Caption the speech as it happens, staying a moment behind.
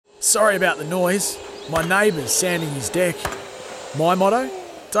Sorry about the noise. My neighbour's sanding his deck. My motto?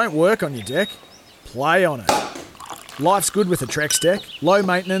 Don't work on your deck. Play on it. Life's good with a Trex deck. Low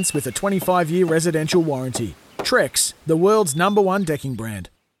maintenance with a 25-year residential warranty. Trex, the world's #1 decking brand.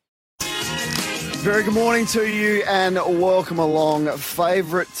 Very good morning to you and welcome along.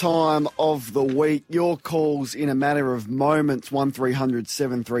 Favourite time of the week. Your calls in a matter of moments. 1300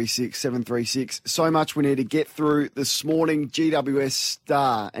 736 736. So much we need to get through this morning. GWS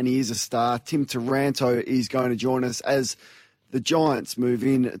star, and he is a star, Tim Taranto is going to join us as the Giants move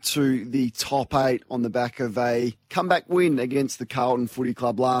in to the top 8 on the back of a comeback win against the Carlton Footy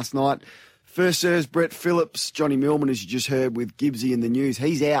Club last night. First serves Brett Phillips. Johnny Millman, as you just heard with Gibbsy in the news,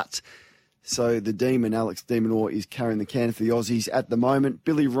 he's out. So the Demon, Alex de Minaur, is carrying the can for the Aussies at the moment.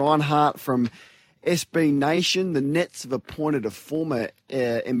 Billy Reinhart from SB Nation. The Nets have appointed a former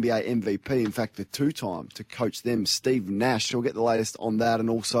NBA MVP, in fact, a two-time, to coach them, Steve Nash. We'll get the latest on that,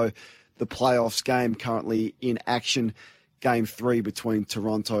 and also the playoffs game currently in action. Game 3 between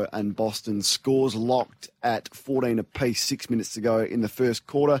Toronto and Boston. Scores locked at 14 apiece, 6 minutes to go in the first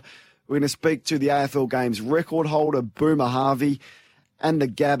quarter. We're going to speak to the AFL Games record holder, Boomer Harvey, and the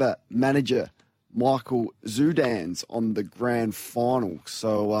Gabba manager, Michael Zudans, on the grand final.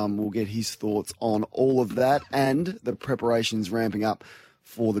 So we'll get his thoughts on all of that and the preparations ramping up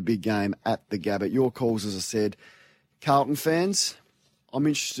for the big game at the Gabba. Your calls, as I said. Carlton fans, I'm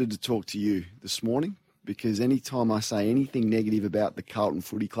interested to talk to you this morning because anytime I say anything negative about the Carlton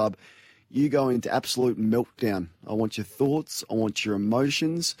Footy Club, you go into absolute meltdown. I want your thoughts. I want your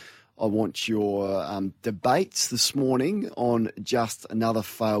emotions. I want your debates this morning on just another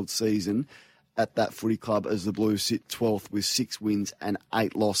failed season at that footy club as the Blues sit 12th with 6 wins and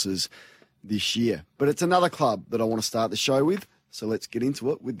 8 losses this year. But it's another club that I want to start the show with, so let's get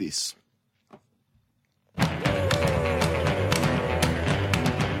into it with this.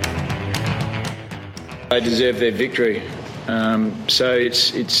 They deserve their victory. So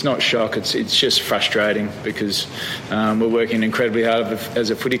it's not shock, it's just frustrating because we're working incredibly hard as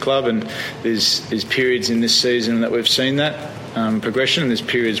a footy club, and there's periods in this season that we've seen that progression, and there's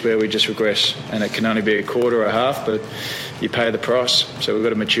periods where we just regress, and it can only be a quarter or a half, but you pay the price, so we've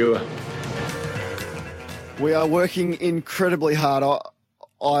got to mature. We are working incredibly hard.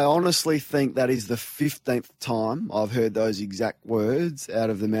 I honestly think that is the 15th time I've heard those exact words out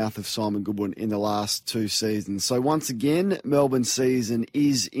of the mouth of Simon Goodwin in the last 2 seasons. So once again, Melbourne's season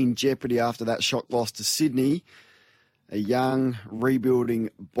is in jeopardy after that shock loss to Sydney. A young, rebuilding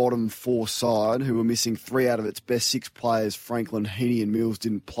bottom 4 side who were missing 3 out of its best 6 players, Franklin, Heaney and Mills,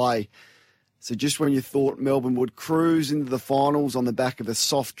 didn't play. So just when you thought Melbourne would cruise into the finals on the back of a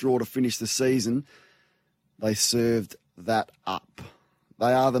soft draw to finish the season, they served that up.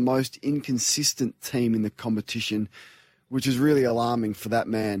 They are the most inconsistent team in the competition, which is really alarming for that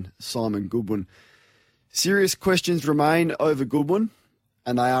man, Simon Goodwin. Serious questions remain over Goodwin,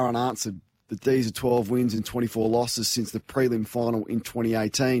 and they are unanswered. The D's are 12 wins and 24 losses since the prelim final in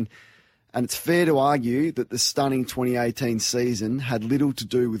 2018, and it's fair to argue that the stunning 2018 season had little to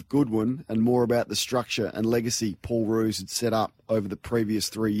do with Goodwin and more about the structure and legacy Paul Roos had set up over the previous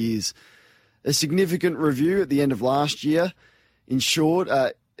 3 years. A significant review at the end of last year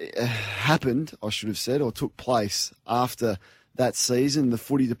happened, I should have said, or took place after that season. The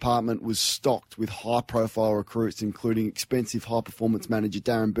footy department was stocked with high-profile recruits, including expensive high-performance manager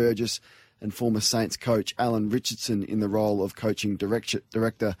Darren Burgess and former Saints coach Alan Richardson in the role of coaching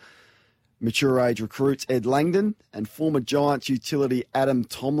director. Mature age recruits Ed Langdon and former Giants utility Adam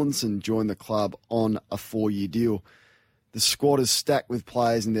Tomlinson joined the club on a 4-year deal. The squad is stacked with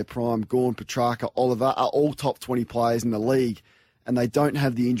players in their prime. Gawn, Petrarca, Oliver are all top 20 players in the league, and they don't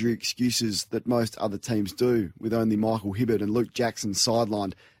have the injury excuses that most other teams do, with only Michael Hibbert and Luke Jackson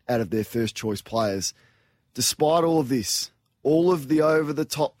sidelined out of their first-choice players. Despite all of this, all of the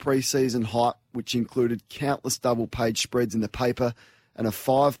over-the-top pre-season hype, which included countless double-page spreads in the paper and a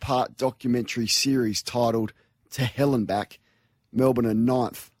 5-part documentary series titled To Hell and Back, Melbourne are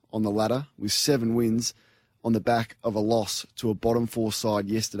 9th on the ladder with 7 wins on the back of a loss to a bottom 4 side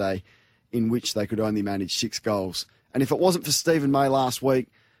yesterday in which they could only manage 6 goals. And if it wasn't for Stephen May last week,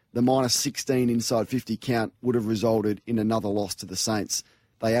 the minus 16 inside 50 count would have resulted in another loss to the Saints.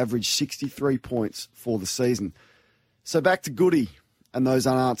 They averaged 63 points for the season. So back to Goody and those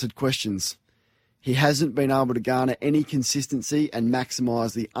unanswered questions. He hasn't been able to garner any consistency and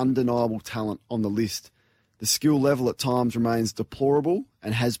maximise the undeniable talent on the list. The skill level at times remains deplorable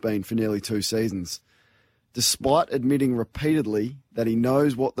and has been for nearly 2 seasons. Despite admitting repeatedly that he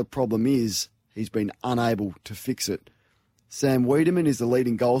knows what the problem is, he's been unable to fix it. Sam Wiedemann is the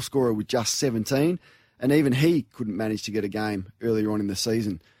leading goal scorer with just 17, and even he couldn't manage to get a game earlier on in the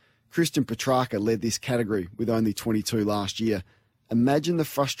season. Christian Petrarca led this category with only 22 last year. Imagine the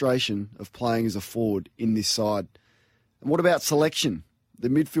frustration of playing as a forward in this side. And what about selection? The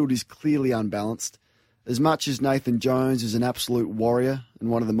midfield is clearly unbalanced. As much as Nathan Jones is an absolute warrior and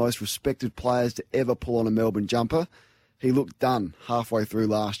one of the most respected players to ever pull on a Melbourne jumper, he looked done halfway through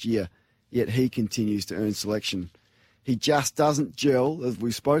last year, yet he continues to earn selection. He just doesn't gel, as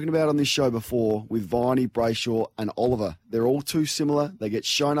we've spoken about on this show before, with Viney, Brayshaw and Oliver. They're all too similar. They get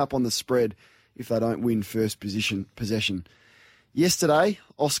shown up on the spread if they don't win first possession. Yesterday,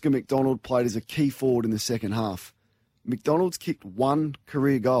 Oscar McDonald played as a key forward in the second half. McDonald's kicked one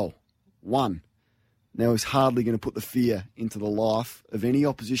career goal. One. Now he's hardly going to put the fear into the life of any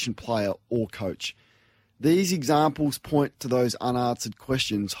opposition player or coach. These examples point to those unanswered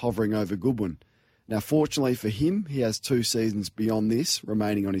questions hovering over Goodwin. Now, fortunately for him, he has 2 seasons beyond this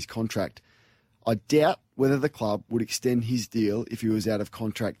remaining on his contract. I doubt whether the club would extend his deal if he was out of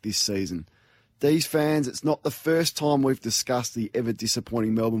contract this season. These fans, it's not the first time we've discussed the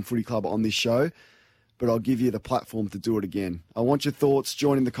ever-disappointing Melbourne Footy Club on this show, but I'll give you the platform to do it again. I want your thoughts.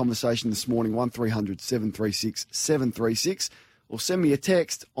 Join in the conversation this morning, 1300 736 736, or send me a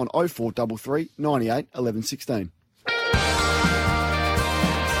text on 0433 98 11 16.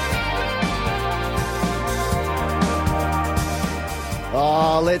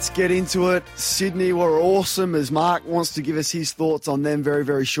 Let's get into it. Sydney were awesome, as Mark wants to give us his thoughts on them very,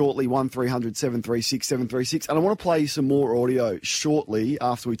 very shortly, 1300 736 736. And I want to play you some more audio shortly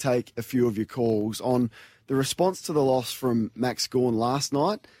after we take a few of your calls on the response to the loss from Max Gawn last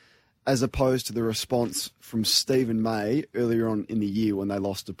night, as opposed to the response from Stephen May earlier on in the year when they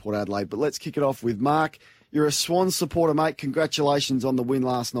lost to Port Adelaide. But let's kick it off with Mark. You're a Swans supporter, mate. Congratulations on the win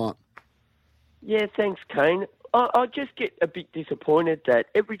last night. Yeah, thanks, Kane. I just get a bit disappointed that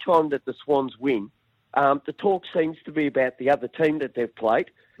every time that the Swans win, the talk seems to be about the other team that they've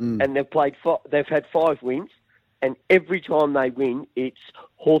played, and they've had 5 wins, and every time they win, it's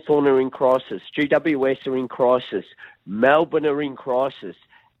Hawthorn are in crisis, GWS are in crisis, Melbourne are in crisis,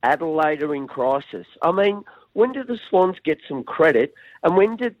 Adelaide are in crisis. I mean, when do the Swans get some credit, and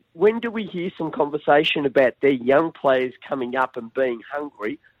when do we hear some conversation about their young players coming up and being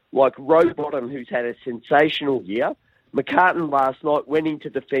hungry? Like Rowbottom, who's had a sensational year. McCartan last night went into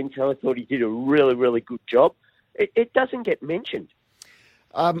defence, and I thought he did a really, really good job. It doesn't get mentioned.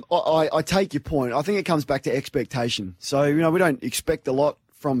 I take your point. I think it comes back to expectation. So, we don't expect a lot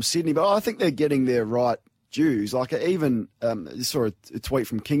from Sydney, but I think they're getting their right dues. Like even, I saw a tweet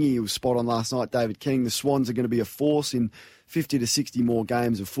from Kingy, he was spot on last night, David King. The Swans are going to be a force in 50 to 60 more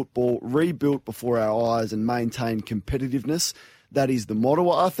games of football, rebuilt before our eyes and maintain competitiveness. That is the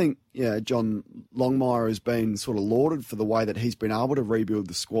model. I think John Longmire has been sort of lauded for the way that he's been able to rebuild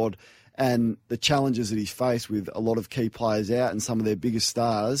the squad and the challenges that he's faced with a lot of key players out and some of their biggest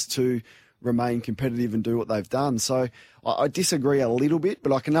stars to remain competitive and do what they've done. So I disagree a little bit,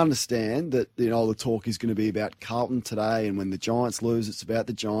 but I can understand that the talk is going to be about Carlton today, and when the Giants lose, it's about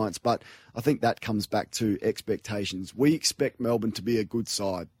the Giants. But I think that comes back to expectations. We expect Melbourne to be a good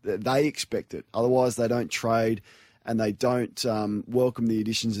side. They expect it. Otherwise, they don't trade and they don't welcome the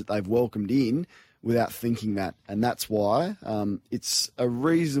additions that they've welcomed in without thinking that. And that's why it's a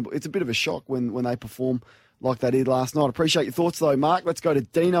bit of a shock when they perform like they did last night. Appreciate your thoughts, though, Mark. Let's go to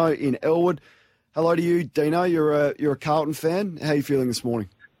Dino in Elwood. Hello to you, Dino. You're a Carlton fan. How are you feeling this morning?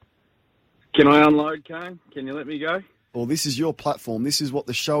 Can I unload, Kane? Can you let me go? Well, this is your platform. This is what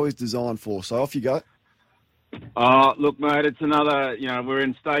the show is designed for. So off you go. Look, mate, it's another, we're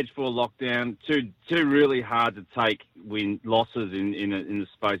in stage 4 lockdown. Two really hard to take losses in the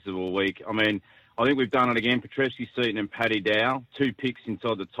space of a week. I mean, I think we've done it again. Petreski, Seaton and Paddy Dow, 2 picks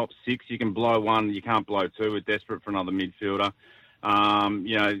inside the top 6. You can blow one, you can't blow 2. We're desperate for another midfielder.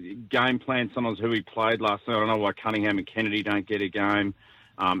 Game plan, sometimes who we played last night. I don't know why Cunningham and Kennedy don't get a game.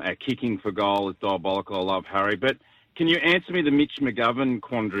 Our kicking for goal is diabolical. I love Harry. But can you answer me the Mitch McGovern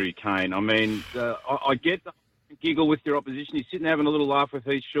quandary, Kane? I mean, I get the giggle with your opposition. He's sitting having a little laugh with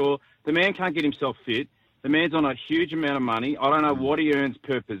Heath Shaw. The man can't get himself fit. The man's on a huge amount of money. I don't know what he earns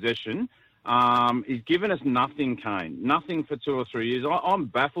per possession. He's given us nothing, Kane. Nothing for 2 or 3 years. I'm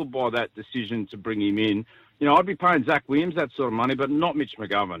baffled by that decision to bring him in. I'd be paying Zach Williams that sort of money, but not Mitch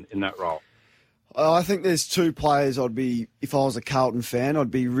McGovern in that role. I think there's 2 players if I was a Carlton fan, I'd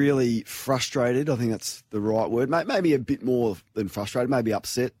be really frustrated. I think that's the right word. Maybe a bit more than frustrated. Maybe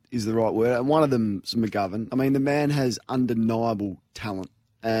upset is the right word. And one of them's McGovern. I mean, the man has undeniable talent,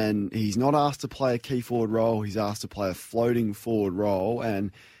 and he's not asked to play a key forward role. He's asked to play a floating forward role,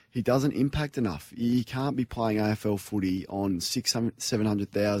 and he doesn't impact enough. You can't be playing AFL footy on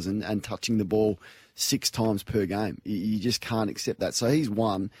 700,000 and touching the ball 6 times per game. You just can't accept that. So he's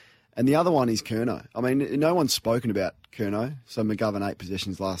one. And the other one is Curnow. I mean, no one's spoken about Curnow. So McGovern 8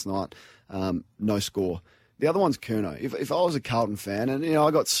 possessions last night, no score. The other one's Curnow. If I was a Carlton fan, and I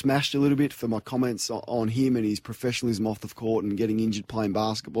got smashed a little bit for my comments on him and his professionalism off the court and getting injured playing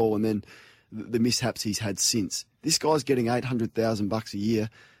basketball, and then the mishaps he's had since. This guy's getting $800,000 a year,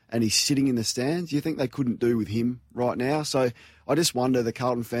 and he's sitting in the stands. You think they couldn't do with him right now? So I just wonder, the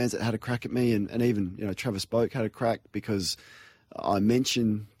Carlton fans that had a crack at me, and even Travis Boak had a crack because I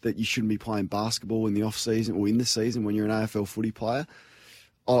mentioned that you shouldn't be playing basketball in the off season or in the season when you're an AFL footy player.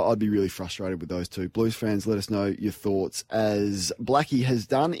 I'd be really frustrated with those two. Blues fans, let us know your thoughts, as Blackie has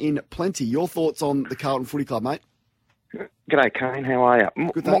done in plenty. Your thoughts on the Carlton Footy Club, mate? G'day, Kane. How are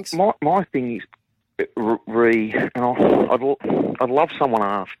you? Good, thanks. My thing is, and I'd love someone to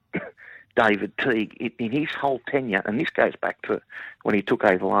ask David Teague in his whole tenure, and this goes back to when he took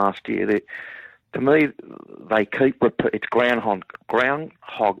over last year. That, to me, they keep it's Groundhog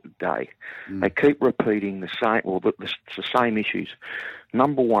Day. They keep repeating the same. Well, it's the same issues.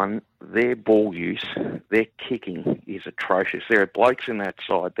 Number one, their ball use, their kicking is atrocious. There are blokes in that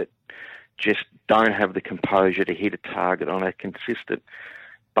side that just don't have the composure to hit a target on a consistent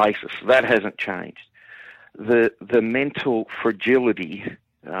basis. That hasn't changed. The mental fragility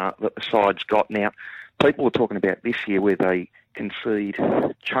that the side's got now, people are talking about this year where they concede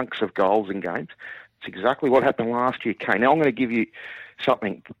chunks of goals in games. It's exactly what happened last year, Kane. Now I'm going to give you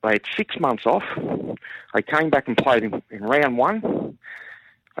something. They had 6 months off. They came back and played in round one.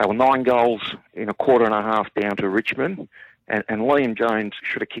 They were 9 goals in a quarter and a half down to Richmond. And Liam Jones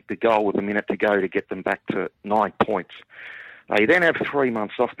should have kicked a goal with a minute to go to get them back to 9 points. They then have 3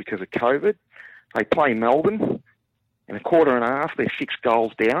 months off because of COVID. They play Melbourne. In a quarter and a half, they're 6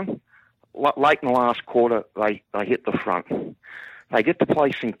 goals down. Late in the last quarter, they hit the front. They get to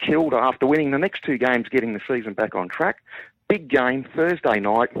play St Kilda after winning the next 2 games, getting the season back on track. Big game, Thursday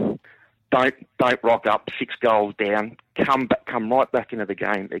night. Don't rock up, 6 goals down. Come right back into the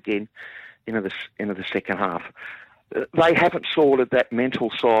game again, into the second half. They haven't sorted that mental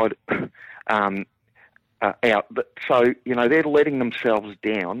side out. So, they're letting themselves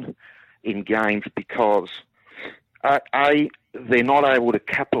down in games because, they're not able to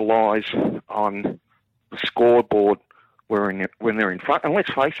capitalise on the scoreboard when they're in front. And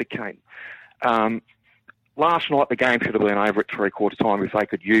let's face it, Kane, last night the game should have been over at three-quarter time if they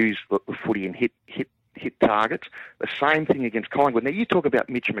could use the footy and hit targets. The same thing against Collingwood. Now, you talk about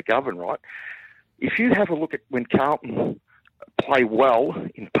Mitch McGovern, right? If you have a look at when Carlton play well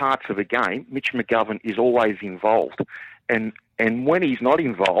in parts of a game, Mitch McGovern is always involved. And when he's not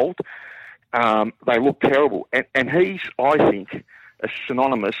involved, they look terrible. And he's, I think, a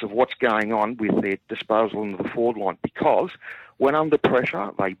synonymous of what's going on with their disposal into the forward line, because when under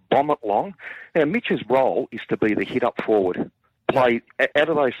pressure, they bomb it long. Now, Mitch's role is to be the hit-up forward. Play out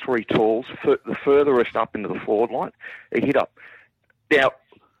of those 3 talls, the furthest up into the forward line, a hit-up. Now,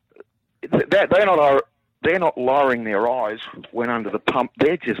 they're not lowering their eyes when under the pump.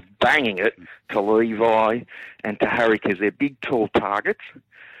 They're just banging it to Levi and to Harry because they're big, tall targets.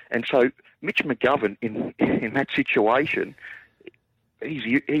 And so Mitch McGovern, in that situation,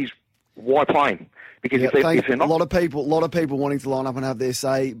 he's why play him? Because if they're not... a lot of people wanting to line up and have their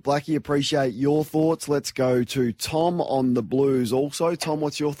say. Blackie, appreciate your thoughts. Let's go to Tom on the Blues also. Tom,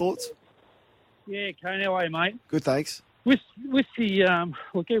 what's your thoughts? Yeah, Kane, how are you, mate? Good, thanks. With the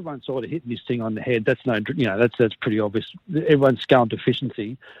look, everyone's sort of hitting this thing on the head. That's that's pretty obvious. Everyone's going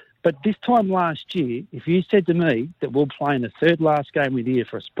deficiency. But this time last year, if you said to me that we'll play in the third last game of the year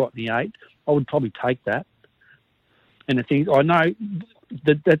for a spot in the 8, I would probably take that. And the thing, I know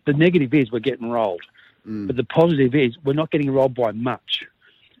that the negative is we're getting rolled, but the positive is we're not getting rolled by much.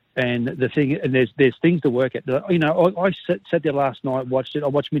 And the thing, and there's things to work at. I sat there last night, watched it. I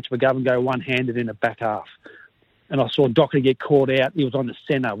watched Mitch McGovern go one-handed in the back half, and I saw Doherty get caught out. He was on the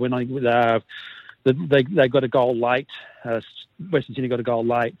centre when they got a goal late. Western Sydney got a goal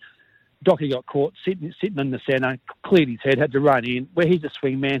late. Doherty got caught sitting in the centre, cleared his head, had to run in. Where he's a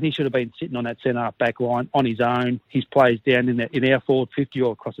swing man, he should have been sitting on that centre back line on his own. His plays down in our forward 50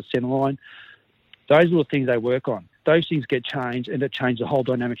 or across the centre line. Those are the things they work on. Those things get changed, and it changes the whole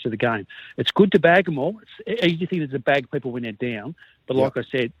dynamics of the game. It's good to bag them all. It's easy thing to bag people when they're down. But like I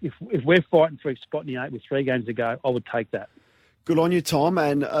said, if we're fighting for a spot in the 8 with 3 games to go, I would take that. Good on you, Tom,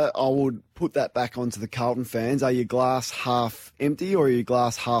 and I would put that back onto the Carlton fans. Are you glass half empty or are you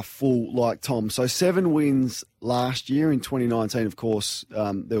glass half full like Tom? So 7 wins last year. In 2019, of course,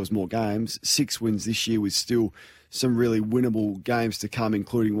 there was more games. 6 wins this year with still some really winnable games to come,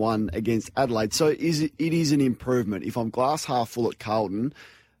 including one against Adelaide. So it is an improvement. If I'm glass half full at Carlton,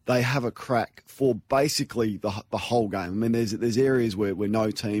 they have a crack for basically the whole game. I mean, there's areas where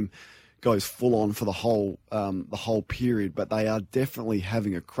no team goes full on for the whole period, but they are definitely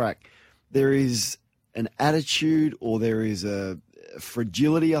having a crack. There is an attitude, or there is a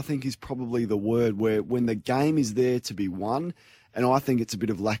fragility, I think is probably the word, where when the game is there to be won, and I think it's a bit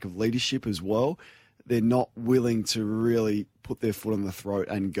of lack of leadership as well, they're not willing to really put their foot on the throat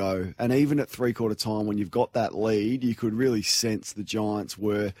and go. And even at three-quarter time, when you've got that lead, you could really sense the Giants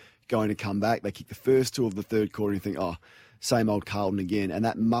were going to come back. They kicked the first two of the third quarter, and you think, same old Carlton again, and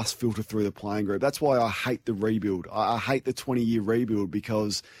that must filter through the playing group. That's why I hate the rebuild. I hate the 20-year rebuild,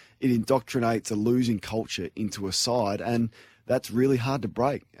 because it indoctrinates a losing culture into a side, and that's really hard to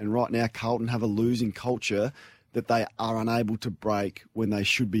break. And right now, Carlton have a losing culture that they are unable to break when they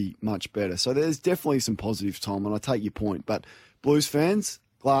should be much better. So there's definitely some positives, Tom, and I take your point. But Blues fans,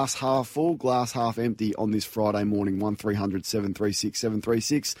 glass half full, glass half empty on this Friday morning, 1300 736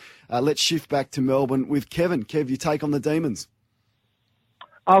 736. Let's shift back to Melbourne with Kevin. Kev, your take on the Demons?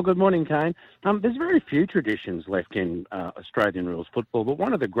 Oh, good morning, Kane. There's very few traditions left in Australian rules football, but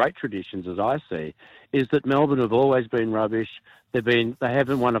one of the great traditions, as I see, is that Melbourne have always been rubbish. They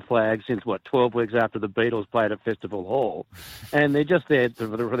haven't won a flag since 12 weeks after the Beatles played at Festival Hall, and they're just there for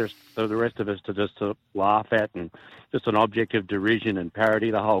the rest of us to laugh at, and just an object of derision and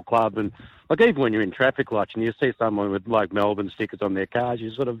parody, the whole club. And like, even when you're in traffic lights and you see someone with like Melbourne stickers on their cars,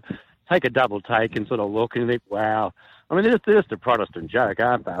 you sort of take a double take and sort of look and think, wow. I mean, they're just a Protestant joke,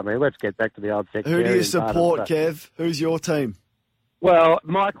 aren't they? I mean, let's get back to the old sectarian. Who do you support, Kev? Who's your team? Well,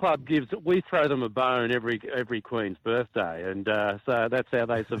 my club we throw them a bone every Queen's birthday, and so that's how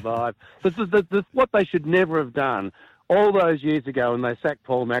they survive. What they should never have done all those years ago when they sacked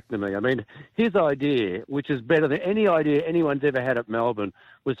Paul McNamee. I mean, his idea, which is better than any idea anyone's ever had at Melbourne,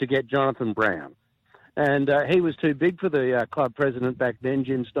 was to get Jonathan Brown. And he was too big for the club president back then,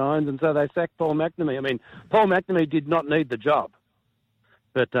 Jim Steins, and so they sacked Paul McNamee. I mean, Paul McNamee did not need the job,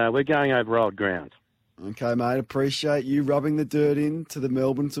 but we're going over old ground. Okay, mate, appreciate you rubbing the dirt into the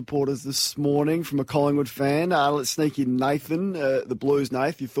Melbourne supporters this morning from a Collingwood fan. Let's sneak in Nathan, the Blues.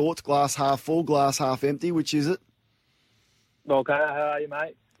 Nath, your thoughts? Glass half full, glass half empty, which is it? Okay, how are you,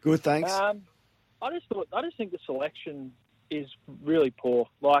 mate? Good, thanks. I just think the selection is really poor.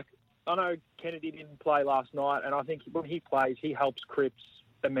 Like, I know Kennedy didn't play last night, and I think when he plays, he helps Cripps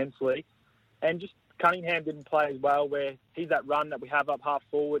immensely. And just Cunningham didn't play as well, where he's that run that we have up half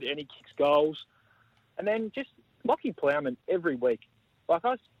forward, and he kicks goals. And then just Lachie Plowman every week. Like,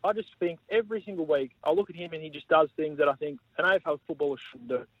 I just think every single week I look at him and he just does things that I think an AFL footballer shouldn't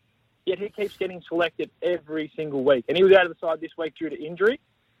do. Yet he keeps getting selected every single week. And he was out of the side this week due to injury,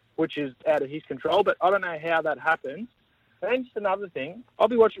 which is out of his control. But I don't know how that happens. And then just another thing, I'll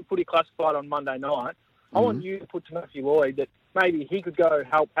be watching Footy Classified on Monday night. I want you to put to Matthew Lloyd that maybe he could go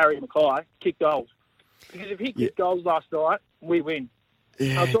help Harry Mackay kick goals. Because if he kicked goals last night, we win.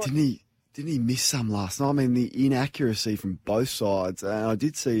 Yeah, didn't he miss some last night? I mean, the inaccuracy from both sides. And I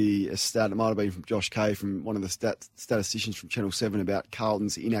did see a stat, it might have been from Josh Kay, from one of the statisticians from Channel 7, about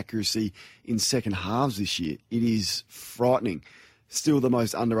Carlton's inaccuracy in second halves this year. It is frightening. Still the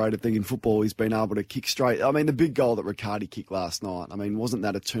most underrated thing in football is being able to kick straight. I mean, the big goal that Riccardi kicked last night, I mean, wasn't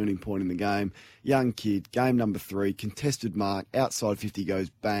that a turning point in the game? Young kid, game number 3, contested mark, outside 50 goes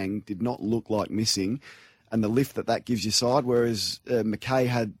bang, did not look like missing. And the lift that gives your side, whereas McKay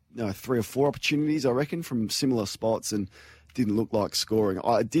had 3 or 4 opportunities, I reckon, from similar spots and didn't look like scoring.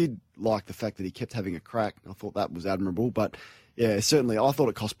 I did like the fact that he kept having a crack. I thought that was admirable. But, yeah, certainly I thought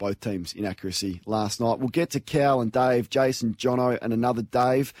it cost both teams inaccuracy last night. We'll get to Cal and Dave, Jason, Jono and another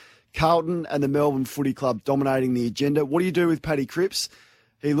Dave. Carlton and the Melbourne Footy Club dominating the agenda. What do you do with Paddy Cripps?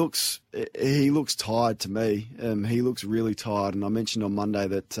 He looks tired to me. He looks really tired. And I mentioned on Monday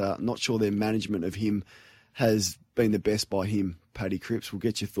that I'm not sure their management of him has been the best by him, Paddy Cripps. We'll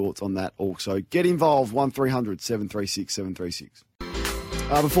get your thoughts on that also. Get involved, 1300 736 736.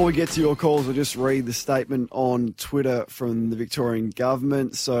 Before we get to your calls, I'll just read the statement on Twitter from the Victorian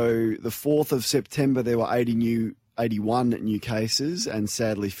government. So the 4th of September, there were 81 new cases and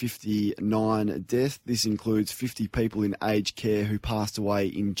sadly 59 deaths. This includes 50 people in aged care who passed away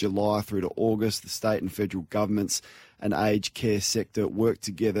in July through to August. The state and federal governments and aged care sector work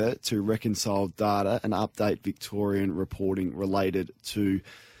together to reconcile data and update Victorian reporting related to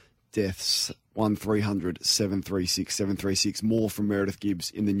deaths. 1300 736 736. More from Meredith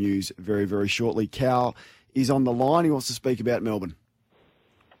Gibbs in the news very, very shortly. Cal is on the line. He wants to speak about Melbourne.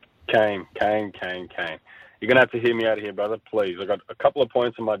 Kane. You're going to have to hear me out here, brother, please. I've got a couple of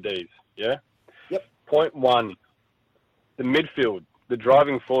points on my Ds, yeah? Yep. Point 1, the midfield, the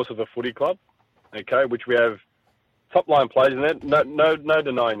driving force of the footy club, okay, which we have top line players in there. No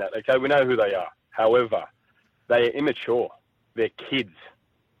denying that. Okay, we know who they are. However, they are immature. They're kids.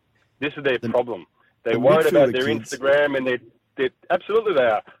 This is their problem. They're worried about their kids. Instagram, and they're absolutely they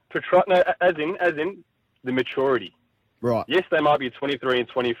are. As in the maturity. Right. Yes, they might be 23 and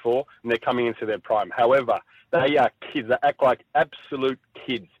 24, and they're coming into their prime. However, they are kids. They act like absolute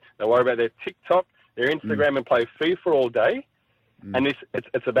kids. They worry about their TikTok, their Instagram, and play FIFA all day. And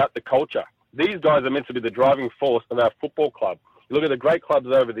it's about the culture. These guys are meant to be the driving force of our football club. You look at the great clubs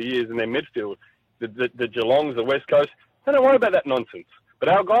over the years in their midfield, the Geelongs, the West Coast, they don't worry about that nonsense. But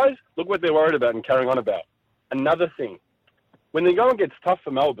our guys, look what they're worried about and carrying on about. Another thing, when the going gets tough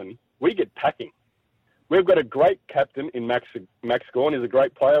for Melbourne, we get packing. We've got a great captain in Max Gawn. He's a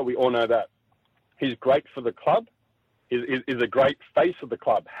great player. We all know that. He's great for the club. He's a great face of the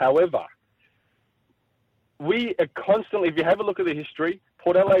club. However, we are constantly, if you have a look at the history,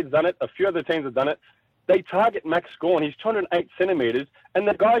 Port Adelaide's done it, a few other teams have done it, they target Max Gawn. He's 208 centimetres, and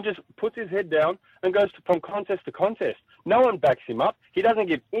the guy just puts his head down and goes from contest to contest. No one backs him up. He doesn't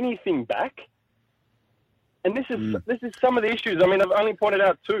give anything back. And this is some of the issues. I mean, I've only pointed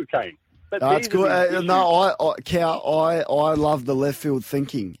out two, Kane. That's good. I love the left field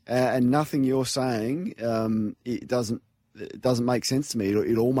thinking, and nothing you're saying it doesn't make sense to me.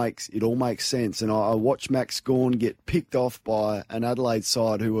 It all makes sense. And I watched Max Gawn get picked off by an Adelaide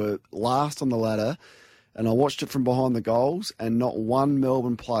side who were last on the ladder, and I watched it from behind the goals, and not one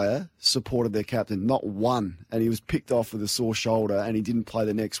Melbourne player supported their captain, not one. And he was picked off with a sore shoulder, and he didn't play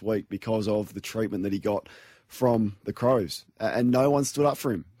the next week because of the treatment that he got from the Crows, and no one stood up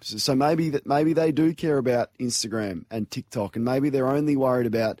for him. So maybe they do care about Instagram and TikTok, and maybe they're only worried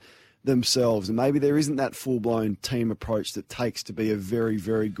about themselves, and maybe there isn't that full-blown team approach that takes to be a very,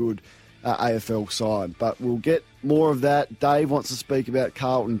 very good AFL side. But we'll get more of that. Dave wants to speak about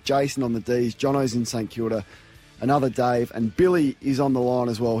Carlton, Jason on the Ds, Jono's in St Kilda, another Dave, and Billy is on the line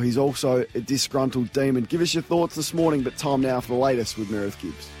as well. He's also a disgruntled demon. Give us your thoughts this morning, but time now for the latest with Meredith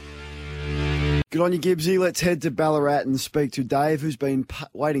Gibbs. Good on you, Gibbsy. Let's head to Ballarat and speak to Dave, who's been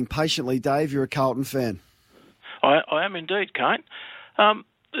waiting patiently. Dave, you're a Carlton fan. I am indeed, Kane.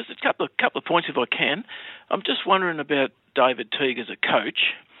 There's a couple of points, if I can. I'm just wondering about David Teague as a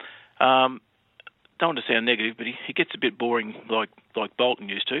coach. Don't want to sound negative, but he gets a bit boring like Bolton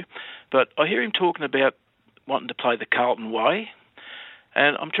used to. But I hear him talking about wanting to play the Carlton way,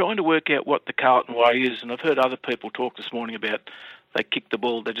 and I'm trying to work out what the Carlton way is. And I've heard other people talk this morning about they kick the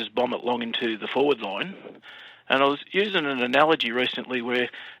ball, they just bomb it long into the forward line. And I was using an analogy recently where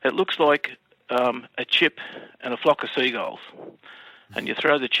it looks like a chip and a flock of seagulls. And you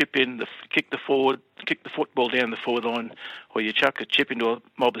throw the chip in, kick the football down the forward line, or you chuck a chip into a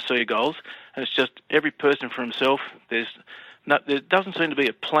mob of seagulls, and it's just every person for himself. There doesn't seem to be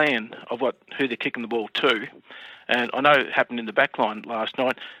a plan of who they're kicking the ball to. And I know it happened in the back line last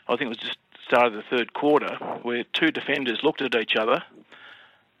night. I think it was just start of the third quarter, where two defenders looked at each other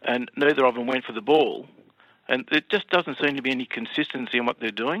and neither of them went for the ball. And it just doesn't seem to be any consistency in what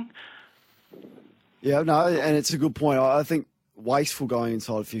they're doing. Yeah, no, and it's a good point. I think wasteful going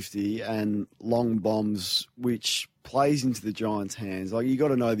inside 50 and long bombs, which plays into the Giants' hands. Like, you got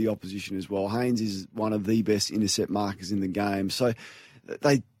to know the opposition as well. Haynes is one of the best intercept markers in the game. So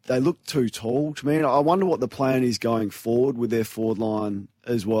they look too tall to me. And I wonder what the plan is going forward with their forward line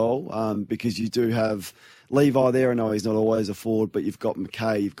as well, because you do have Levi there. I know he's not always a forward, but you've got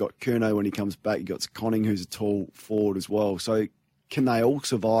McKay, you've got Curnow when he comes back, you've got Conning, who's a tall forward as well. So can they all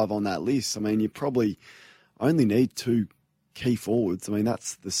survive on that list? I mean, you probably only need two key forwards. I mean,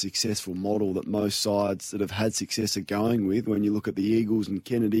 that's the successful model that most sides that have had success are going with. When you look at the Eagles and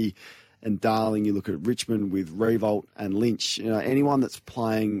Kennedy and Darling, you look at Richmond with Revolt and Lynch. You know, anyone that's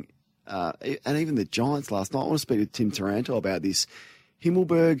playing, and even the Giants last night. I want to speak to Tim Taranto about this.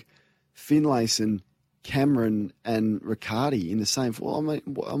 Himmelberg, Finlayson, Cameron and Riccardi in the same. Well, I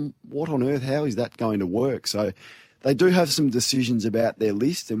mean, what on earth? How is that going to work? So they do have some decisions about their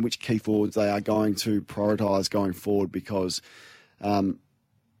list and which key forwards they are going to prioritise going forward, because when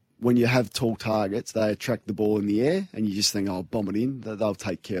you have tall targets, they attract the ball in the air and you just think, oh, bomb it in. They'll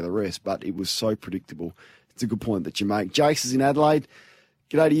take care of the rest. But it was so predictable. It's a good point that you make. Jace is in Adelaide.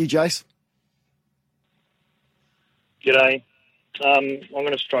 G'day to you, Jace. G'day. I'm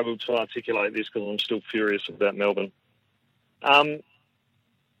going to struggle to articulate this because I'm still furious about Melbourne.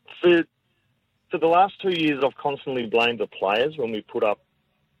 For the last 2 years, I've constantly blamed the players when we put up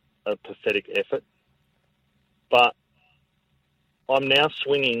a pathetic effort. But I'm now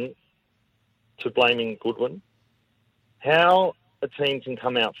swinging to blaming Goodwin. How a team can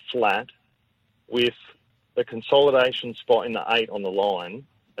come out flat with a consolidation spot in the 8 on the line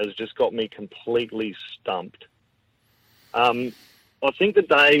has just got me completely stumped. I think the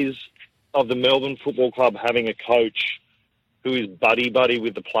days of the Melbourne Football Club having a coach who is buddy-buddy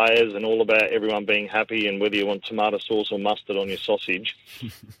with the players and all about everyone being happy and whether you want tomato sauce or mustard on your sausage.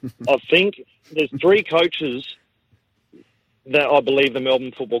 I think there's 3 coaches that I believe the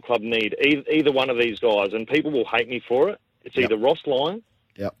Melbourne Football Club need, either one of these guys, and people will hate me for it. It's either Ross Lyon,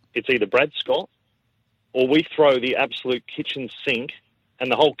 it's either Brad Scott, or we throw the absolute kitchen sink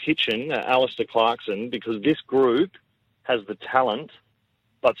and the whole kitchen at Alistair Clarkson, because this group has the talent,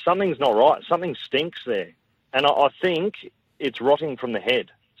 but something's not right. Something stinks there. And I think it's rotting from the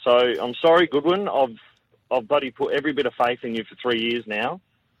head. So I'm sorry, Goodwin. I've bloody put every bit of faith in you for 3 years now.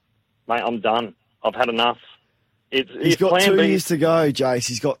 Mate, I'm done. I've had enough. He's got 2 years to go, Jace.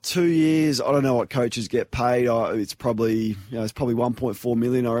 He's got 2 years. I don't know what coaches get paid. It's probably 1.4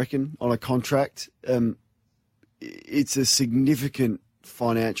 million, I reckon, on a contract. It's a significant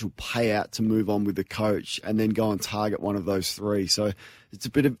financial payout to move on with the coach and then go and target one of those 3. So it's a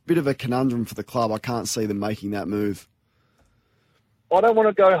bit of a conundrum for the club. I can't see them making that move. I don't want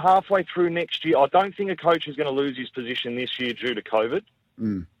to go halfway through next year. I don't think a coach is going to lose his position this year due to COVID.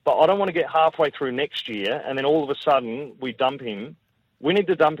 But I don't want to get halfway through next year and then all of a sudden we dump him. We need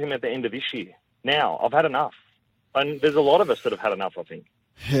to dump him at the end of this year. Now, I've had enough. And there's a lot of us that have had enough, I think.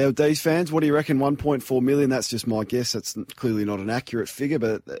 Yeah, D's fans, what do you reckon? 1.4 million, that's just my guess. That's clearly not an accurate figure,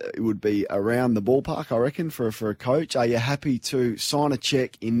 but it would be around the ballpark, I reckon, for a coach. Are you happy to sign a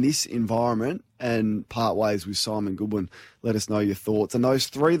cheque in this environment and part ways with Simon Goodwin? Let us know your thoughts. And those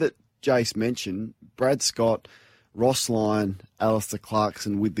 3 that Jace mentioned, Brad Scott, Ross Lyon, Alistair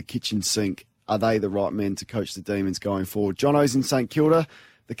Clarkson with the kitchen sink, are they the right men to coach the Demons going forward? Jono's in St Kilda,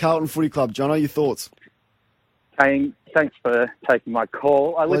 the Carlton Footy Club. Jono, your thoughts? Kane, thanks for taking my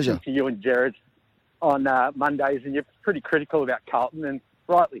call. I Pleasure. listened to you and Jared on Mondays, and you're pretty critical about Carlton, and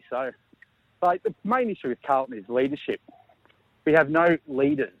rightly so. Like, the main issue with Carlton is leadership. We have no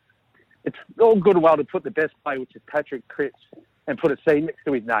leaders. It's all good and well to put the best player, which is Patrick Cripps, and put a C next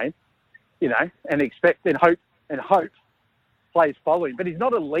to his name, and expect and hope plays follow him. But he's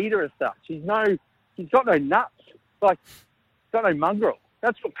not a leader as such. He's got no nuts. Like, he's got no mongrel.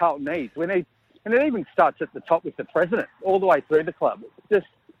 That's what Carlton needs. We need. And it even starts at the top with the president, all the way through the club. It's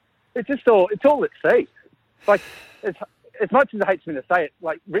all at sea. Like, as much as it hates me to say it,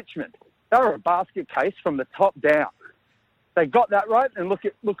 like Richmond, they were a basket case from the top down. They got that right, and look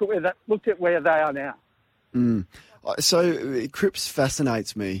at where they are now. So Cripps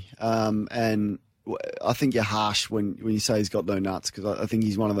fascinates me, and I think you're harsh when you say he's got no nuts, because I think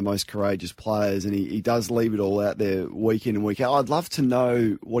he's one of the most courageous players, and he does leave it all out there week in and week out. I'd love to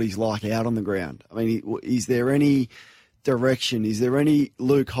know what he's like out on the ground. I mean, is there any direction? Is there any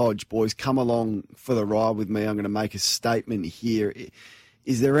Luke Hodge, boys, come along for the ride with me? I'm going to make a statement here.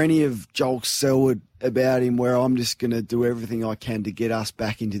 Is there any of Joel Selwood about him where I'm just going to do everything I can to get us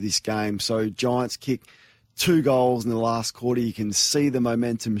back into this game? So Giants kick 2 goals in the last quarter. You can see the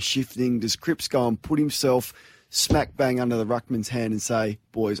momentum shifting. Does Cripps go and put himself smack bang under the ruckman's hand and say,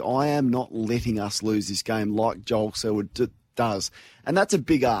 boys, I am not letting us lose this game like Joel Selwood does? And that's a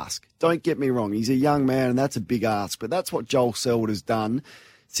big ask. Don't get me wrong. He's a young man and that's a big ask. But that's what Joel Selwood has done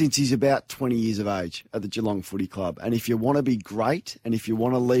since he's about 20 years of age at the Geelong Footy Club. And if you want to be great and if you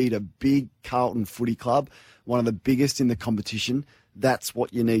want to lead a big Carlton Footy Club, one of the biggest in the competition, that's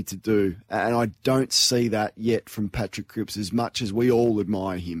what you need to do. And I don't see that yet from Patrick Cripps, as much as we all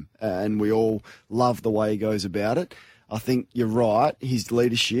admire him and we all love the way he goes about it. I think you're right. His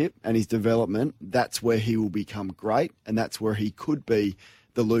leadership and his development, that's where he will become great, and that's where he could be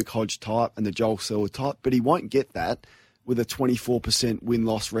the Luke Hodge type and the Joel Selwood type. But he won't get that with a 24%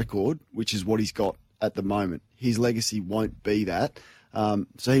 win-loss record, which is what he's got at the moment. His legacy won't be that.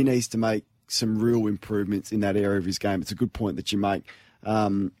 So he needs to make some real improvements in that area of his game. It's a good point that you make.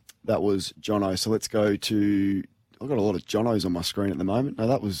 That was Jono. So let's go to... I've got a lot of Jonos on my screen at the moment. No,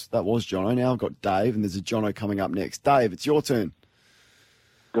 that was Jono. Now I've got Dave, and there's a Jono coming up next. Dave, it's your turn.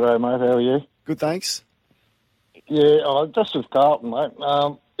 Good day, mate. How are you? Good, thanks. Yeah, just with Carlton, mate.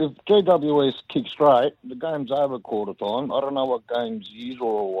 If GWS kick straight, the game's over quarter time. I don't know what games you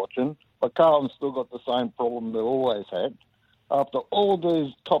are watching, but Carlton's still got the same problem they've always had. After all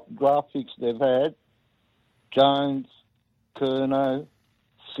these top draft picks they've had, Jones, Curnow,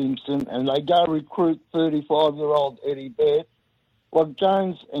 Simpson, and they go recruit 35-year-old Eddie Betts. Well,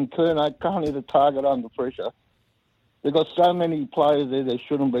 Jones and Curnow can't hit a target under pressure. They've got so many players there that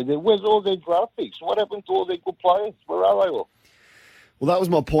shouldn't be there. Where's all their draft picks? What happened to all their good players? Where are they all? Well, that was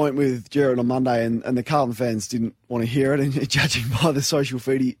my point with Jared on Monday, and the Carlton fans didn't want to hear it, and judging by the social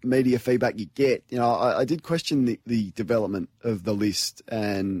media feedback you get, I did question the development of the list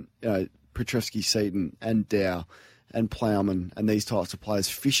and, Petrevski, Seaton and Dow. and Plowman and these types of players.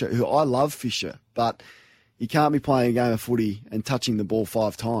 Fisher, who I love Fisher, but you can't be playing a game of footy and touching the ball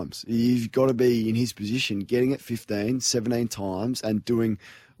 5 times. You've got to be in his position, getting it 15, 17 times and doing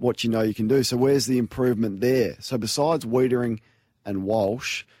what you know you can do. So where's the improvement there? So besides Wiedering and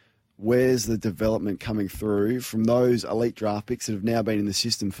Walsh, where's the development coming through from those elite draft picks that have now been in the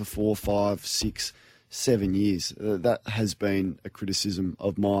system for 4, 5, 6, 7 years? That has been a criticism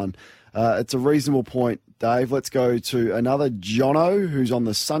of mine. It's a reasonable point, Dave. Let's go to another Jono who's on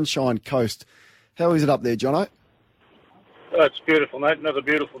the Sunshine Coast. How is it up there, Jono? Oh, it's beautiful, mate. Another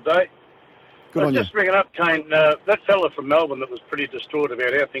beautiful day. Good on you. Just bringing up, Kane, that fella from Melbourne that was pretty distraught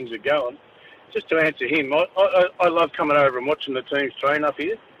about how things are going. Just to answer him, I love coming over and watching the teams train up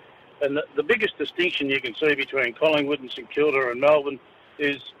here. And the biggest distinction you can see between Collingwood and St Kilda and Melbourne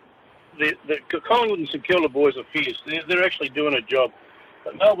is the Collingwood and St Kilda boys are fierce. They're actually doing a job.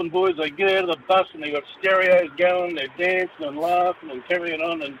 The Melbourne boys, they get out of the bus and they've got stereos going, they're dancing and laughing and carrying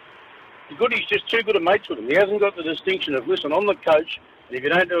on. And Goody's just too good a mates with him. He hasn't got the distinction of, listen, I'm the coach, and if you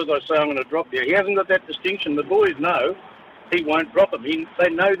don't do as I say, I'm going to drop you. He hasn't got that distinction. The boys know he won't drop them. They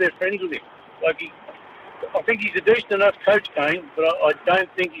know they're friends with him. I think he's a decent enough coach, Kane, but I don't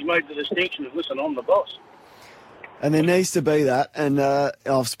think he's made the distinction of, listen, I'm the boss. And there needs to be that, and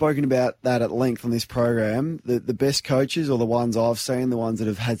I've spoken about that at length on this program. The best coaches, or the ones I've seen, the ones that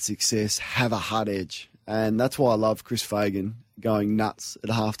have had success, have a hard edge. And that's why I love Chris Fagan going nuts at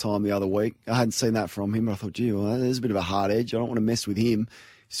halftime the other week. I hadn't seen that from him, but I thought, gee, well, there's a bit of a hard edge. I don't want to mess with him. You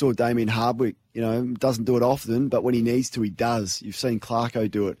saw Damien Hardwick, doesn't do it often, but when he needs to, he does. You've seen Clarko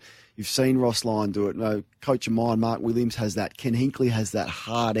do it. You've seen Ross Lyon do it. Coach of mine, Mark Williams, has that. Ken Hinkley has that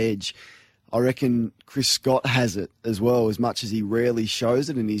hard edge. I reckon Chris Scott has it as well, as much as he rarely shows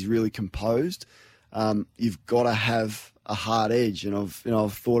it and he's really composed. You've got to have a hard edge. And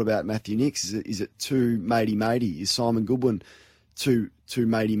I've thought about Matthew Nicks. Is it too matey? Is Simon Goodwin too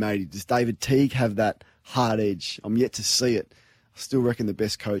matey? Does David Teague have that hard edge? I'm yet to see it. I still reckon the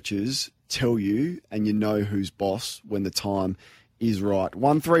best coaches tell you, and you know who's boss when the time is right.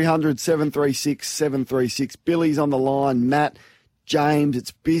 1300 736 736. Billy's on the line. Matt, James,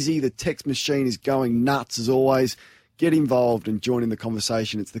 it's busy. The text machine is going nuts as always. Get involved and join in the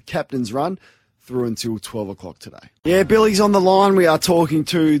conversation. It's the captain's run through until 12 o'clock today. Yeah, Billy's on the line. We are talking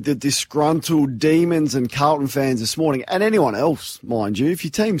to the disgruntled Demons and Carlton fans this morning, and anyone else, mind you. If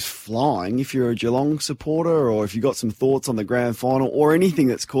your team's flying, if you're a Geelong supporter, or if you've got some thoughts on the grand final or anything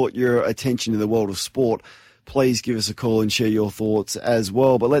that's caught your attention in the world of sport, please give us a call and share your thoughts as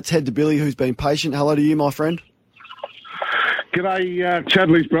well. But let's head to Billy, who's been patient. Hello to you, my friend. G'day,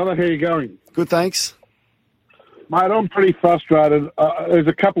 Chadley's brother. How you going? Good, thanks. Mate, I'm pretty frustrated. There's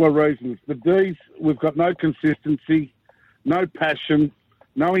a couple of reasons. The D's, we've got no consistency, no passion,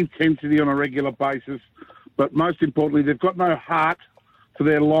 no intensity on a regular basis, but most importantly, they've got no heart for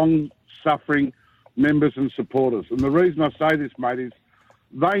their long-suffering members and supporters. And the reason I say this, mate, is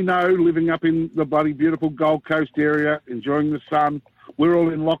they know, living up in the bloody beautiful Gold Coast area, enjoying the sun, we're all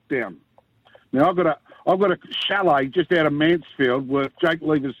in lockdown. Now, I've got a chalet just out of Mansfield worth Jake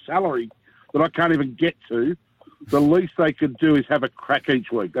Lever's salary that I can't even get to. The least they could do is have a crack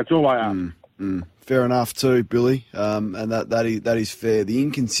each week. That's all I ask. Fair enough too, Billy. And that is fair. The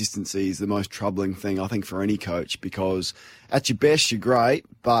inconsistency is the most troubling thing, I think, for any coach, because at your best, you're great,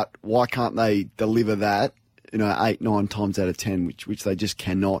 but why can't they deliver that, 8, 9 times out of 10, which they just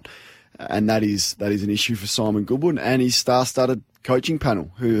cannot. And that is an issue for Simon Goodwin and his star-studded coaching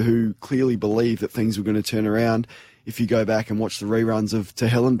panel, who clearly believe that things were going to turn around. If you go back and watch the reruns of To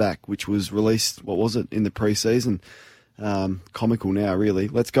Hell and Back, which was released, in the pre-season. Comical now, really.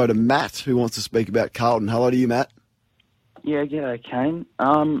 Let's go to Matt, who wants to speak about Carlton. Hello to you, Matt. Yeah, g'day, Kane.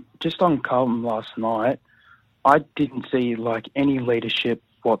 Just on Carlton last night, I didn't see, any leadership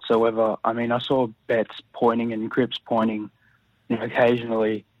whatsoever. I mean, I saw Betts pointing and Cripps pointing,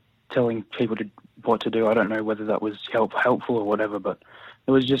 occasionally telling people what to do. I don't know whether that was helpful or whatever, but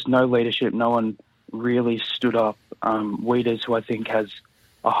there was just no leadership. No one really stood up. Weeders, who I think has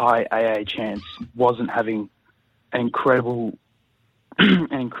a high AA chance, wasn't having an incredible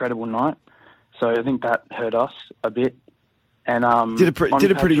night. So I think that hurt us a bit. And did a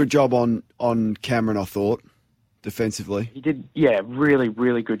pretty good job on Cameron, I thought, defensively. He did, yeah, really,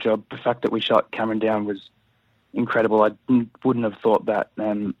 really good job. The fact that we shut Cameron down was incredible. I wouldn't have thought that.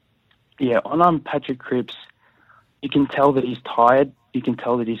 On Patrick Cripps, you can tell that he's tired. You can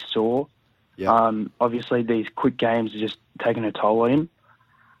tell that he's sore. Yeah. Obviously, these quick games are just taking a toll on him.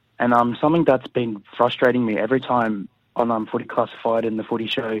 And something that's been frustrating me every time on Footy Classified and the Footy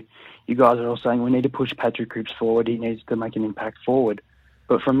Show, you guys are all saying we need to push Patrick Cripps forward. He needs to make an impact forward.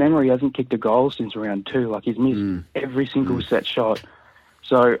 But from memory, he hasn't kicked a goal since round 2. Like, he's missed every single set shot.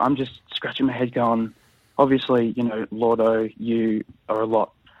 So I'm just scratching my head going, obviously, Lordo, you are a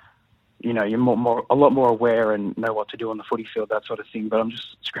lot, you're a lot more aware and know what to do on the footy field, that sort of thing. But I'm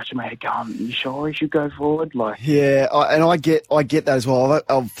just scratching my head going, you sure he should go forward? Yeah, I get that as well.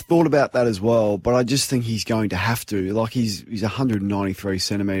 I've thought about that as well, but I just think he's going to have to. Like, he's 193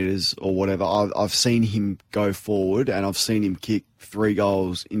 centimetres or whatever. I've seen him go forward, and I've seen him kick 3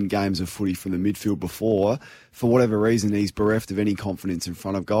 goals in games of footy from the midfield before. For whatever reason, he's bereft of any confidence in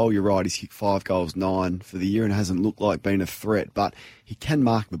front of goal. You're right, he's kicked 5 goals, 9 for the year, and hasn't looked like being a threat, but he can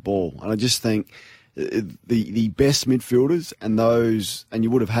mark the ball. And I just think the best midfielders and you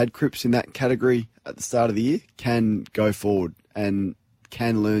would have had Cripps in that category at the start of the year, can go forward and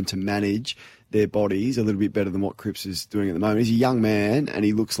can learn to manage their bodies a little bit better than what Cripps is doing at the moment. He's a young man, and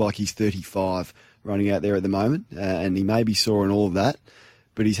he looks like he's 35 running out there at the moment, and he may be sore and all of that,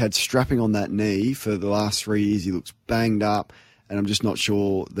 but he's had strapping on that knee for the last 3 years. He looks banged up, and I'm just not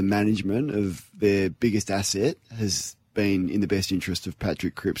sure the management of their biggest asset has been in the best interest of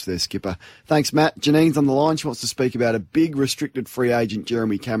Patrick Cripps, their skipper. Thanks, Matt. Janine's on the line. She wants to speak about a big restricted free agent,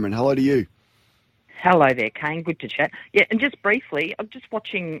 Jeremy Cameron. Hello to you. Hello there, Kane. Good to chat. Yeah, and just briefly, I'm just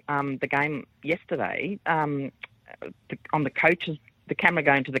watching the game yesterday on the coaches, the camera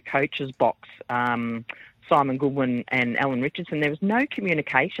going to the coaches' box, Simon Goodwin and Alan Richardson. There was no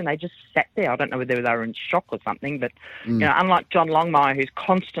communication. They just sat there. I don't know whether they were in shock or something, but unlike John Longmire, who's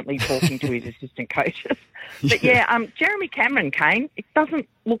constantly talking to his assistant coaches. But Jeremy Cameron, Kane, it doesn't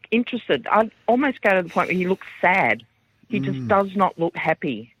look interested. I'd almost go to the point where he looks sad. He just does not look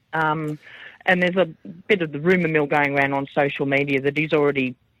happy. And there's a bit of the rumour mill going around on social media that he's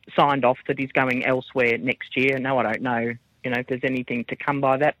already signed off, that he's going elsewhere next year. No, I don't know, if there's anything to come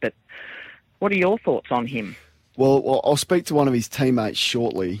by that, but what are your thoughts on him? Well, I'll speak to one of his teammates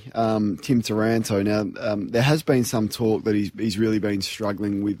shortly, Tim Taranto. Now, there has been some talk that he's really been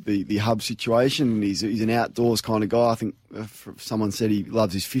struggling with the hub situation. He's an outdoors kind of guy. I think someone said he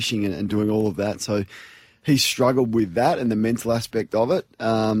loves his fishing and doing all of that. So he's struggled with that and the mental aspect of it.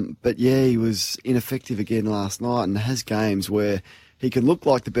 But yeah, he was ineffective again last night, and has games where he can look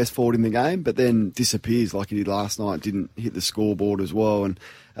like the best forward in the game, but then disappears like he did last night, didn't hit the scoreboard as well. And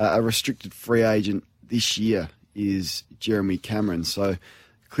a restricted free agent this year is Jeremy Cameron. So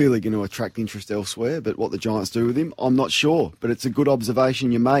clearly going to attract interest elsewhere, but what the Giants do with him, I'm not sure. But it's a good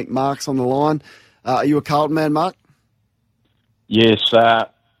observation you make. Mark's on the line. Are you a Carlton man, Mark? Yes,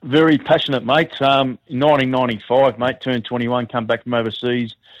 very passionate, mate. In 1995, mate, turned 21, come back from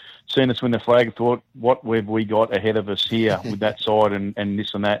overseas, seen us win the flag, thought, what have we got ahead of us here with that side and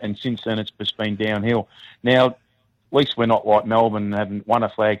this and that. And since then, it's just been downhill. Now, at least we're not like Melbourne, haven't won a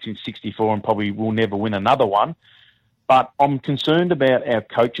flag since 64 and probably will never win another one. But I'm concerned about our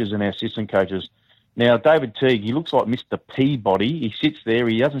coaches and our assistant coaches. Now, David Teague, he looks like Mr. Peabody. He sits there.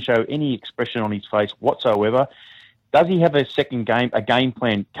 He doesn't show any expression on his face whatsoever. Does he have a game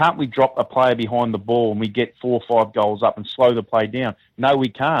plan? Can't we drop a player behind the ball and we get 4 or 5 goals up and slow the play down? No, we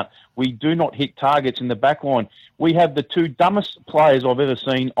can't. We do not hit targets in the back line. We have the 2 dumbest players I've ever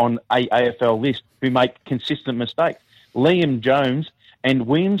seen on a AFL list who make consistent mistakes. Liam Jones and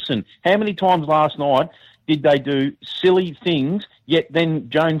Williamson. How many times last night did they do silly things, yet then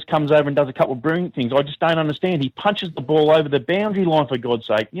Jones comes over and does a couple of brilliant things? I just don't understand. He punches the ball over the boundary line, for God's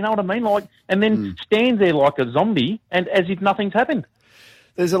sake. You know what I mean? And then stands there like a zombie and as if nothing's happened.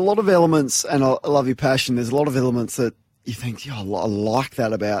 There's a lot of elements, and I love your passion, there's a lot of elements that you think, I like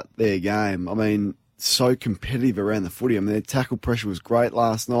that about their game. I mean, so competitive around the footy. I mean, their tackle pressure was great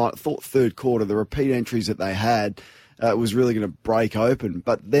last night. I thought third quarter, the repeat entries that they had, was really going to break open.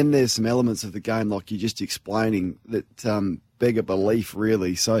 But then there's some elements of the game, like you're just explaining, that beg a belief,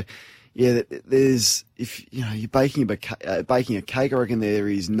 really. So, yeah, there's, if you're baking a cake, I reckon there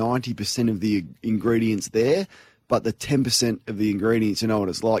is 90% of the ingredients there, but the 10% of the ingredients, you know what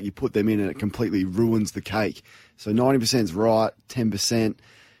it's like, you put them in and it completely ruins the cake. So 90% is right, 10%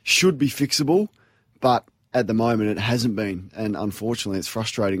 should be fixable, but at the moment, it hasn't been, and unfortunately, it's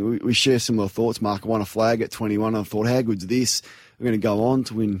frustrating. We share similar thoughts. Mark won a flag at 21, and I thought, how good's this? We're going to go on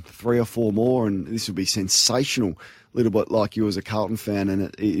to win 3 or 4 more, and this would be sensational. A little bit like you as a Carlton fan,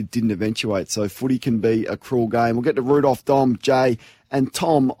 and it didn't eventuate. So footy can be a cruel game. We'll get to Rudolph, Dom, Jay, and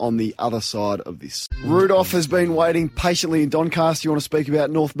Tom on the other side of this. Rudolph has been waiting patiently in Doncaster. You want to speak about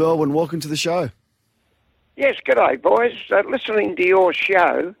North Melbourne? Welcome to the show. Yes, g'day, boys. Listening to your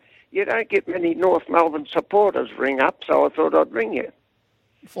show, you don't get many North Melbourne supporters ring up, so I thought I'd ring you.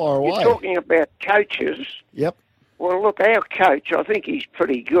 Far away. You're talking about coaches. Yep. Well, look, our coach, I think he's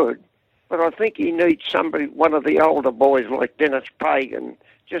pretty good, but I think he needs one of the older boys like Dennis Pagan,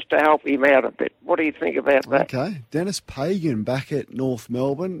 just to help him out a bit. What do you think about that? Okay, Dennis Pagan back at North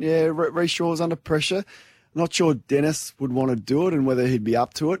Melbourne. Yeah, Reece Shaw's under pressure. Not sure Dennis would want to do it and whether he'd be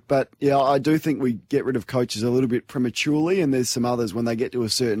up to it. But, yeah, I do think we get rid of coaches a little bit prematurely, and there's some others when they get to a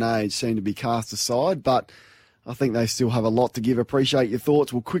certain age seem to be cast aside. But I think they still have a lot to give. Appreciate your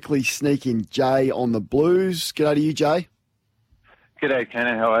thoughts. We'll quickly sneak in Jay on the Blues. G'day to you, Jay. G'day,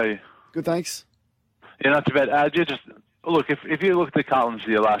 Kenny. How are you? Good, thanks. Yeah, not too bad. Look, if you look at the Carlton's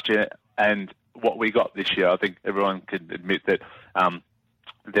year last year and what we got this year, I think everyone can admit that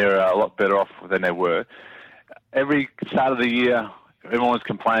they're a lot better off than they were. Every start of the year, everyone was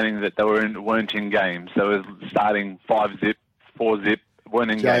complaining that they weren't in games. They were starting 5-zip, 4-zip,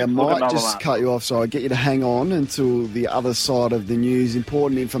 weren't in Jay, games. I might just cut you off, so I get you to hang on until the other side of the news.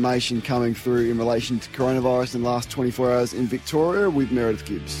 Important information coming through in relation to coronavirus in the last 24 hours in Victoria with Meredith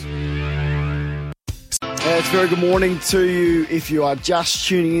Gibbs. It's very good morning to you. If you are just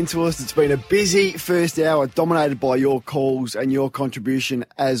tuning into us, it's been a busy first hour dominated by your calls and your contribution.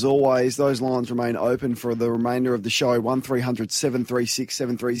 As always, those lines remain open for the remainder of the show. 1300 736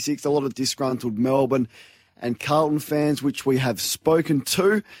 736. A lot of disgruntled Melbourne and Carlton fans, which we have spoken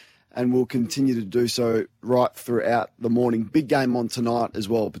to and will continue to do so right throughout the morning. Big game on tonight as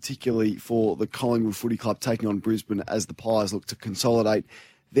well, particularly for the Collingwood Footy Club taking on Brisbane as the Pies look to consolidate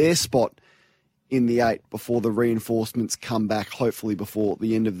their spot in the 8 before the reinforcements come back, hopefully before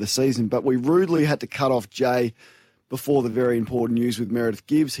the end of the season. But we rudely had to cut off Jay before the very important news with Meredith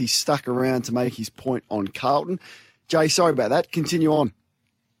Gibbs. He stuck around to make his point on Carlton. Jay, sorry about that. Continue on.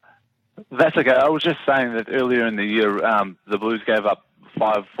 That's okay. I was just saying that earlier in the year, the Blues gave up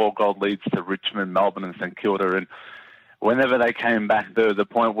 5 4-goal leads to Richmond, Melbourne and St Kilda, and whenever they came back, the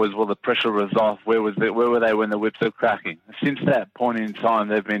point was, well, the pressure was off. Where were they when the whips were cracking? Since that point in time,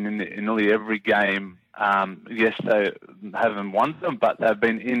 they've been in nearly every game. Yes, they haven't won them, but they've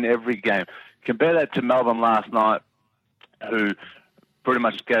been in every game. Compare that to Melbourne last night, who pretty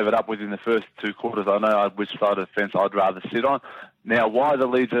much gave it up within the first 2 quarters. I know which side of the fence I'd rather sit on. Now, why the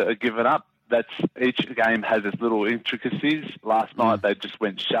leads are given up, each game has its little intricacies. Last night, they just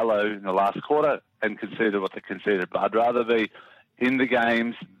went shallow in the last quarter and conceded what they conceded. But I'd rather be in the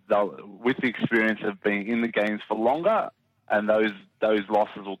games with the experience of being in the games for longer, and those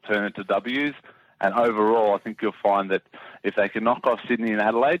losses will turn into W's. And overall, I think you'll find that if they can knock off Sydney and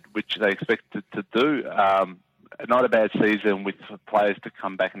Adelaide, which they expect to do, not a bad season with players to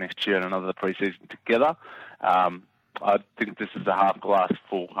come back next year and another pre-season together. I think this is a half-glass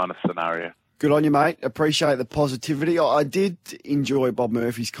full kind of scenario. Good on you, mate. Appreciate the positivity. I did enjoy Bob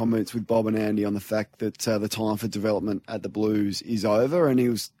Murphy's comments with Bob and Andy on the fact that the time for development at the Blues is over, and he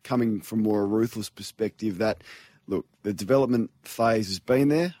was coming from more a ruthless perspective that, look, the development phase has been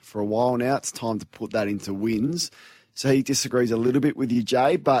there for a while now. It's time to put that into wins. So he disagrees a little bit with you,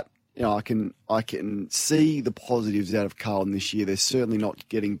 Jay, but you know, I can see the positives out of Carlton this year. They're certainly not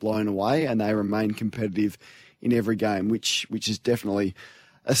getting blown away, and they remain competitive in every game, which is definitely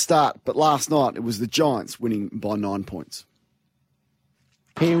a start. But last night, it was the Giants winning by 9 points.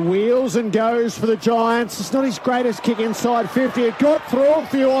 He wheels and goes for the Giants. It's not his greatest kick inside 50. It got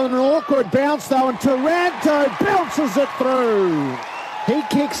through on an awkward bounce, though, and Taranto bounces it through. He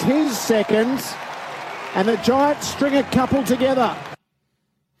kicks his second, and the Giants string a couple together.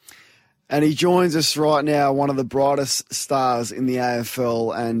 And he joins us right now, one of the brightest stars in the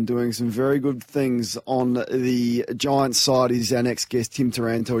AFL and doing some very good things on the Giants side. Is our next guest, Tim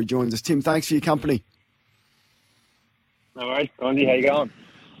Taranto. He joins us. Tim, thanks for your company. No worries, Gandhi. How you going?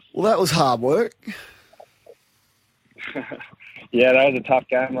 Well, that was hard work. Yeah, that was a tough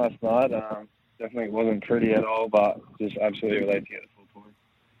game last night. Definitely wasn't pretty at all, but just absolutely related to get the full point.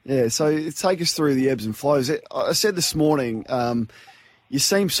 Yeah, so take us through the ebbs and flows. I said this morning, you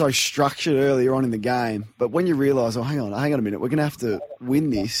seemed so structured earlier on in the game, but when you realise, oh, hang on a minute, we're going to have to win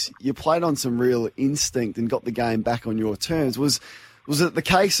this, you played on some real instinct and got the game back on your terms. Was it the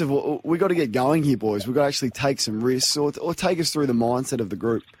case of, we got to get going here, boys, we've got to actually take some risks, or take us through the mindset of the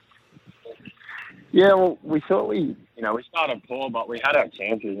group? Yeah, well, we thought we started poor, but we had our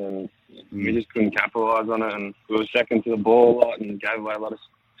chances and we just couldn't capitalise on it, and we were second to the ball a lot and gave away a lot of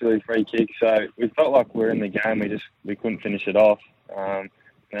silly free kicks, so we felt like we were in the game, we couldn't finish it off. And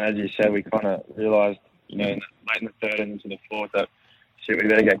as you said, we kind of realised, late in the third and into the fourth that, shit, we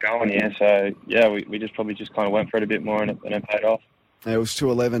better get going here. So, yeah, we just probably kind of went for it a bit more and it paid off. It was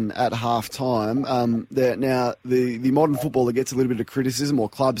 2-11 at half-time. Now, the modern footballer gets a little bit of criticism, or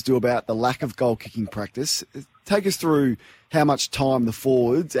clubs do, about the lack of goal-kicking practice. Take us through how much time the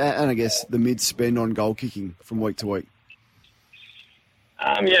forwards and I guess the mids spend on goal-kicking from week to week.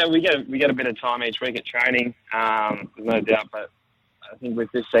 Yeah, we get a bit of time each week at training. There's no doubt, but I think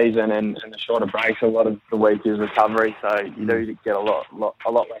with this season and the shorter breaks, a lot of the week is recovery. So you do get a lot less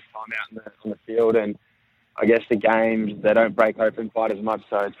time out in the field, and I guess the games, they don't break open quite as much,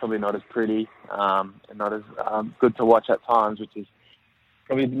 so it's probably not as pretty and not as good to watch at times, which is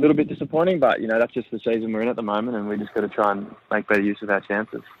probably a little bit disappointing. But that's just the season we're in at the moment, and we just got to try and make better use of our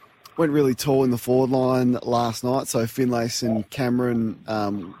chances. Went really tall in the forward line last night. So Finlayson, Cameron,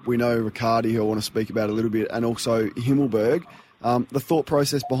 we know Riccardi, who I want to speak about a little bit, and also Himmelberg. The thought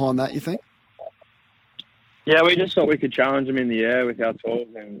process behind that, you think? Yeah, we just thought we could challenge them in the air with our tools,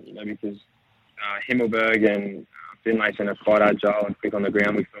 and because Himmelberg and Finlayson are quite agile and quick on the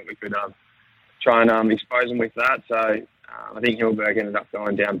ground, we thought we could try and expose them with that. So I think Himmelberg ended up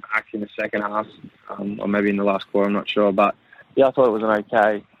going down back in the second half, or maybe in the last quarter, I'm not sure. But yeah, I thought it was an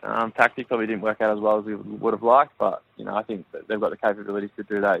okay tactic. Probably didn't work out as well as we would have liked, but I think that they've got the capabilities to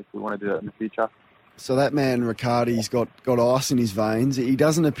do that if we want to do that in the future. So that man, Riccardi's got ice in his veins. He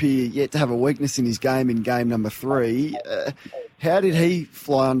doesn't appear yet to have a weakness in his game in game number 3. How did he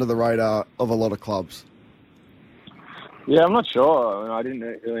fly under the radar of a lot of clubs? Yeah, I'm not sure. I didn't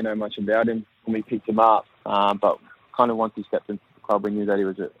really know much about him when we picked him up, but kind of once he stepped into the club, we knew that he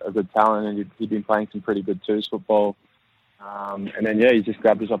was a good talent, and he'd been playing some pretty good twos football. And then, he just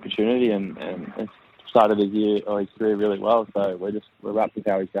grabbed his opportunity and started his career really well. So we're wrapped with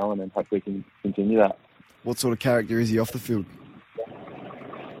how he's going, and hopefully we can continue that. What sort of character is he off the field?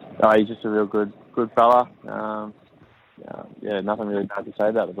 He's just a real good fella. Nothing really bad to say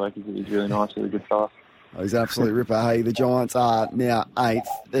about the bloke. He's really nice, really good fella. Oh, he's an absolute ripper. Hey, the Giants are now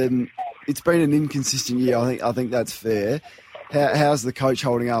 8th. It's been an inconsistent year. I think that's fair. How's the coach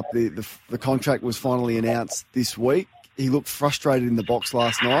holding up? The contract was finally announced this week. He looked frustrated in the box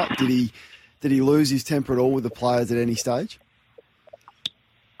last night. Did he lose his temper at all with the players at any stage?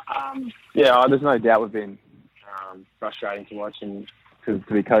 There's no doubt we've been frustrating to watch and to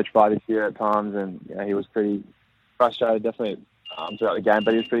be coached by this year at times, and he was pretty frustrated definitely throughout the game,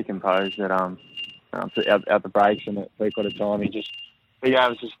 but he was pretty composed at out the breaks and at 3/4 time. He gave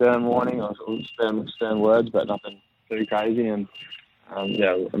us a stern warning or stern words, but nothing too crazy. And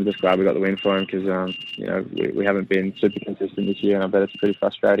I'm just glad we got the win for him because we haven't been super consistent this year, and I bet it's pretty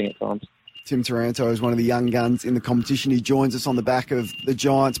frustrating at times. Tim Taranto is one of the young guns in the competition. He joins us on the back of the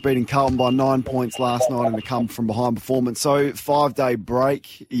Giants beating Carlton by 9 points last night in the come-from-behind performance. So, 5-day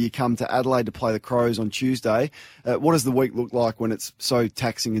break. You come to Adelaide to play the Crows on Tuesday. What does the week look like when it's so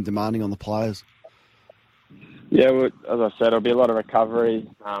taxing and demanding on the players? Yeah, well, as I said, it'll be a lot of recovery.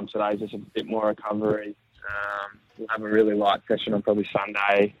 Today's just a bit more recovery. We'll have a really light session on probably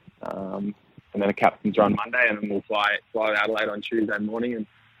Sunday, and then a captain's run Monday, and then we'll fly to Adelaide on Tuesday morning and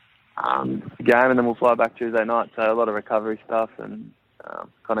game, and then we'll fly back Tuesday night. So a lot of recovery stuff, and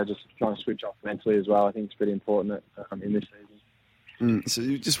kind of just trying to switch off mentally as well. I think it's pretty important in this season. So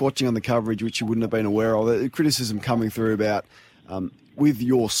you're just watching on the coverage, which you wouldn't have been aware of, the criticism coming through about with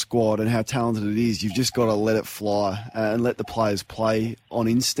your squad and how talented it is, you've just got to let it fly and let the players play on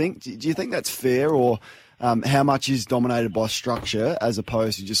instinct. Do you think that's fair, or how much is dominated by structure as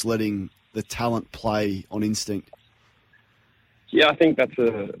opposed to just letting the talent play on instinct? Yeah, I think that's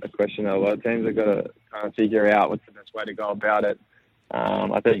a question that a lot of teams have got to kind of figure out what's the best way to go about it.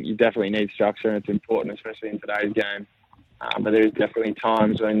 I think you definitely need structure, and it's important, especially in today's game. But there's definitely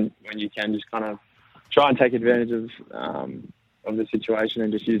times when you can just kind of try and take advantage of the situation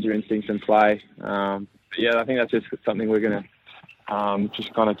and just use your instincts and play. But yeah, I think that's just something we're going to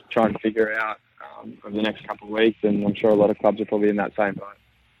just kind of try and figure out over the next couple of weeks, and I'm sure a lot of clubs are probably in that same boat.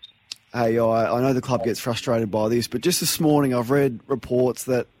 Hey, I know the club gets frustrated by this, but just this morning I've read reports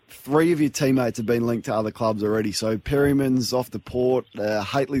that 3 of your teammates have been linked to other clubs already. So Perryman's off to Port,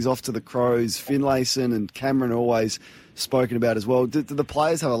 Haitley's off to the Crows, Finlayson and Cameron are always spoken about as well. Do the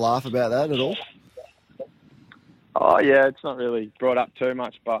players have a laugh about that at all? Oh, yeah, it's not really brought up too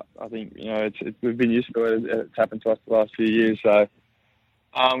much, but I think, we've been used to it. It's happened to us the last few years. So,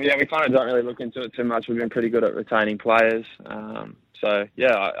 we kind of don't really look into it too much. We've been pretty good at retaining players. So,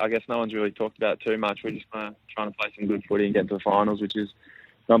 I guess no one's really talked about it too much. We're just trying to play some good footy and get to the finals, which is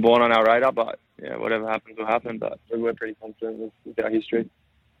number one on our radar. But, whatever happens will happen. But we're pretty confident with our history.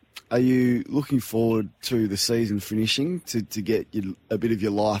 Are you looking forward to the season finishing to get a bit of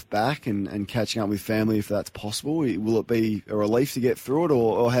your life back and catching up with family if that's possible? Will it be a relief to get through it,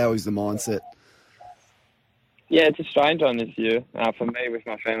 or how is the mindset? Yeah, it's a strange one this year. For me, with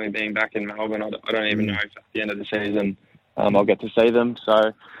my family being back in Melbourne, I don't even know if at the end of the season I'll get to see them.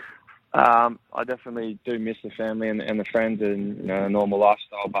 So I definitely do miss the family and the friends and a normal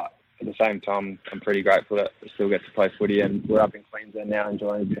lifestyle. But at the same time, I'm pretty grateful that we still get to play footy, and we're up in Queensland now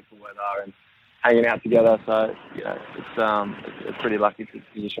enjoying beautiful weather and hanging out together. So, it's a pretty lucky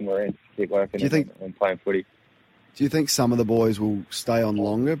position we're in to keep working and playing footy. Do you think some of the boys will stay on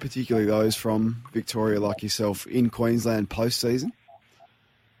longer, particularly those from Victoria like yourself, in Queensland post-season?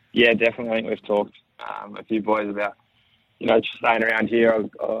 Yeah, definitely. I think we've talked a few boys about, just staying around here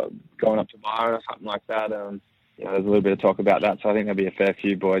or going up to Byron or something like that. There's a little bit of talk about that. So I think there'll be a fair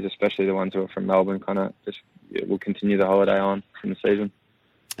few boys, especially the ones who are from Melbourne, will continue the holiday on from the season.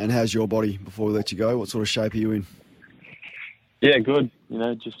 And how's your body before we let you go? What sort of shape are you in? Yeah, good.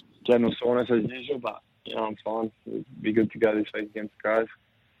 Just general soreness as usual, but I'm fine. It'll be good to go this week against the Crows.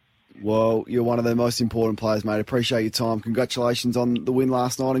 Well, you're one of the most important players, mate. Appreciate your time. Congratulations on the win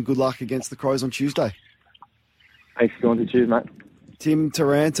last night and good luck against the Crows on Tuesday. Thanks for going to choose, mate. Tim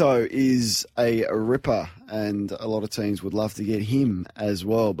Taranto is a ripper, and a lot of teams would love to get him as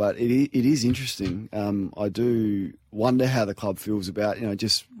well. But it is interesting. I do wonder how the club feels about,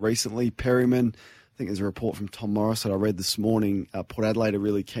 just recently, Perryman. I think there's a report from Tom Morris that I read this morning. Port Adelaide are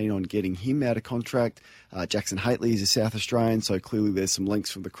really keen on getting him out of contract. Jackson Haitley is a South Australian, so clearly there's some links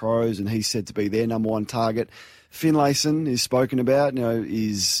from the Crows, and he's said to be their number one target. Finlayson is spoken about.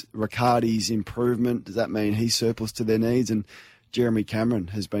 Is Riccardi's improvement, does that mean he's surplus to their needs? And Jeremy Cameron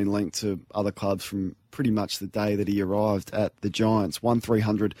has been linked to other clubs from pretty much the day that he arrived at the Giants.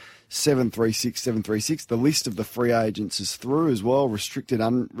 1300 736 736. The list of the free agents is through as well, restricted,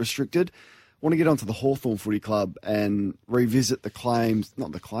 unrestricted. I want to get onto the Hawthorn Footy Club and revisit the comments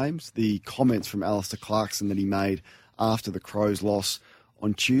from Alistair Clarkson that he made after the Crows' loss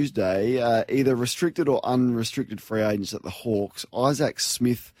on Tuesday. Either restricted or unrestricted free agents at the Hawks. Isaac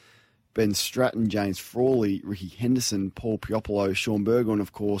Smith, Ben Stratton, James Frawley, Ricky Henderson, Paul Piopolo, Sean Berger, and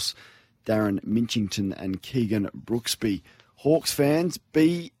of course Darren Minchington and Keegan Brooksby. Hawks fans,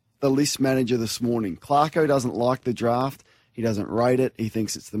 be the list manager this morning. Clarko doesn't like the draft. He doesn't rate it. He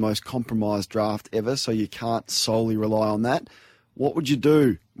thinks it's the most compromised draft ever, so you can't solely rely on that. What would you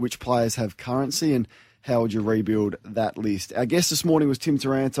do? Which players have currency, and how would you rebuild that list? Our guest this morning was Tim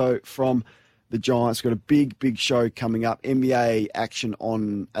Taranto from the Giants. Got a big show coming up. NBA action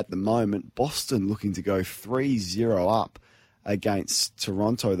on at the moment. Boston looking to go 3-0 up against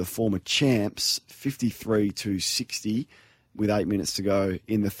Toronto, the former champs, 53-60. With 8 minutes to go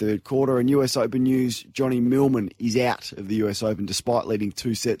in the third quarter. And US Open news, Johnny Millman is out of the US Open despite leading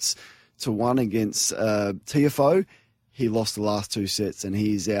 2-1 against TFO. He lost the last 2 sets and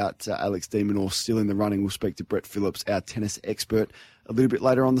he's out. Alex de Minaur still in the running. We'll speak to Brett Phillips, our tennis expert, a little bit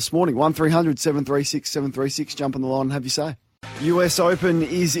later on this morning. 1300 736 736. Jump on the line and have your say. US Open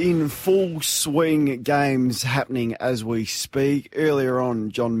is in full swing, games happening as we speak. Earlier on,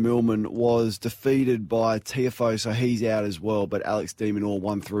 John Millman was defeated by TFO, so he's out as well, but Alex de Minaur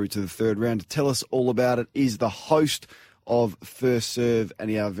won through to the third round. To tell us all about it is the host of First Serve and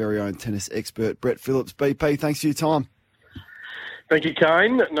our very own tennis expert, Brett Phillips. BP, thanks for your time. Thank you,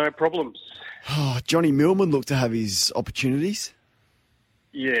 Kane. No problems. Johnny Millman looked to have his opportunities.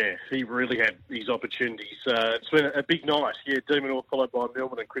 Yeah, he really had these opportunities. It's been a big night. Yeah, de Minaur followed by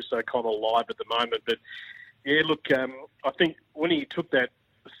Millman and Chris O'Connell live at the moment. But, yeah, look, I think when he took that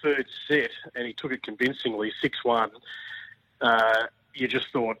third set and he took it convincingly, 6-1, you just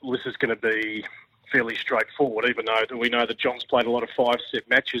thought, well, this is going to be fairly straightforward, even though we know that John's played a lot of 5-set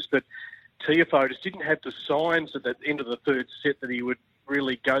matches. But TFO just didn't have the signs at the end of the third set that he would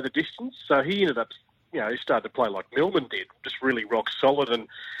really go the distance. So he ended up, he started to play like Millman did, just really rock solid, and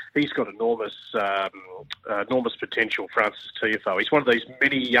he's got enormous potential, Francis TFO. He's one of these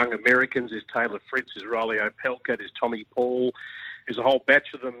many young Americans. There's Taylor Fritz, there's Riley Opelka, there's Tommy Paul. There's a whole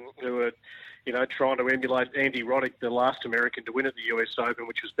batch of them who are, trying to emulate Andy Roddick, the last American to win at the US Open,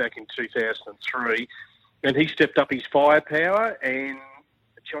 which was back in 2003. And he stepped up his firepower, and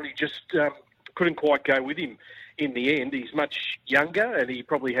Johnny just couldn't quite go with him. In the end, he's much younger and he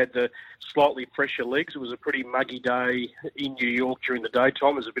probably had the slightly fresher legs. It was a pretty muggy day in New York during the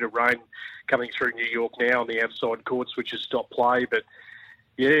daytime. There's a bit of rain coming through New York now on the outside courts, which has stopped play. But,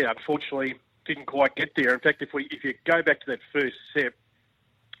 yeah, unfortunately, didn't quite get there. In fact, if you go back to that first set,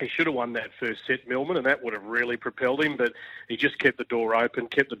 he should have won that first set, Millman, and that would have really propelled him. But he just kept the door open,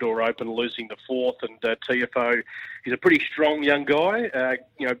 losing the fourth. And TFO, he's a pretty strong young guy,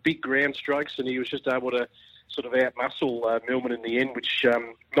 big ground strokes, and he was just able to sort of out-muscle Millman in the end, which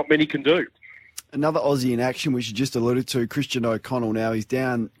not many can do. Another Aussie in action, which you just alluded to, Christian O'Connell. Now he's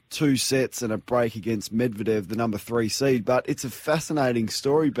down 2 sets and a break against Medvedev, the number 3 seed. But it's a fascinating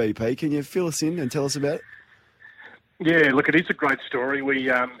story, BP. Can you fill us in and tell us about it? Yeah, look, it is a great story. We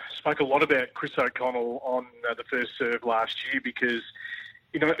spoke a lot about Chris O'Connell on the First Serve last year because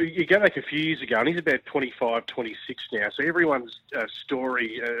You know, you go back a few years ago, and he's about 25, 26 now, so everyone's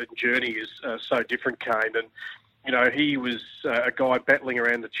story and journey is so different, Kane. And, you know, he was a guy battling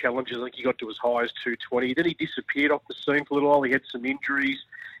around the challenges. I think he got to as high as 220. Then he disappeared off the scene for a little while. He had some injuries.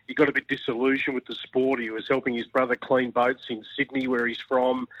 He got a bit disillusioned with the sport. He was helping his brother clean boats in Sydney, where he's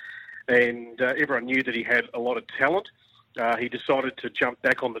from, and everyone knew that he had a lot of talent. He decided to jump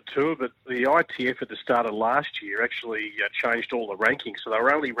back on the tour, but the ITF at the start of last year actually changed all the rankings. So they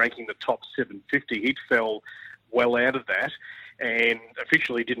were only ranking the top 750. He'd fell well out of that and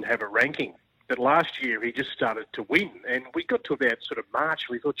officially didn't have a ranking. But last year he just started to win, and we got to about sort of March,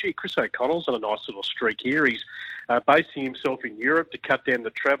 and we thought, gee, Chris O'Connell's on a nice little streak here. He's basing himself in Europe to cut down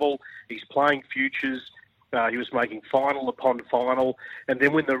the travel. He's playing futures. He was making final upon final. And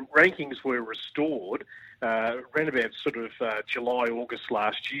then when the rankings were restored, around about sort of July, August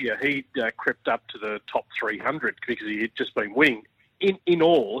last year, he crept up to the top 300 because he had just been winning. In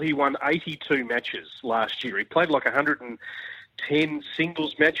all, he won 82 matches last year. He played like 110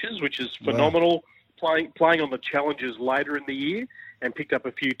 singles matches, which is phenomenal. Wow. Playing on the challenges later in the year and picked up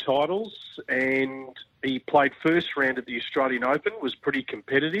a few titles. And he played first round at the Australian Open, was pretty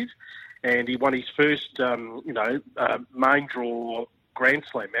competitive. And he won his first, main draw Grand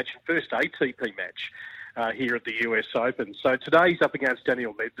Slam match and first ATP match here at the US Open. So today he's up against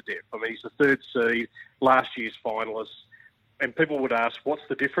Daniil Medvedev. I mean, he's the third seed, last year's finalist. And people would ask, what's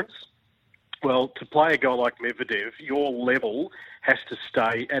the difference? Well, to play a guy like Medvedev, your level has to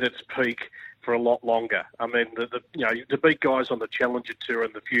stay at its peak for a lot longer. I mean, to beat guys on the Challenger Tour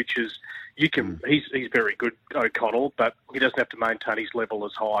and the Futures, you can. He's very good, O'Connell, but he doesn't have to maintain his level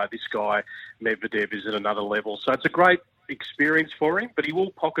as high. This guy, Medvedev, is at another level. So it's a great experience for him, but he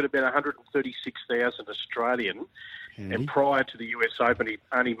will pocket about 136,000 Australian. And prior to the US Open, he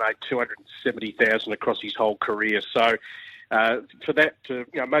only made 270,000 across his whole career. So for that to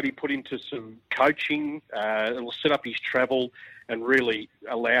maybe put into some coaching, it'll set up his travel and really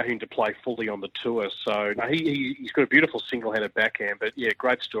allow him to play fully on the tour. So he's got a beautiful single-handed backhand, but yeah,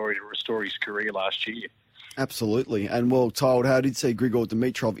 great story to restore his career last year. Absolutely, and well told. I did see Grigor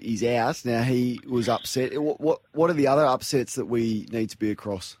Dimitrov is out. Now he was upset. What are the other upsets that we need to be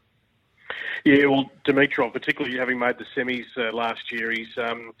across? Yeah, well, Dimitrov, particularly having made the semis last year, he's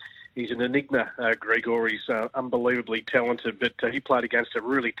an enigma, Grigor. He's unbelievably talented, but he played against a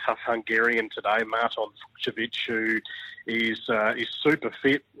really tough Hungarian today, Marton Fucsovics, who is super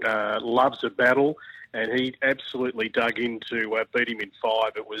fit, loves a battle, and he absolutely dug in to beat him in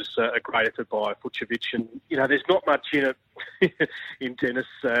 5. It was a great effort by Fucsovics, and, there's not much in it in tennis.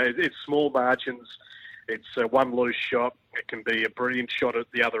 It's small margins. It's one loose shot. It can be a brilliant shot at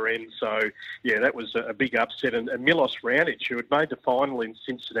the other end. So, yeah, that was a big upset. And Milos Raonic, who had made the final in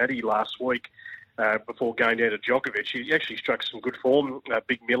Cincinnati last week before going down to Djokovic, he actually struck some good form.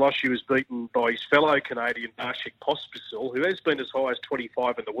 Big Milos, he was beaten by his fellow Canadian, Vasek Pospisil, who has been as high as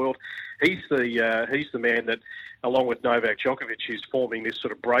 25 in the world. He's the man that, along with Novak Djokovic, is forming this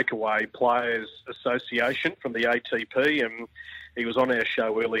sort of breakaway players association from the ATP. And he was on our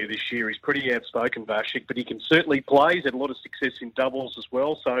show earlier this year. He's pretty outspoken, Vasek, but he can certainly play. He's had a lot of success in doubles as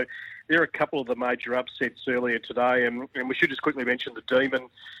well. So there are a couple of the major upsets earlier today. And we should just quickly mention the Demon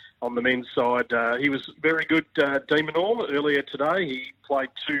on the men's side. He was very good, De Minaur, earlier today. He played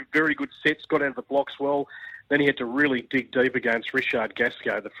 2 very good sets, got out of the blocks well. Then he had to really dig deep against Richard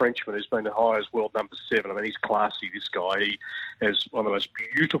Gasquet, the Frenchman, who's been the highest world number 7. I mean, he's classy, this guy. He has one of the most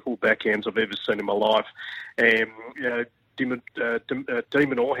beautiful backhands I've ever seen in my life. And, De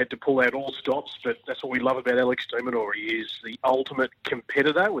Minaur had to pull out all stops, but that's what we love about Alex De Minaur. He is the ultimate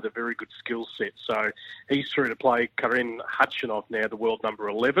competitor with a very good skill set. So he's through to play Karen Khachanov now, the world number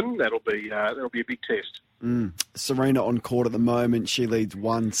 11. That'll be a big test. Serena on court at the moment. She leads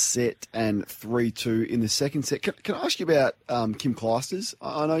 1 set and 3-2 in the second set. Can I ask you about Kim Clijsters?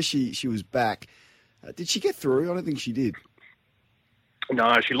 I know she was back. Did she get through? I don't think she did.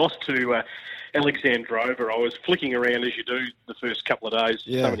 No, she lost to Alexandrova. I was flicking around as you do the first couple of days.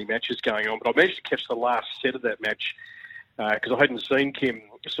 Yeah. So many matches going on, but I managed to catch the last set of that match because I hadn't seen Kim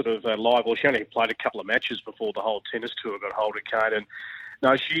sort of live. Well, she only played a couple of matches before the whole tennis tour got hold of Kate. And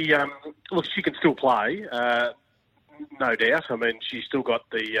no, she can still play, no doubt. I mean, she's still got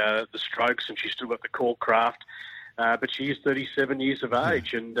the strokes and she's still got the court craft. But she is 37 years of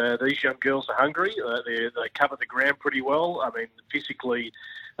age, and these young girls are hungry. They cover the ground pretty well. I mean, physically,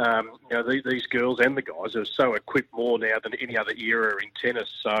 these girls and the guys are so equipped more now than any other era in tennis.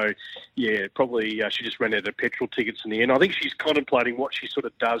 So, yeah, probably she just ran out of petrol tickets in the end. I think she's contemplating what she sort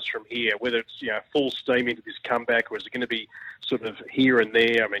of does from here, whether it's full steam into this comeback or is it going to be sort of here and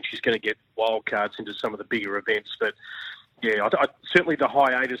there. I mean, she's going to get wild cards into some of the bigger events, but Yeah, certainly the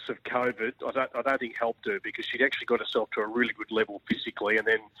hiatus of COVID, I don't think helped her, because she'd actually got herself to a really good level physically, and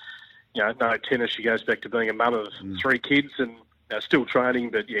then, no tennis, she goes back to being a mum of 3 kids and still training.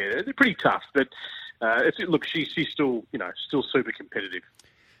 But yeah, they're pretty tough. But she's still, still super competitive.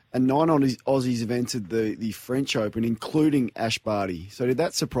 And 9 Aussies have entered the French Open, including Ash Barty. So did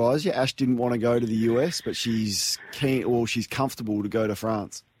that surprise you? Ash didn't want to go to the US, but she's comfortable to go to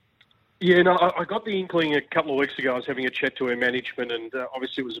France. Yeah, no, I got the inkling a couple of weeks ago. I was having a chat to her management, and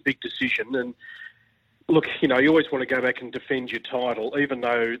obviously it was a big decision. And look, you always want to go back and defend your title, even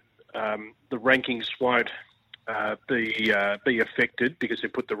though the rankings won't be affected, because they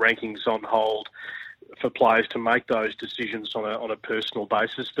put the rankings on hold for players to make those decisions on a personal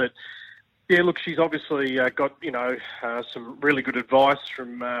basis. But yeah, look, she's obviously got some really good advice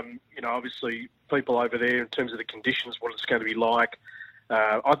from obviously people over there in terms of the conditions, what it's going to be like.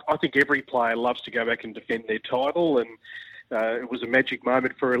 I think every player loves to go back and defend their title, and it was a magic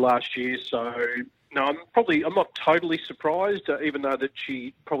moment for her last year. So no, I'm not totally surprised, even though that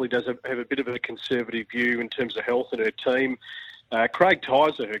she probably does have a bit of a conservative view in terms of health and her team. Craig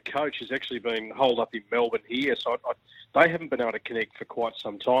Tyser, her coach, has actually been holed up in Melbourne here, so they haven't been able to connect for quite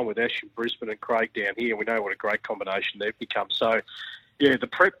some time with Ash in Brisbane and Craig down here. We know what a great combination they've become. So, yeah, the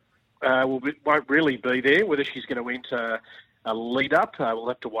prep won't really be there. Whether she's going to enter a lead-up, we'll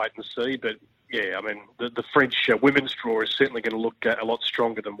have to wait and see. But, yeah, I mean, the French women's draw is certainly going to look a lot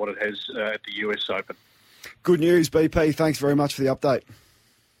stronger than what it has at the US Open. Good news, BP. Thanks very much for the update.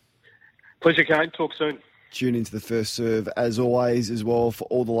 Pleasure, Kane. Talk soon. Tune into the First Serve, as always, as well, for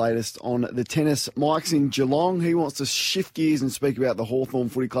all the latest on the tennis. Mike's in Geelong. He wants to shift gears and speak about the Hawthorn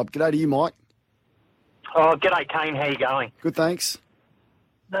Footy Club. G'day to you, Mike. Oh, g'day, Kane. How you going? Good, thanks.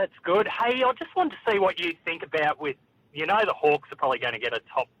 That's good. Hey, I just wanted to see what you think about with, the Hawks are probably going to get a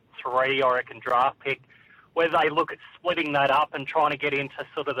top 3, I reckon, draft pick, where they look at splitting that up and trying to get into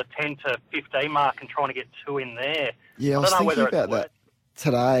sort of the 10 to 15 mark and trying to get 2 in there. Yeah, I was thinking about that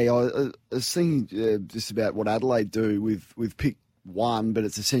today. I was thinking just about what Adelaide do with pick 1, but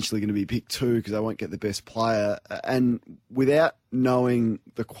it's essentially going to be pick 2 because they won't get the best player. And without knowing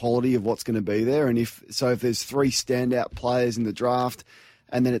the quality of what's going to be there, and if there's 3 standout players in the draft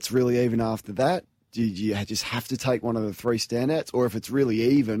and then it's really even after that, do you just have to take one of the 3 standouts? Or if it's really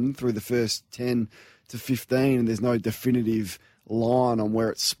even through the first 10 to 15 and there's no definitive line on where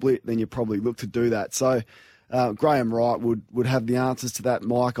it's split, then you probably look to do that. So Graham Wright would have the answers to that.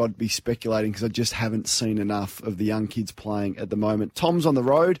 Mike, I'd be speculating because I just haven't seen enough of the young kids playing at the moment. Tom's on the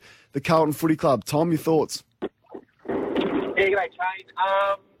road, the Carlton Footy Club. Tom, your thoughts? Yeah, g'day, Kane.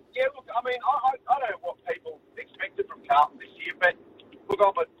 Yeah, look, I mean, I don't know what people expected from Carlton this year, but look,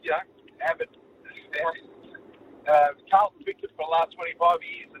 I'm a avid Carlton victor for the last 25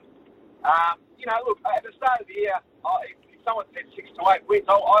 years. And, look, at the start of the year, if someone said 6 to 8 wins,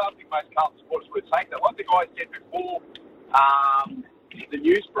 I think most Carlton supporters would take that. One thing I said before in the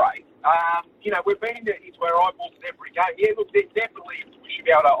news break, we've been into where eyeballs in every game. Yeah, look, definitely we should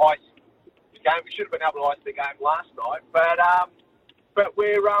be able to ice the game. We should have been able to ice the game last night, but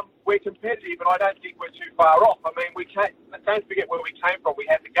we're competitive, and I don't think we're too far off. I mean, don't forget where we came from. We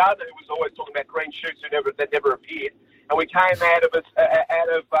had the Gardner who was always talking about green shoots that never appeared, and we came out of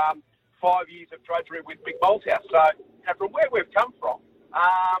 5 years of drudgery with Big Malthouse. So, from where we've come from,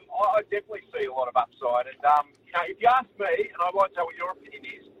 I definitely see a lot of upside. And if you ask me, and I'd like to know what your opinion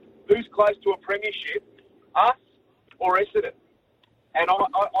is, who's close to a premiership, us or Essendon? And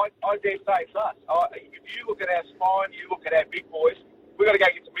I dare say it's us. If you look at our spine, you look at our big boys, we've got to go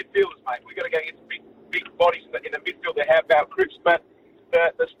get some midfielders, mate. We've got to go get some big bodies in the midfield that have our Cripps. But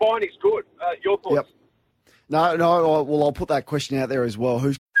the spine is good. Your thoughts? Yep. No. Well, I'll put that question out there as well.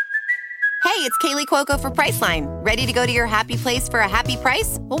 Hey, it's Kaylee Cuoco for Priceline. Ready to go to your happy place for a happy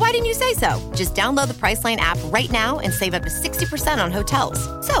price? Well, why didn't you say so? Just download the Priceline app right now and save up to 60% on hotels.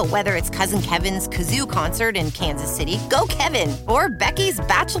 So whether it's Cousin Kevin's Kazoo Concert in Kansas City, go Kevin, or Becky's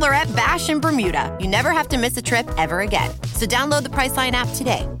Bachelorette Bash in Bermuda, you never have to miss a trip ever again. So download the Priceline app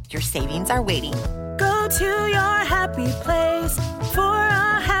today. Your savings are waiting. Go to your happy place for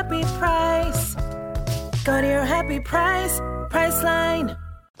a happy price. Go to your happy price, Priceline.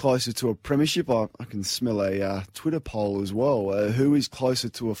 Closer to a premiership, I can smell a Twitter poll as well. Who is closer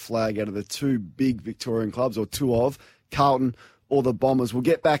to a flag out of the 2 big Victorian clubs, or 2 of, Carlton or the Bombers. We'll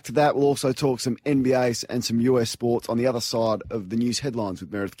get back to that. We'll also talk some NBA and some US sports on the other side of the news headlines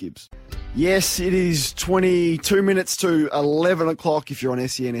with Meredith Gibbs. Yes, it is 22 minutes to 11 o'clock if you're on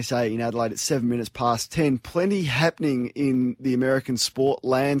SENSA in Adelaide. It's 7 minutes past 10. Plenty happening in the American sport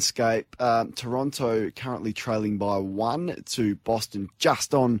landscape. Toronto currently trailing by 1 to Boston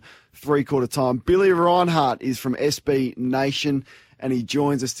just on three-quarter time. Billy Reinhart is from SB Nation, and he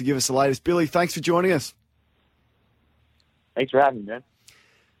joins us to give us the latest. Billy, thanks for joining us. Thanks for having me, man.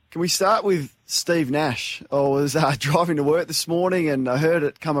 Can we start with Steve Nash? I was driving to work this morning and I heard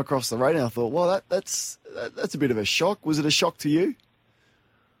it come across the radio. I thought, well, that's a bit of a shock. Was it a shock to you?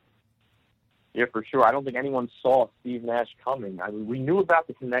 Yeah, for sure. I don't think anyone saw Steve Nash coming. I mean, we knew about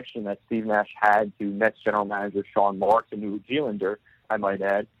the connection that Steve Nash had to Nets general manager Sean Marks, a New Zealander, I might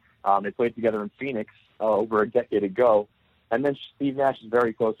add. They played together in Phoenix over a decade ago. And then Steve Nash is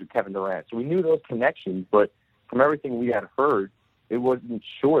very close with Kevin Durant. So we knew those connections, but from everything we had heard, it wasn't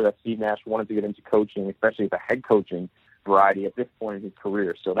sure that Steve Nash wanted to get into coaching, especially the head coaching variety at this point in his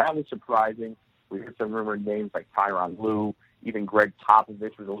career. So that was surprising. We heard some rumored names like Tyronn Lue, even Greg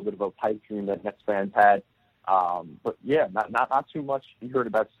Popovich was a little bit of a pipe dream that Nets fans had. But yeah, not too much you heard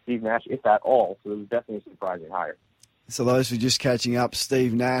about Steve Nash, if at all. So it was definitely a surprising hire. So those who are just catching up,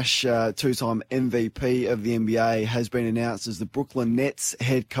 Steve Nash, two-time MVP of the NBA, has been announced as the Brooklyn Nets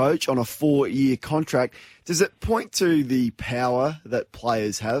head coach on a 4-year contract. Does it point to the power that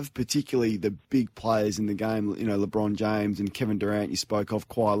players have, particularly the big players in the game, you know, LeBron James and Kevin Durant, you spoke of,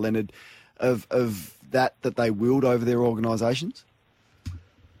 Kawhi Leonard, of that they wield over their organisations?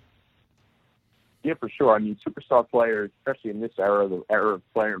 Yeah, for sure. I mean, superstar players, especially in this era, the era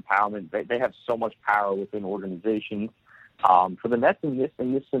of player empowerment, they have so much power within organizations. For the Nets in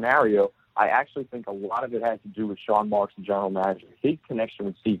this scenario, I actually think a lot of it has to do with Sean Marks, the general manager. His connection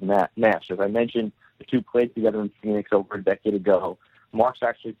with Steve Nash. As I mentioned, the two played together in Phoenix over a decade ago. Marks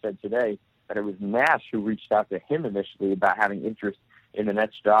actually said today that it was Nash who reached out to him initially about having interest in the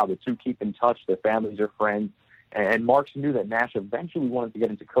Nets job. The two keep in touch. Their families are friends. And Marks knew that Nash eventually wanted to get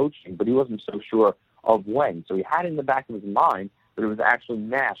into coaching, but he wasn't so sure of when. So he had it in the back of his mind, but it was actually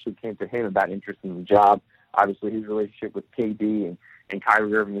Nash who came to him about interest in the job. Obviously, his relationship with KD and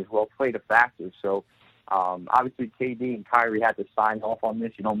Kyrie Irving as well played a factor. So obviously, KD and Kyrie had to sign off on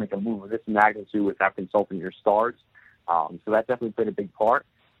this. You don't make a move of this magnitude without consulting your stars. So that definitely played a big part.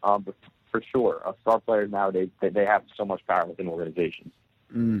 But for sure, star players nowadays, they have so much power within organizations.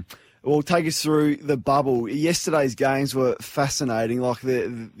 Well, take us through the bubble. Yesterday's games were fascinating. Like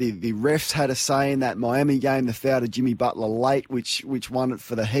the refs had a say in that Miami game, the foul to Jimmy Butler late, which won it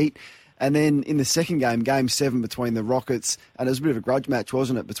for the Heat. And then in the second game, Game 7 between the Rockets, and it was a bit of a grudge match,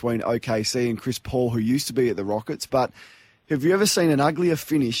 wasn't it, between OKC and Chris Paul, who used to be at the Rockets. But have you ever seen an uglier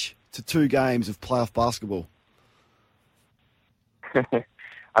finish to 2 games of playoff basketball?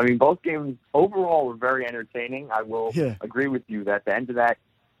 I mean, both games overall were very entertaining. I will agree with you that the end of that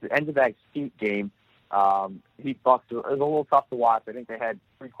Heat game, Heat Bucks, it was a little tough to watch. I think they had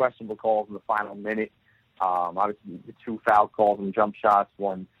 3 questionable calls in the final minute. Obviously, the 2 foul calls and jump shots,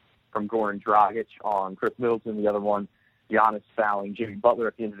 one from Goran Dragic on Chris Middleton, the other one, Giannis fouling Jimmy Butler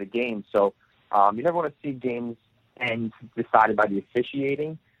at the end of the game. So you never want to see games end decided by the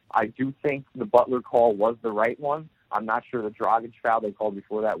officiating. I do think the Butler call was the right one. I'm not sure the Dragic foul they called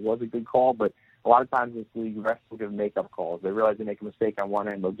before that was a good call, but a lot of times in this league, refs will give makeup calls. They realize they make a mistake on one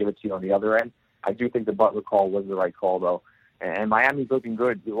end, they'll give it to you on the other end. I do think the Butler call was the right call, though. And Miami's looking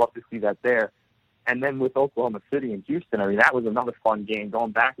good. We'd love to see that there. And then with Oklahoma City and Houston, I mean, that was another fun game,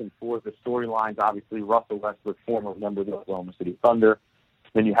 going back and forth. The storylines, obviously, Russell Westbrook, former member of the Oklahoma City Thunder.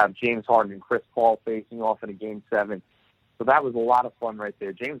 Then you have James Harden and Chris Paul facing off in a Game 7. So that was a lot of fun right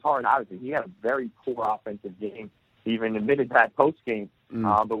there. James Harden, obviously, he had a very poor offensive game. He even admitted that post-game.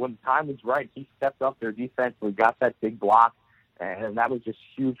 But when the time was right, he stepped up there defensively, got that big block, and that was just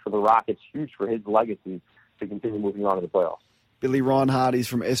huge for the Rockets, huge for his legacy to continue moving on to the playoffs. Billy Reinhart is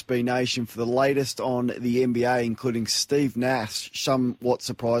from SB Nation for the latest on the NBA, including Steve Nash, somewhat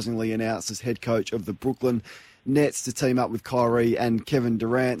surprisingly announced as head coach of the Brooklyn Nets to team up with Kyrie and Kevin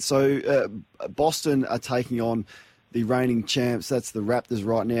Durant. So Boston are taking on the reigning champs. That's the Raptors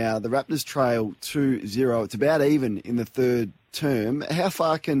right now. The Raptors trail 2-0. It's about even in the third term. How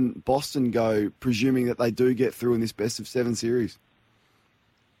far can Boston go, presuming that they do get through in this best-of-7 series?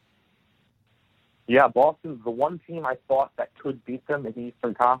 Yeah, Boston's the one team I thought that could beat them in the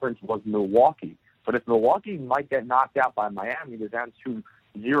Eastern Conference was Milwaukee. But if Milwaukee might get knocked out by Miami, they're down 2-0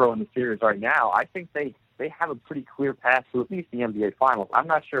 in the series right now. I think they have a pretty clear path to at least the NBA Finals. I'm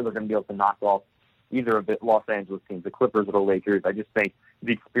not sure they're going to be able to knock off either of the Los Angeles teams, the Clippers or the Lakers. I just think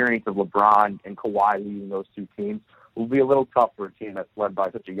the experience of LeBron and Kawhi leading those two teams will be a little tough for a team that's led by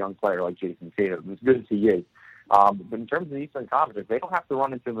such a young player like Jason Tatum, as good as he is. But in terms of the Eastern Conference, if they don't have to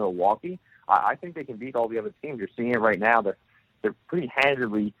run into Milwaukee, I think they can beat all the other teams. You're seeing it right now. They're pretty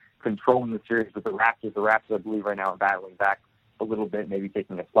handedly controlling the series with the Raptors. The Raptors, I believe, right now are battling back a little bit, maybe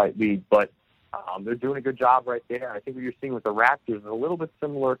taking a slight lead, but they're doing a good job right there. I think what you're seeing with the Raptors is a little bit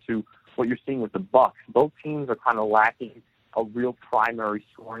similar to what you're seeing with the Bucks. Both teams are kind of lacking a real primary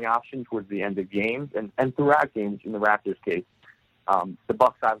scoring option towards the end of games and throughout games in the Raptors' case. The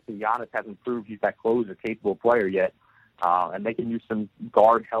Bucks, obviously, Giannis hasn't proved he's that closer, capable player yet, and they can use some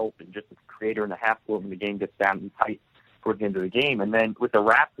guard help and just a creator in the half court when the game gets down and tight towards the end of the game. And then with the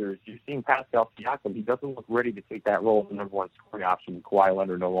Raptors, you're seeing Pascal Siakam. He doesn't look ready to take that role as the number one scoring option. Kawhi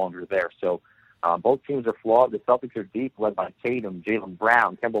Leonard no longer there. So both teams are flawed. The Celtics are deep, led by Tatum, Jaylen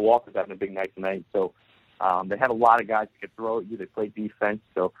Brown. Kemba Walker's having a big night tonight. So they have a lot of guys that can throw at you. They play defense.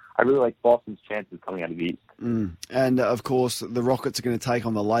 So I really like Boston's chances coming out of the East. And, of course, the Rockets are going to take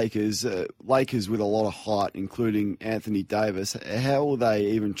on the Lakers. Lakers with a lot of height, including Anthony Davis. How will they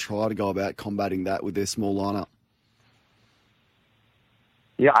even try to go about combating that with their small lineup?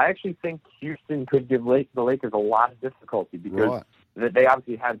 Yeah, I actually think Houston could give the Lakers a lot of difficulty because they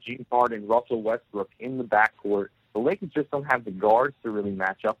obviously have James Harden, Russell Westbrook in the backcourt. The Lakers just don't have the guards to really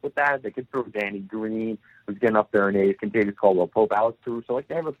match up with that. They could throw Danny Green, who's getting up there in age, Kentavious Caldwell-Pope, Alex Caruso.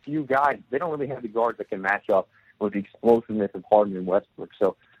 They have a few guys. They don't really have the guards that can match up with the explosiveness of Harden and Westbrook.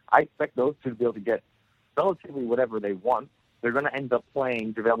 So I expect those two to be able to get relatively whatever they want. They're going to end up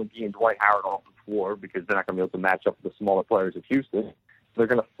playing JaVale McGee and Dwight Howard off the floor because they're not going to be able to match up with the smaller players of Houston. They're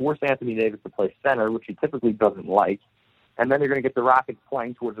going to force Anthony Davis to play center, which he typically doesn't like. And then they're going to get the Rockets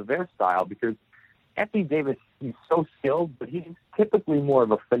playing towards their style because Anthony Davis, he's so skilled, but he's typically more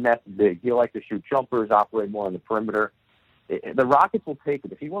of a finesse big. He likes to shoot jumpers, operate more on the perimeter. The Rockets will take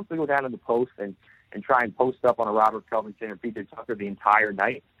it. If he wants to go down in the post and try and post up on a Robert Covington or Peter Tucker the entire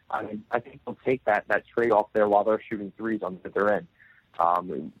night, I think they'll take that trade-off there while they're shooting threes on their end.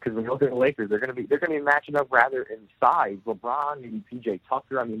 Because when you look at the Lakers, they're going to be matching up rather in size. LeBron and PJ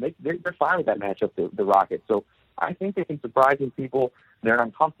Tucker. They're fine with that matchup. The Rockets. So I think they can surprise people. They're an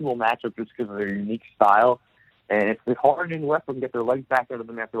uncomfortable matchup just because of their unique style. And if Harden and Westbrook can get their legs back out of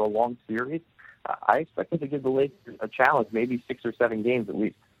them after a long series, I expect them to give the Lakers a challenge, maybe 6 or 7 games at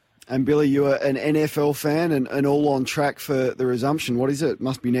least. And Billy, you are an NFL fan and all on track for the resumption. What is it?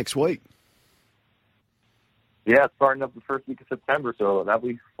 Must be next week. Yeah, it's starting up the first week of September, so that'll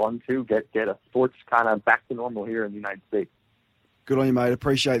be fun too. Get a sports kind of back to normal here in the United States. Good on you, mate.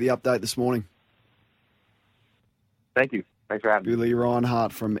 Appreciate the update this morning. Thank you. Thanks for having me. Billy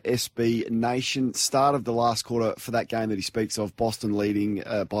Reinhart from SB Nation. Start of the last quarter for that game that he speaks of. Boston leading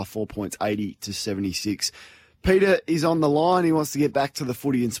by 4 points, 80-76. Peter is on the line. He wants to get back to the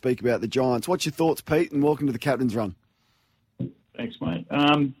footy and speak about the Giants. What's your thoughts, Pete? And welcome to the Captain's Run. Thanks, mate.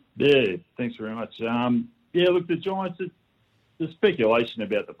 Thanks very much. Look, the Giants, the speculation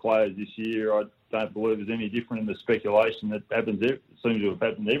about the players this year, I don't believe is any different in the speculation that seems to have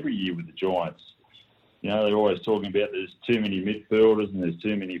happened every year with the Giants. You know, they're always talking about there's too many midfielders and there's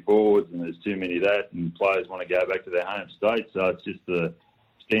too many forwards and there's too many that, and players want to go back to their home state. So it's just the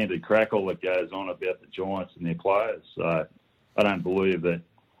standard crackle that goes on about the Giants and their players. So I don't believe that.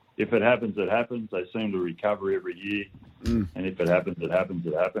 If it happens, it happens. They seem to recover every year. And if it happens, it happens,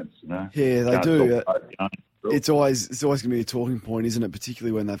 it happens. You know? Yeah, they do. It's always going to be a talking point, isn't it?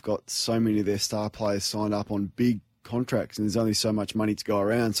 Particularly when they've got so many of their star players signed up on big contracts and there's only so much money to go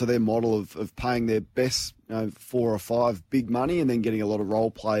around. So their model of paying their best 4 or 5 big money and then getting a lot of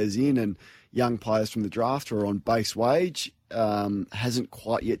role players in and young players from the draft who are on base wage hasn't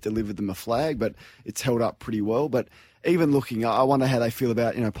quite yet delivered them a flag, but it's held up pretty well. But even looking, I wonder how they feel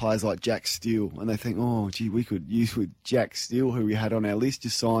about players like Jack Steele, and they think, oh, gee, we could use with Jack Steele, who we had on our list,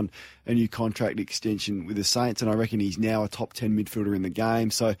 just signed a new contract extension with the Saints, and I reckon he's now a top 10 midfielder in the game.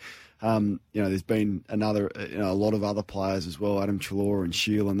 So, there's been a lot of other players as well, Adam Treloar and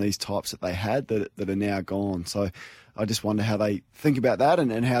Shield and these types that they had that are now gone. So I just wonder how they think about that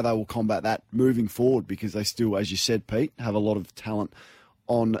and how they will combat that moving forward, because they still, as you said, Pete, have a lot of talent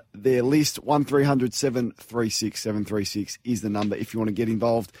on their list. 1300 736 736 is the number if you want to get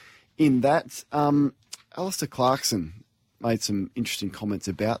involved in that. Alistair Clarkson made some interesting comments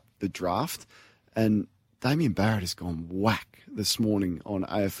about the draft, and Damien Barrett has gone whack this morning on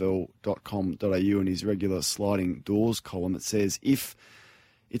afl.com.au in his regular sliding doors column. It says, if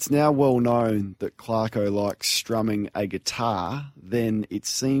it's now well known that Clarko likes strumming a guitar, then it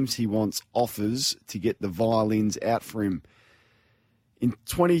seems he wants offers to get the violins out for him. In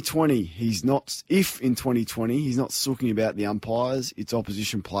 2020, he's not sooking about the umpires, it's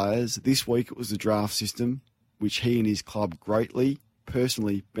opposition players. This week it was the draft system. which he and his club greatly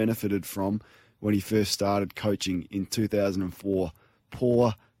personally benefited from when he first started coaching in 2004.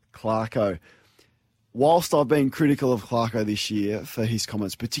 Poor Clarko. Whilst I've been critical of Clarko this year for his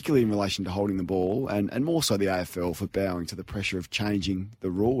comments, particularly in relation to holding the ball, and more so the AFL for bowing to the pressure of changing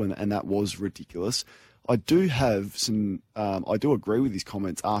the rule, and that was ridiculous, I do have some. I do agree with his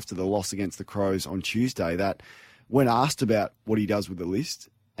comments after the loss against the Crows on Tuesday that when asked about what he does with the list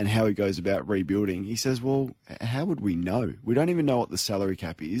and how he goes about rebuilding, he says, well, how would we know? We don't even know what the salary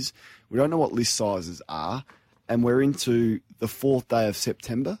cap is. We don't know what list sizes are. And we're into the 4th day of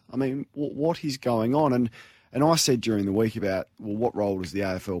September. I mean, what is going on? And I said during the week about, well, what role does the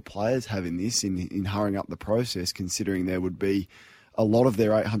AFL players have in this, in hurrying up the process, considering there would be a lot of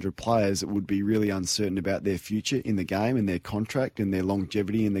their 800 players that would be really uncertain about their future in the game and their contract and their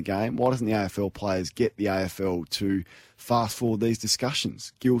longevity in the game. Why doesn't the AFL players get the AFL to fast forward these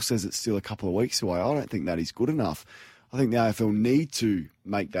discussions? Gill says it's still a couple of weeks away. I don't think that is good enough. I think the AFL need to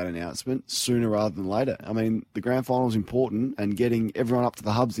make that announcement sooner rather than later. I mean, the grand final is important and getting everyone up to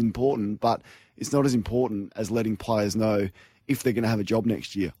the hub's important, but it's not as important as letting players know if they're going to have a job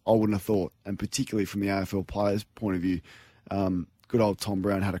next year. I wouldn't have thought, and particularly from the AFL players' point of view. Good old Tom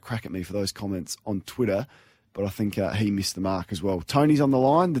Brown had a crack at me for those comments on Twitter, but I think he missed the mark as well. Tony's on the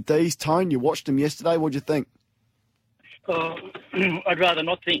line. The D's. Tone, you watched them yesterday. What'd you think? I'd rather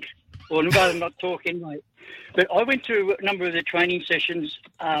not think, or I'd rather not talk anyway. But I went to a number of their training sessions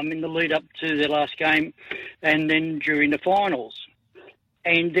in the lead up to their last game and then during the finals.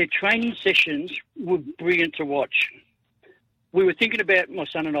 And their training sessions were brilliant to watch. We were thinking about, my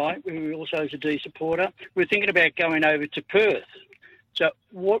son and I, who also is a D supporter, we were thinking about going over to Perth. So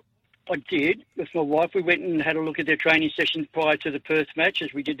what I did with my wife, we went and had a look at their training sessions prior to the Perth match,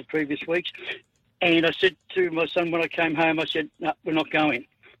 as we did the previous weeks. And I said to my son when I came home, I said, no, we're not going.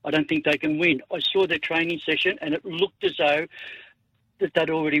 I don't think they can win. I saw their training session and it looked as though that they'd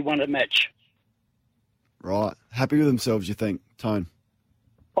already won a match. Right. Happy with themselves, you think, Tone?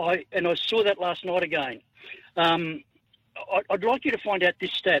 I saw that last night again. I'd like you to find out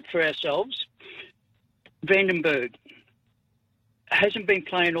this stat for ourselves. Vandenberg hasn't been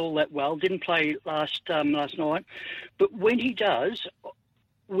playing all that well, didn't play last night, but when he does,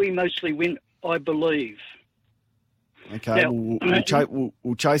 we mostly win, I believe. Okay, now,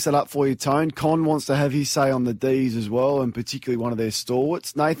 we'll chase that up for you, Tone. Con wants to have his say on the D's as well, and particularly one of their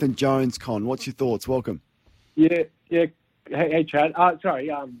stalwarts. Nathan Jones, Con, what's your thoughts? Welcome. Yeah. Hey, Chad.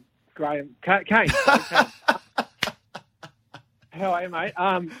 Graham. Kane. How are you, mate?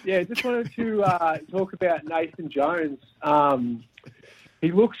 Just wanted to talk about Nathan Jones.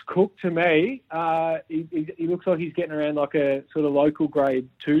 He looks cooked to me. He looks like he's getting around like a sort of local grade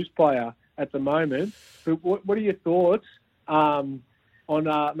 2s player at the moment. But what are your thoughts on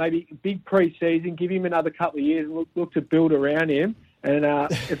maybe big pre-season, give him another couple of years, look to build around him? And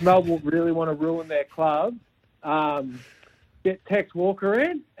if Melbourne really want to ruin their club, get Tex Walker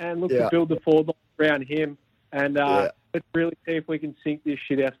in and look to build the forward line around him. And let's really see if we can sink this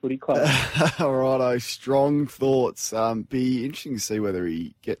shit-house footy club. All righto, strong thoughts. Be interesting to see whether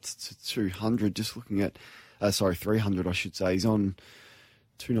he gets to 200. Just looking at, 300, I should say. He's on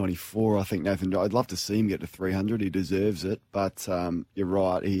 294, I think, Nathan. I'd love to see him get to 300. He deserves it. But you're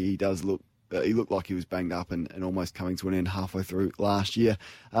right, he does look. He looked like he was banged up and almost coming to an end halfway through last year.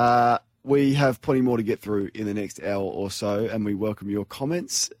 We have plenty more to get through in the next hour or so, and we welcome your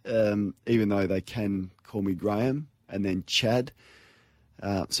comments, even though they can call me Graham and then Chad.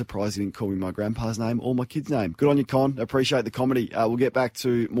 Surprised he didn't call me my grandpa's name or my kid's name. Good on you, Con. Appreciate the comedy. We'll get back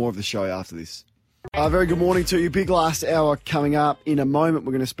to more of the show after this. Very good morning to you. Big last hour coming up. In a moment,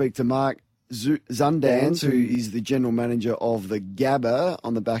 we're going to speak to Mark Zundans, who is the general manager of the Gabba,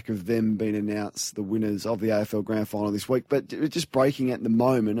 on the back of them being announced the winners of the AFL Grand Final this week. But just breaking at the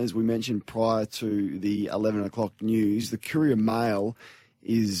moment, as we mentioned prior to the 11 o'clock news, the Courier Mail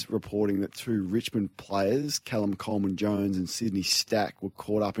is reporting that 2 Richmond players, Callum Coleman-Jones and Sydney Stack, were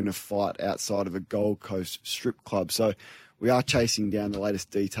caught up in a fight outside of a Gold Coast strip club. So we are chasing down the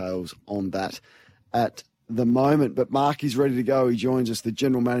latest details on that at the moment. But Mark is ready to go. He joins us, the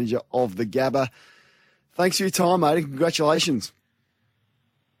general manager of the Gabba. Thanks for your time, mate, and congratulations.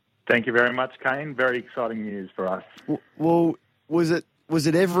 Thank you very much, Kane. Very exciting news for us. Well, was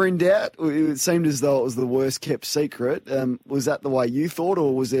it ever in doubt? It seemed as though it was the worst kept secret. Was that the way you thought,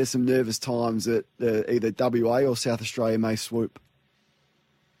 or was there some nervous times that either WA or South Australia may swoop?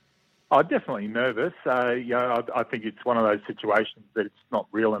 Oh, definitely nervous. I think it's one of those situations that it's not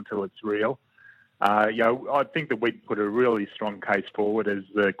real until it's real. I think that we put a really strong case forward as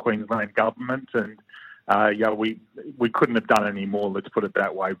the Queensland government, and we couldn't have done any more. Let's put it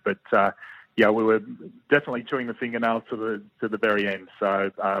that way. But we were definitely chewing the fingernails to the very end.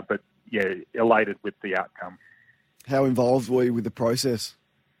 So, but yeah, elated with the outcome. How involved were you with the process?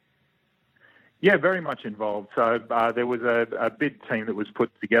 Yeah, very much involved. So there was a bid team that was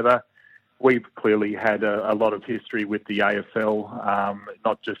put together. We've clearly had a lot of history with the AFL,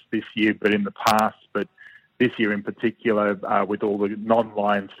 not just this year, but in the past. But this year in particular, with all the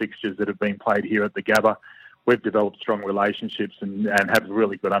non-Lions fixtures that have been played here at the Gabba, we've developed strong relationships and have a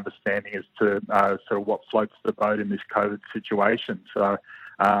really good understanding as to sort of what floats the boat in this COVID situation. So,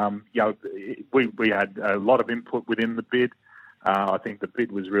 we had a lot of input within the bid. I think the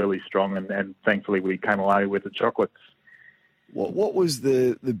bid was really strong, and thankfully we came away with the chocolates. What was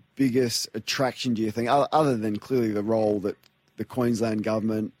the biggest attraction, do you think, other than clearly the role that the Queensland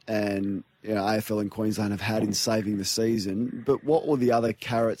government and AFL in Queensland have had in saving the season, but what were the other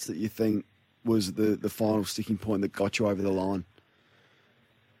carrots that you think was the final sticking point that got you over the line?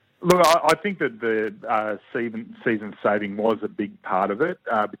 Look, I think that the season saving was a big part of it.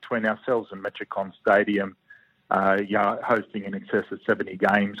 Between ourselves and Metricon Stadium, hosting in excess of 70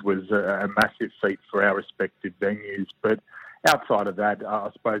 games was a massive feat for our respective venues. But outside of that,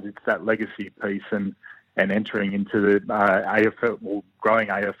 I suppose it's that legacy piece and entering into the AFL, or growing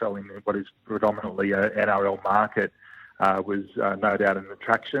AFL in what is predominantly an NRL market was no doubt an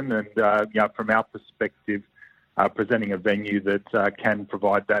attraction. And from our perspective, presenting a venue that can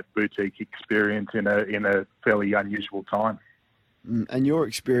provide that boutique experience in a fairly unusual time. And your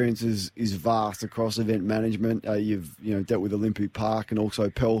experience is vast across event management. You've dealt with Olympic Park and also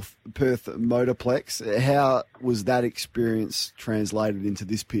Perth Motorplex. How was that experience translated into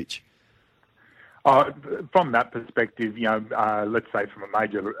this pitch? From that perspective, let's say from a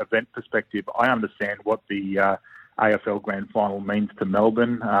major event perspective, I understand what the AFL Grand Final means to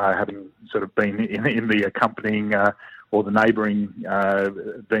Melbourne, having sort of been in the accompanying or the neighbouring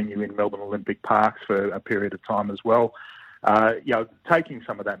venue in Melbourne Olympic Parks for a period of time as well. Taking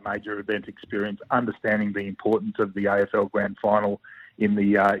some of that major event experience, understanding the importance of the AFL Grand Final in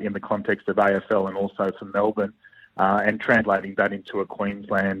the context of AFL and also for Melbourne, and translating that into a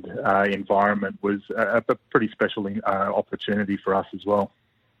Queensland environment was a pretty special opportunity for us as well.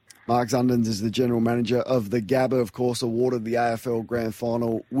 Mark Zundens is the General Manager of the Gabba, of course, awarded the AFL Grand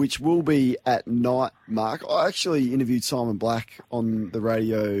Final, which will be at night, Mark. I actually interviewed Simon Black on the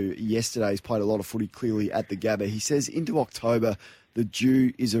radio yesterday. He's played a lot of footy clearly at the Gabba. He says into October, the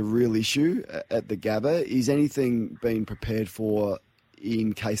dew is a real issue at the Gabba. Is anything being prepared for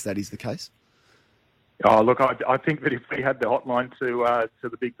in case that is the case? Oh, look, I think that if we had the hotline to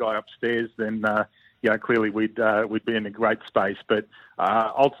the big guy upstairs, then clearly we'd be in a great space. But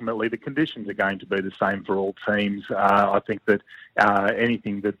ultimately, the conditions are going to be the same for all teams. I think that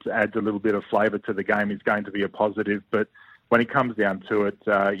anything that adds a little bit of flavour to the game is going to be a positive. But when it comes down to it,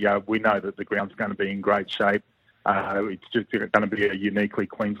 we know that the ground's going to be in great shape. It's just going to be a uniquely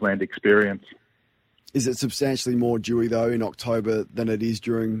Queensland experience. Is it substantially more dewy, though, in October than it is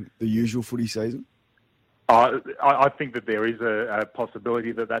during the usual footy season? I think that there is a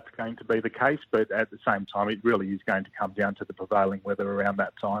possibility that that's going to be the case, but at the same time, it really is going to come down to the prevailing weather around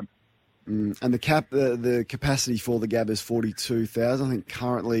that time. And the capacity for the Gabba is 42,000. I think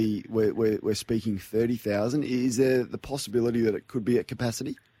currently we're speaking 30,000. Is there the possibility that it could be at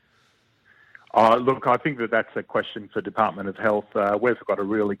capacity? Look, I think that that's a question for Department of Health. We've got a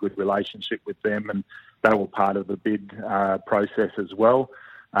really good relationship with them, and they were part of the bid process as well.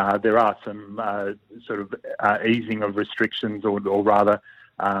 There are some sort of easing of restrictions, or rather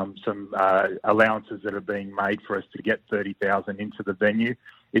some allowances that are being made for us to get 30,000 into the venue.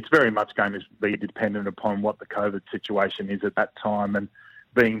 It's very much going to be dependent upon what the COVID situation is at that time, and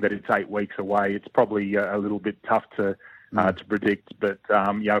being that it's 8 weeks away, it's probably a little bit tough to predict. But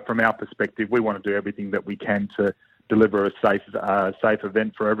from our perspective, we want to do everything that we can to deliver a safe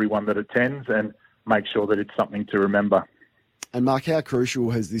event for everyone that attends, and make sure that it's something to remember. And Mark, how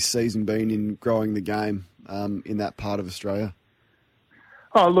crucial has this season been in growing the game in that part of Australia?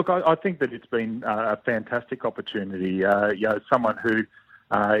 Oh, look, I think that it's been a fantastic opportunity. Someone who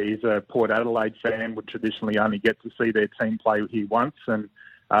is a Port Adelaide fan would traditionally only get to see their team play here once, and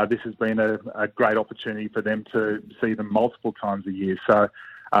this has been a great opportunity for them to see them multiple times a year. So,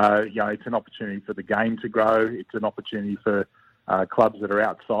 it's an opportunity for the game to grow. It's an opportunity for clubs that are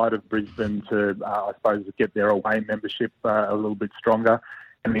outside of Brisbane to, I suppose, get their away membership a little bit stronger.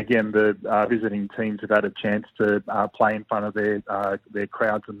 And again, the visiting teams have had a chance to play in front of their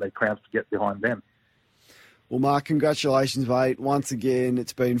crowds and their crowds to get behind them. Well, Mark, congratulations, mate. Once again,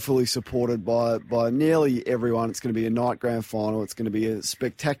 it's been fully supported by nearly everyone. It's going to be a night grand final. It's going to be a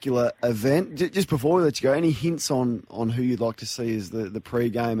spectacular event. Just before we let you go, any hints on who you'd like to see as the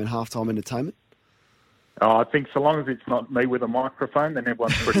pre-game and halftime entertainment? I think so long as it's not me with a microphone, then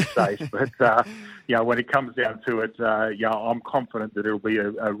everyone's pretty safe. But, when it comes down to it, I'm confident that it'll be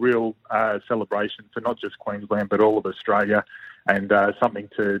a real celebration for not just Queensland, but all of Australia, and something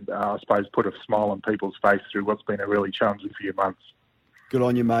to, I suppose, put a smile on people's face through what's been a really challenging few months. Good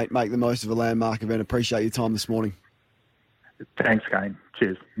on you, mate. Make the most of a landmark event. Appreciate your time this morning. Thanks, Kane.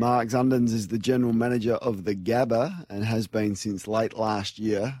 Cheers. Mark Zundens is the general manager of the Gabba and has been since late last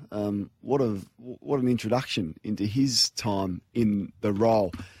year. What an introduction into his time in the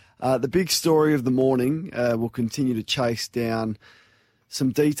role. The big story of the morning, will continue to chase down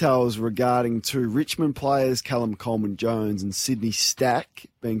some details regarding two Richmond players, Callum Coleman-Jones and Sydney Stack,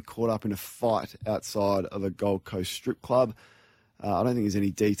 being caught up in a fight outside of a Gold Coast strip club. I don't think there's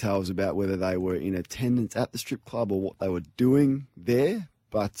any details about whether they were in attendance at the strip club or what they were doing there,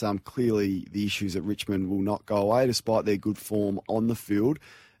 but clearly the issues at Richmond will not go away despite their good form on the field.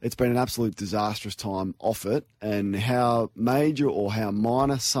 It's been an absolute disastrous time off it, and how major or how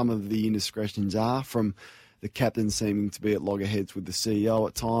minor some of the indiscretions are, from the captain seeming to be at loggerheads with the CEO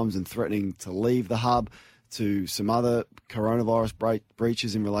at times and threatening to leave the hub, to some other coronavirus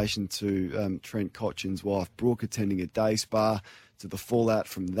breaches in relation to Trent Cotchin's wife Brooke attending a day spa, to the fallout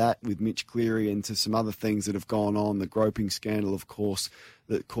from that with Mitch Cleary, and to some other things that have gone on, the groping scandal, of course,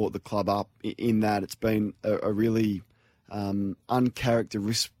 that caught the club up in that. It's been a really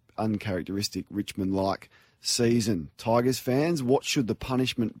uncharacteristic Richmond-like season. Tigers fans, what should the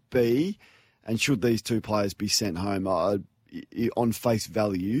punishment be, and should these two players be sent home? On face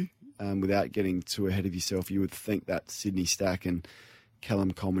value, without getting too ahead of yourself, you would think that Sydney Stack and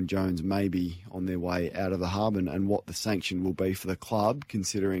Callum Coleman-Jones may be on their way out of the hub, and what the sanction will be for the club,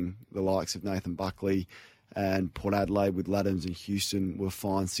 considering the likes of Nathan Buckley and Port Adelaide with Laddams and Houston were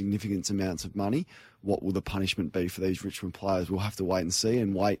fined significant amounts of money. What will the punishment be for these Richmond players? We'll have to wait and see,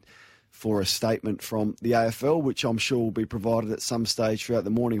 and wait for a statement from the AFL, which I'm sure will be provided at some stage throughout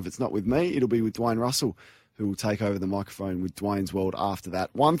the morning. If it's not with me, it'll be with Dwayne Russell, who will take over the microphone with Dwayne's World after that.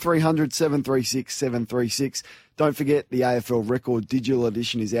 1300 736 736. Don't forget, the AFL Record Digital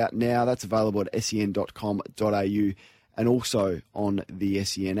Edition is out now. That's available at sen.com.au and also on the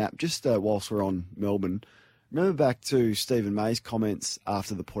SEN app. Just whilst we're on Melbourne, remember back to Stephen May's comments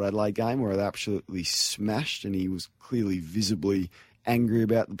after the Port Adelaide game where they absolutely smashed, and he was clearly visibly angry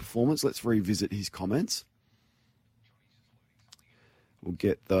about the performance. Let's revisit his comments. We'll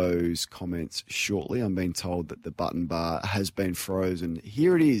get those comments shortly. I'm being told that the button bar has been frozen.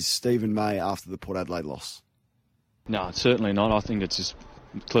 Here it is, Stephen May after the Port Adelaide loss. No, certainly not. I think it's just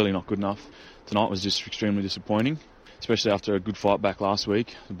clearly not good enough. Tonight was just extremely disappointing, especially after a good fight back last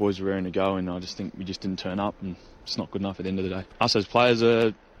week. The boys were raring to go, and I just think we just didn't turn up, and it's not good enough at the end of the day. Us as players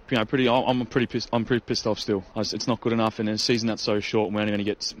are, I'm pretty pissed off still. It's not good enough, and in a season that's so short, we're only going to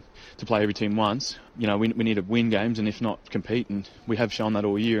get to play every team once. We need to win games, and if not, compete, and we have shown that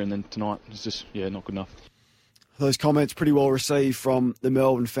all year, and then tonight it's just, not good enough. Those comments pretty well received from the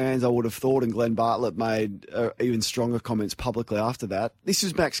Melbourne fans, I would have thought, and Glenn Bartlett made even stronger comments publicly after that. This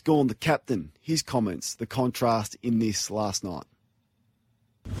is Max Gawn, the captain, his comments, the contrast in this last night.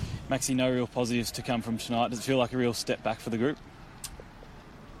 Maxie, no real positives to come from tonight. Does it feel like a real step back for the group?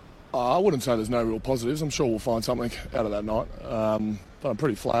 I wouldn't say there's no real positives. I'm sure we'll find something out of that night, but I'm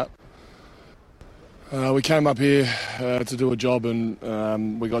pretty flat. We came up here to do a job,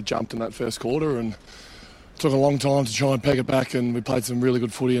 and we got jumped in that first quarter, and took a long time to try and peg it back, and we played some really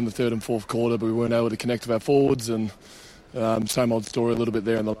good footy in the third and fourth quarter, but we weren't able to connect with our forwards, and same old story a little bit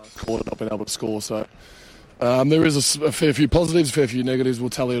there in the last quarter, not being able to score. So there is a fair few positives, fair few negatives. We'll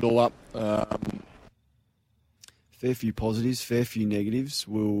tally it all up. Fair few positives, fair few negatives.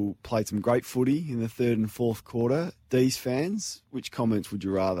 We'll play some great footy in the third and fourth quarter. D's fans, which comments would you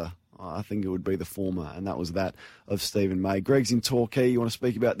rather? I think it would be the former, and that was that of Stephen May. Greg's in Torquay. You want to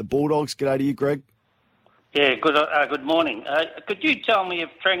speak about the Bulldogs? G'day to you, Greg. Yeah, good morning. Could you tell me if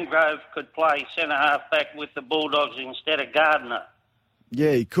Trengove could play centre-half back with the Bulldogs instead of Gardner?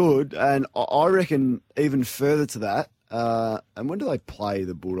 Yeah, he could, and I reckon even further to that, and when do they play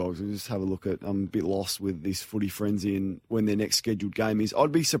the Bulldogs? I'll just have a look at, I'm a bit lost with this footy frenzy and when their next scheduled game is.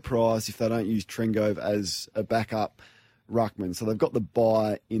 I'd be surprised if they don't use Trengove as a backup ruckman. So they've got the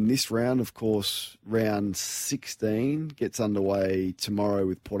bye in this round. Of course, round 16 gets underway tomorrow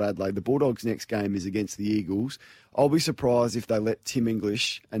with Port Adelaide. The Bulldogs' next game is against the Eagles. I'll be surprised if they let Tim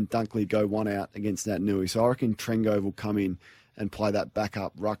English and Dunkley go one out against Nat Nui. So I reckon Trengove will come in and play that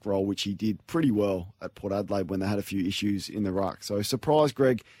backup ruck role, which he did pretty well at Port Adelaide when they had a few issues in the ruck. So surprised,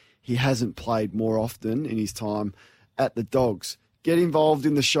 Greg, he hasn't played more often in his time at the Dogs. Get involved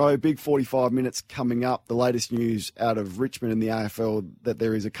in the show. Big 45 minutes coming up. The latest news out of Richmond and the AFL that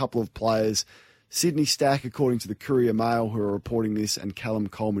there is a couple of players, Sydney Stack, according to the Courier Mail, who are reporting this, and Callum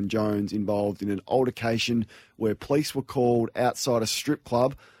Coleman-Jones involved in an altercation where police were called outside a strip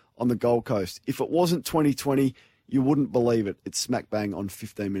club on the Gold Coast. If it wasn't 2020, you wouldn't believe it. It's smack bang on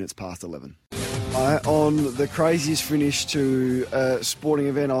 15 minutes past 11. On the craziest finish to a sporting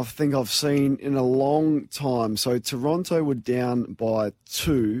event I think I've seen in a long time. So Toronto were down by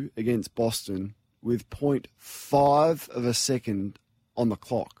 2 against Boston with 0.5 of a second on the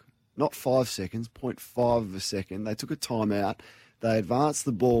clock. Not 5 seconds, 0.5 of a second. They took a timeout. They advanced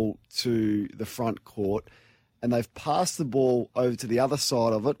the ball to the front court, and they've passed the ball over to the other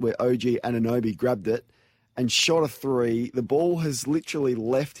side of it where OG Anunoby grabbed it and shot a 3. The ball has literally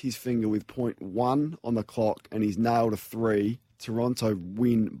left his finger with 0.1 on the clock, and he's nailed a 3. Toronto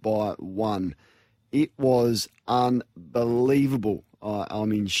win by 1. It was unbelievable.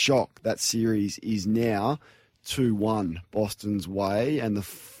 I'm in shock. That series is now 2-1 Boston's way, and the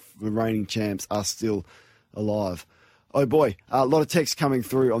reigning champs are still alive. Oh boy, a lot of text coming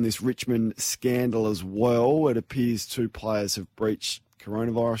through on this Richmond scandal as well. It appears 2 players have breached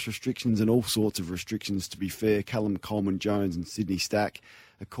coronavirus restrictions and all sorts of restrictions, to be fair. Callum Coleman-Jones and Sydney Stack,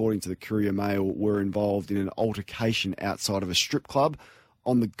 according to the Courier Mail, were involved in an altercation outside of a strip club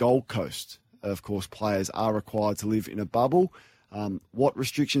on the Gold Coast. Of course, players are required to live in a bubble. What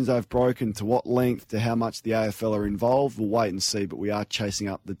restrictions they've broken, to what length, to how much the AFL are involved, we'll wait and see, but we are chasing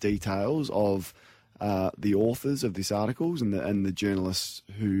up the details of the authors of this articles and the journalists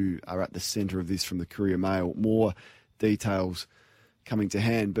who are at the centre of this from the Courier Mail. More details coming to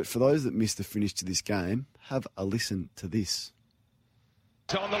hand. But for those that missed the finish to this game, have a listen to this.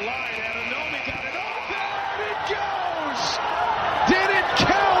 It's on the line, Anunoby got it off, there it goes! Did it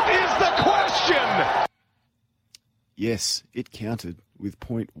count is the question! Yes, it counted with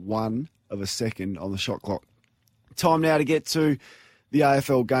 0.1 of a second on the shot clock. Time now to get to the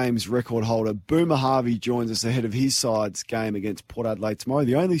AFL Games record holder. Boomer Harvey joins us ahead of his side's game against Port Adelaide tomorrow,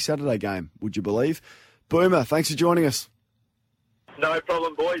 the only Saturday game, would you believe? Boomer, thanks for joining us. No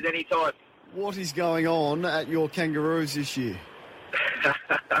problem, boys, anytime. What is going on at your Kangaroos this year?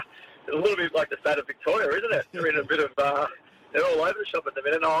 A little bit like the state of Victoria, isn't it? They're in a bit of, they're all over the shop at the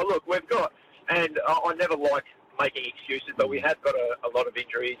minute. Oh, look, we've got, and I never like making excuses, but we have got a lot of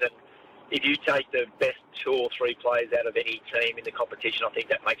injuries, and if you take the best 2 or 3 players out of any team in the competition, I think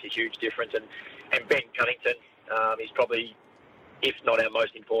that makes a huge difference. And Ben Cunnington is probably, if not our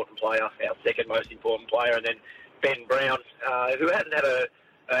most important player, our second most important player, and then Ben Brown, who hasn't had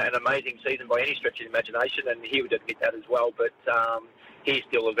an amazing season by any stretch of the imagination, and he would admit that as well, but he's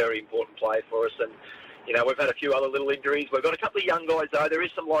still a very important player for us. And, you know, we've had a few other little injuries. We've got a couple of young guys, though. There is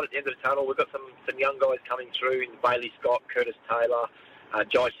some light at the end of the tunnel. We've got some young guys coming through in Bailey Scott, Curtis Taylor.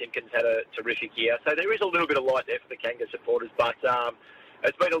 Jai Simpkins had a terrific year. So there is a little bit of light there for the Kanga supporters, but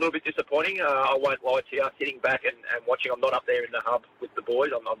it's been a little bit disappointing. I won't lie to you. Sitting back and watching, I'm not up there in the hub with the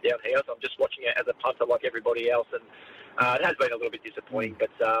boys. I'm down here, so I'm just watching it as a punter like everybody else. And it has been a little bit disappointing, but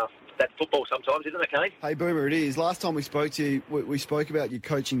that's football sometimes, isn't it, Kane? Hey, Boomer, it is. Last time we spoke to you, we spoke about your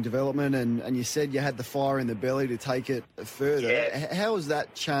coaching development, and you said you had the fire in the belly to take it further. Yeah. How has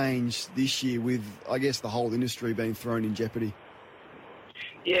that changed this year with, I guess, the whole industry being thrown in jeopardy?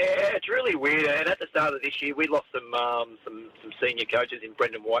 Yeah, it's really weird. And at the start of this year, we lost some senior coaches in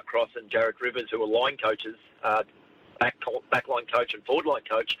Brendan Whitecross and Jared Rivers, who were line coaches, backline coach and forward line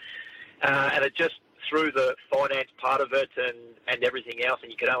coach. And it just threw the finance part of it and everything else,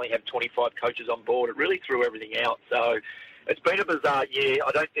 and you could only have 25 coaches on board. It really threw everything out. So it's been a bizarre year.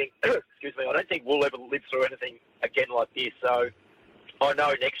 I don't think, excuse me, I don't think we'll ever live through anything again like this. So I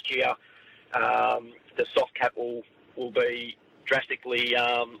know next year the soft cap will be drastically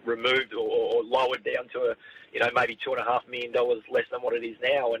removed or lowered down to maybe $2.5 million less than what it is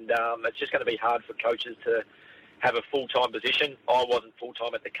now, and it's just going to be hard for coaches to have a full-time position. I wasn't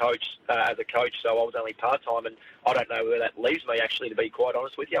full-time as a coach, so I was only part-time, and I don't know where that leaves me, actually, to be quite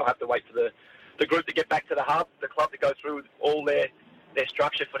honest with you. I'll have to wait for the group to get back to the hub, the club to go through all their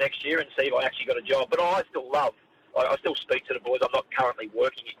structure for next year and see if I actually got a job. But I still speak to the boys. I'm not currently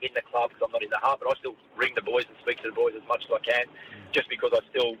working in the club because I'm not in the hub, but I still ring the boys and speak to the boys as much as I can, just because I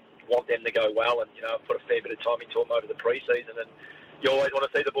still want them to go well, and I've put a fair bit of time into them over the pre-season, and you always want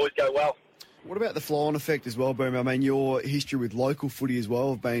to see the boys go well. What about the flow-on effect as well, Boom? I mean, your history with local footy as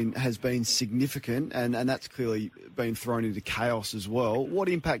well has been significant, and that's clearly been thrown into chaos as well. What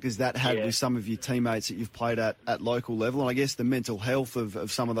impact has that had with some of your teammates that you've played at local level, and I guess the mental health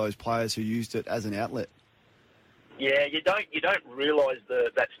of some of those players who used it as an outlet? Yeah, you don't realise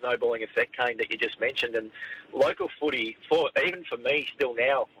that snowballing effect, Kane, that you just mentioned. And local footy, even for me still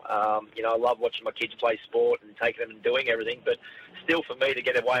now, I love watching my kids play sport and taking them and doing everything. But still, for me to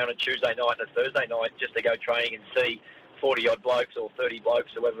get away on a Tuesday night and a Thursday night just to go training and see 40-odd blokes or 30 blokes,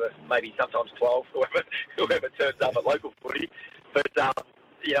 whoever, maybe sometimes 12, whoever turns up at local footy. But I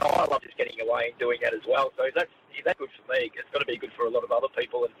love just getting away and doing that as well. So that's good for me. It's got to be good for a lot of other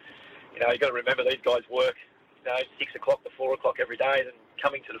people. And you've got to remember these guys work 6 o'clock to 4 o'clock every day, and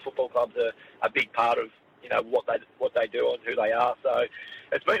coming to the football club's a big part of what they do and who they are. So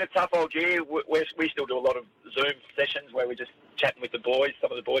it's been a tough old year. We still do a lot of Zoom sessions where we're just chatting with the boys.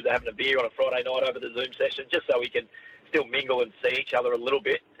 Some of the boys are having a beer on a Friday night over the Zoom session, just so we can still mingle and see each other a little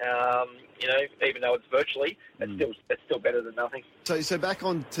bit. Even though it's virtually, it's still better than nothing. So back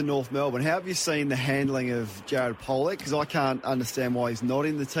on to North Melbourne, how have you seen the handling of Jared Polec? Because I can't understand why he's not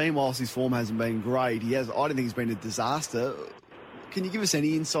in the team. Whilst his form hasn't been great, I don't think he's been a disaster. Can you give us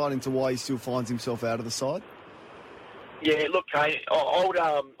any insight into why he still finds himself out of the side? Yeah, look, Kane,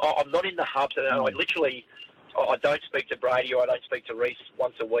 I'm not in the hubs, and I don't speak to Brady or I don't speak to Reece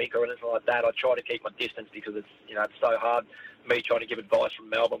once a week or anything like that. I try to keep my distance because it's so hard me trying to give advice from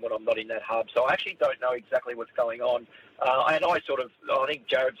Melbourne when I'm not in that hub. So I actually don't know exactly what's going on. And I think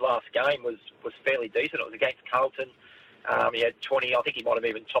Jared's last game was fairly decent. It was against Carlton. He had 20. I think he might have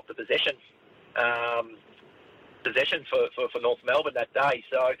even topped the possession for North Melbourne that day.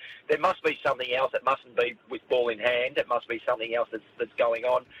 So there must be something else. It mustn't be with ball in hand. It must be something else that's going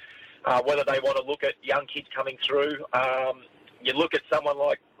on. Whether they want to look at young kids coming through. You look at someone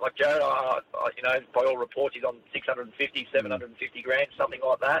like Jared, by all reports, he's on 650, 750 grand, something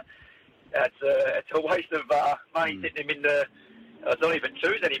like that. It's a waste of money sitting him in the... it's not even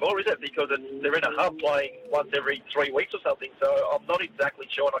twos anymore, is it? Because they're in a hub playing once every 3 weeks or something. So I'm not exactly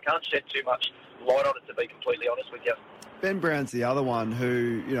sure, and I can't shed too much light on it, to be completely honest with you. Ben Brown's the other one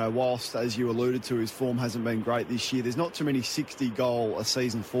who, whilst, as you alluded to, his form hasn't been great this year, there's not too many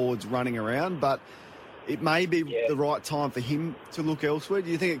 60-goal-a-season forwards running around, but it may be the right time for him to look elsewhere. Do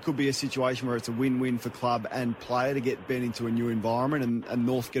you think it could be a situation where it's a win-win for club and player to get Ben into a new environment and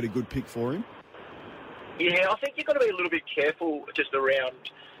North get a good pick for him? Yeah, I think you've got to be a little bit careful just around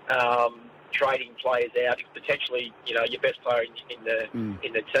trading players out, potentially, your best player in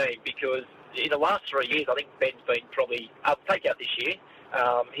the team, because in the last 3 years, I think Ben's been probably, take out this year,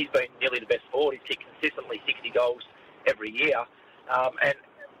 he's been nearly the best forward. He's kicked consistently 60 goals every year.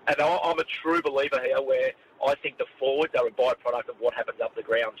 And I'm a true believer here where I think the forwards are a byproduct of what happens up the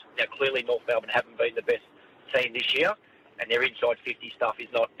ground. Now, clearly North Melbourne haven't been the best team this year, and their inside 50 stuff is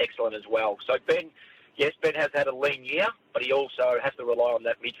not excellent as well. So Ben has had a lean year, but he also has to rely on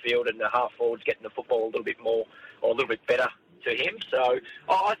that midfield and the half forwards getting the football a little bit more or a little bit better to him. So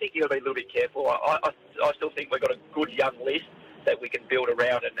I think you've got to be a little bit careful. I still think we've got a good young list that we can build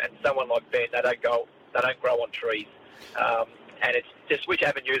around, and someone like Ben, they don't grow on trees. And it's just which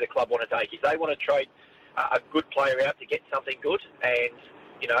avenue the club want to take. If they want to trade a good player out to get something good, and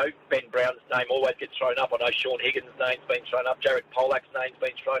Ben Brown's name always gets thrown up. I know Sean Higgins' name's been thrown up. Jared Polec's name's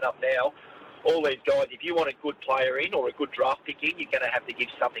been thrown up now. All these guys, if you want a good player in or a good draft pick in, you're going to have to give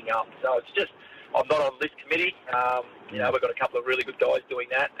something up. So it's just, I'm not on this committee. We've got a couple of really good guys doing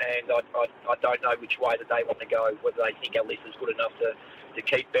that, and I don't know which way that they want to go, whether they think our list is good enough to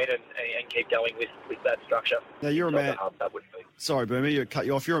keep Ben and keep going with that structure. Now, you're a man... Sorry, Boomer, I cut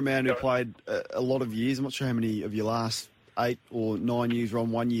you off. You're a man who played a lot of years. I'm not sure how many of your last 8 or 9 years were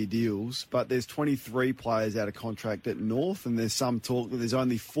on one-year deals, but there's 23 players out of contract at North, and there's some talk that there's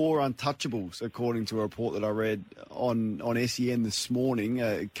only 4 untouchables, according to a report that I read on SEN this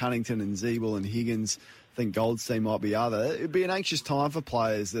morning. Cunnington and Zeeble and Higgins. I think Goldstein might be other. It'd be an anxious time for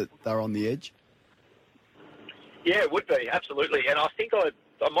players that they're on the edge. Yeah, it would be, absolutely. And I think I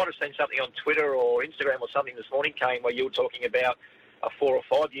might have seen something on Twitter or Instagram or something this morning, Kane, where you were talking about a 4 or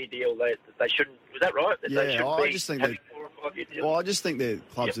 5 year deal. They shouldn't. Was that right? I just think their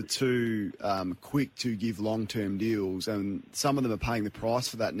clubs are too quick to give long-term deals, and some of them are paying the price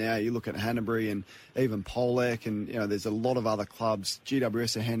for that now. You look at Hanbury and even Polec, and there's a lot of other clubs.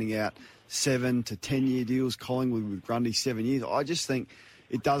 GWS are handing out 7 to 10 year deals. Collingwood with Grundy 7 years. I just think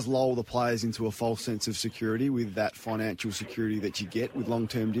it does lull the players into a false sense of security with that financial security that you get with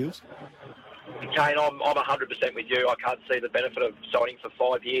long-term deals. Kane, I'm 100% with you. I can't see the benefit of signing for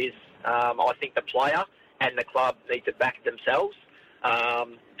 5 years. I think the player and the club need to back themselves.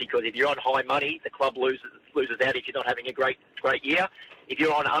 Because if you're on high money, the club loses out if you're not having a great year. If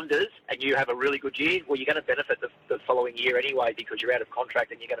you're on unders and you have a really good year, well, you're going to benefit the following year anyway because you're out of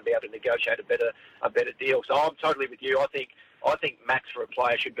contract and you're going to be able to negotiate a better deal. So I'm totally with you. I think max for a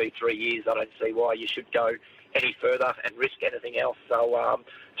player should be 3 years. I don't see why you should go any further and risk anything else. So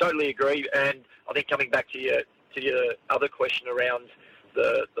totally agree. And I think coming back to your other question around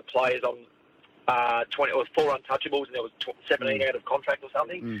the players on 20 or 4 untouchables and there was 17 out of contract or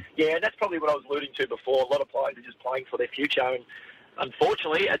something. Yeah, and that's probably what I was alluding to before. A lot of players are just playing for their future, and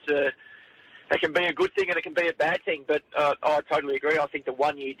unfortunately, it can be a good thing and it can be a bad thing. But I totally agree. I think the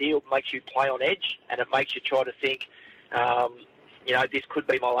 1 year deal makes you play on edge, and it makes you try to think, this could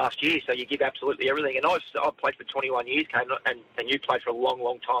be my last year. So you give absolutely everything. And I've played for 21 years, Kane, and you played for a long,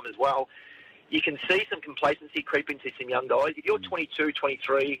 long time as well. You can see some complacency creep into some young guys. If you're 22,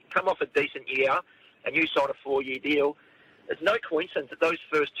 23, come off a decent year, and you sign a 4 year deal, it's no coincidence that those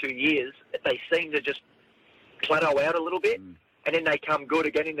first 2 years, they seem to just plateau out a little bit, and then they come good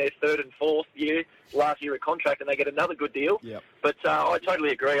again in their third and fourth year, last year of contract, and they get another good deal. Yep. But I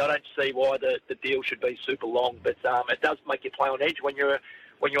totally agree. I don't see why the deal should be super long, but it does make you play on edge when you're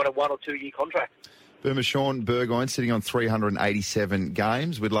on a 1 or 2 year contract. Boomer Sean Burgoyne sitting on 387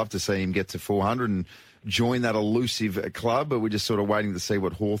 games. We'd love to see him get to 400 and join that elusive club, but we're just sort of waiting to see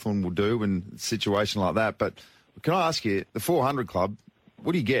what Hawthorn will do in a situation like that. But can I ask you, the 400 club,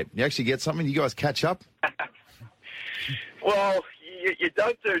 what do you get? You actually get something? You guys catch up? Well, you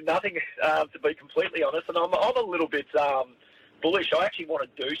don't do nothing, to be completely honest, and I'm a little bit bullish. I actually want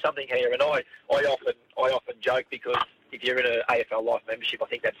to do something here, and I often joke because if you're in an AFL Life membership, I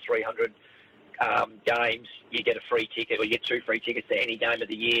think that's 300 games, you get a free ticket, or you get 2 free tickets to any game of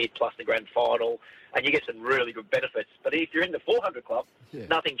the year, plus the grand final, and you get some really good benefits. But if you're in the 400 club,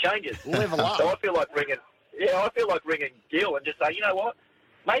 nothing changes. Level up. So I feel like ringing Gil and just say, you know what,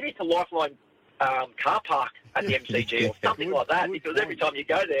 maybe it's a Lifeline car park at the MCG or something like that, because every time you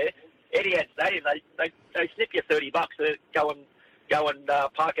go there, Etihad Stadium, they snip you $30 to go and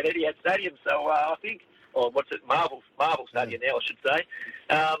park at Etihad Stadium. So I think, or what's it, Marvel Stadium now, I should say.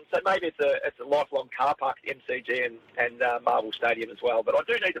 So maybe it's a lifelong car park at MCG and Marvel Stadium as well. But I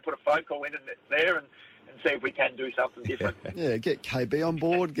do need to put a phone call in there and see if we can do something different. Yeah, get KB on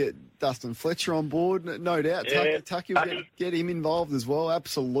board, get Dustin Fletcher on board, no doubt. Yeah. Tucky will get him involved as well.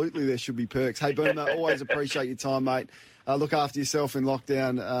 Absolutely, there should be perks. Hey, Boomer, always appreciate your time, mate. Look after yourself in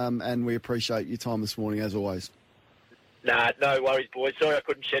lockdown, and we appreciate your time this morning, as always. Nah, no worries, boys. Sorry I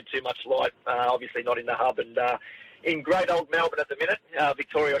couldn't shed too much light. Obviously not in the hub and in great old Melbourne at the minute,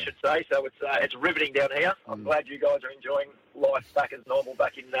 Victoria, I should say. So it's riveting down here. I'm glad you guys are enjoying life back as normal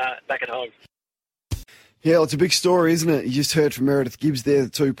back at home. Yeah, it's a big story, isn't it? You just heard from Meredith Gibbs there, the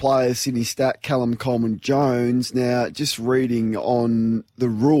 2 players, Sydney Stack, Callum Coleman-Jones. Now, just reading on the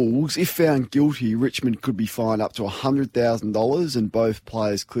rules, if found guilty, Richmond could be fined up to $100,000 and both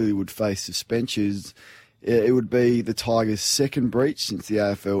players clearly would face suspensions. It would be the Tigers' second breach since the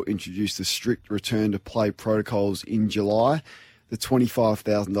AFL introduced the strict return-to-play protocols in July. The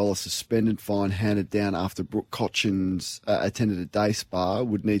 $25,000 suspended fine handed down after Brooke Cotchins attended a day spa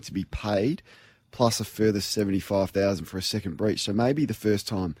would need to be paid, plus a further $75,000 for a second breach. So maybe the first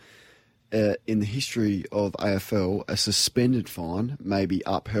time in the history of AFL, a suspended fine may be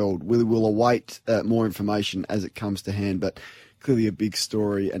upheld. We'll await more information as it comes to hand, but clearly a big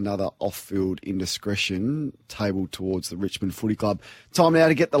story, another off-field indiscretion tabled towards the Richmond Footy Club. Time now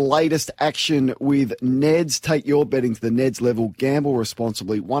to get the latest action with Neds. Take your betting to the Neds level. Gamble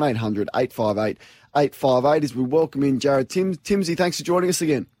responsibly. 1-800-858-858 as we welcome in Jared Timsey, thanks for joining us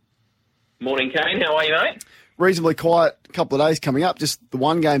again. Morning, Kane. How are you, mate? Reasonably quiet couple of days coming up. Just the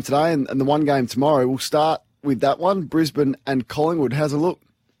one game today and the one game tomorrow. We'll start with that one, Brisbane and Collingwood. How's it look?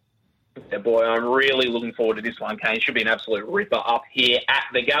 Yeah, boy, I'm really looking forward to this one, Kane. Should be an absolute ripper up here at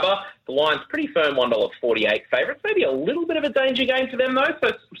the Gabba. The line's pretty firm, $1.48 favourites. Maybe a little bit of a danger game for them, though.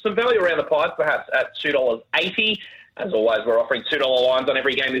 So some value around the pies, perhaps at $2.80. As always, we're offering $2 lines on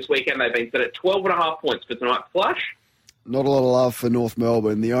every game this weekend. They've been set at 12.5 points for tonight's flush. Not a lot of love for North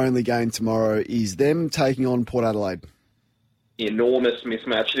Melbourne. The only game tomorrow is them taking on Port Adelaide. Enormous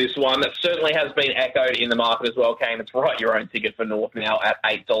mismatch, this one. That certainly has been echoed in the market as well, Kane. It's right your own ticket for North now at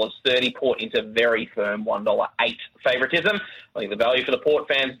 $8.30. Port into very firm $1.08 favouritism. I think the value for the Port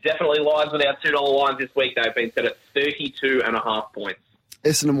fans definitely lies with our $2 lines this week. They've been set at 32.5 points.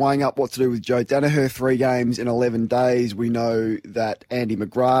 Essendon weighing up what to do with Joe Danaher. 3 games in 11 days. We know that Andy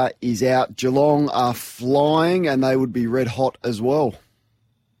McGrath is out. Geelong are flying and they would be red hot as well.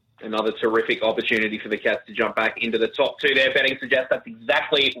 Another terrific opportunity for the Cats to jump back into the top two there. Betting suggests that's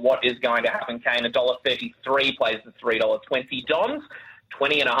exactly what is going to happen. Kane, $1.33 plays the $3.20. Dons,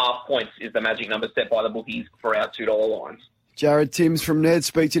 20.5 points is the magic number set by the bookies for our $2 lines. Jared Timms from Ned.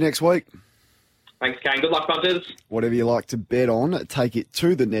 Speak to you next week. Thanks, Kane. Good luck, punters. Whatever you like to bet on, take it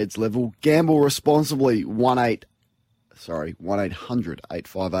to the Neds level. Gamble responsibly.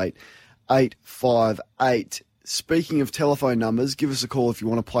 1-800-858-858. Speaking of telephone numbers, give us a call if you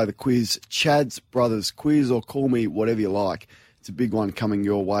want to play the quiz. Chad's Brothers quiz, or call me, whatever you like. It's a big one coming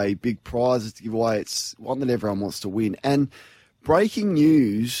your way. Big prizes to give away. It's one that everyone wants to win. And breaking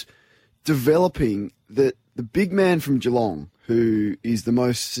news developing that the big man from Geelong, who is the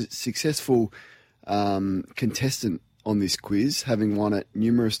most successful contestant on this quiz, having won it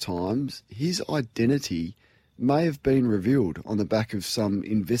numerous times, his identity may have been revealed on the back of some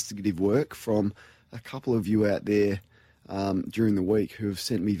investigative work from a couple of you out there during the week who have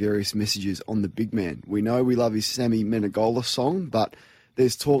sent me various messages on the big man. We know we love his Sammy Menegola song, but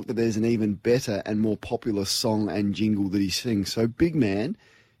there's talk that there's an even better and more popular song and jingle that he sings. So, big man,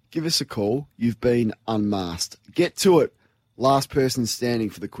 give us a call. You've been unmasked. Get to it. Last person standing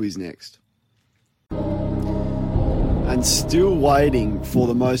for the quiz next. And still waiting for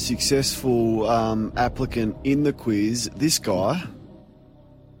the most successful applicant in the quiz, this guy,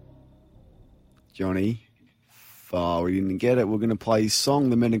 Johnny. Oh, we didn't get it. We're going to play his song,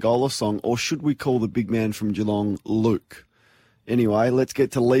 the Menegola song, or should we call the big man from Geelong Luke? Anyway, let's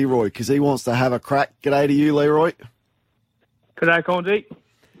get to Leroy, because he wants to have a crack. G'day to you, Leroy. G'day, Condy.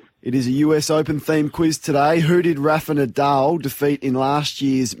 It is a US Open themed quiz today. Who did Rafa Nadal defeat in last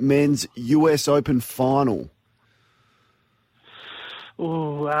year's men's US Open final?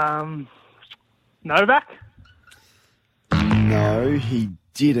 Novak? No, he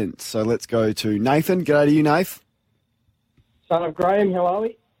didn't. So let's go to Nathan. G'day to you, Nath. Son of Graham, how are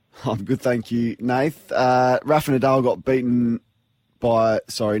we? I'm good, thank you, Nath. Rafa Nadal got beaten by...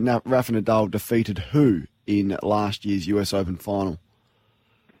 Rafa Nadal defeated who in last year's US Open final?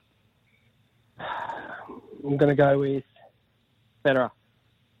 I'm going to go with Federer.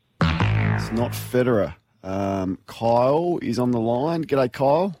 It's not Federer. Kyle is on the line. G'day,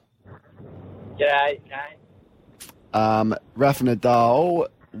 Kyle. G'day, Kane. Rafa Nadal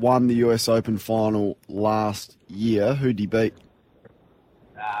won the US Open final last year. Who'd he beat?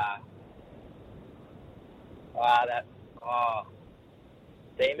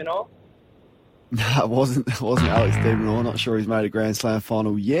 De Minaur? No, it wasn't Alex de Minaur. Not sure he's made a Grand Slam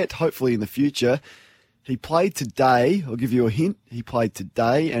final yet. Hopefully in the future. He played today. I'll give you a hint. He played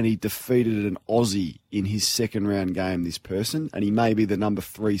today and he defeated an Aussie in his second round game, this person, and he may be the number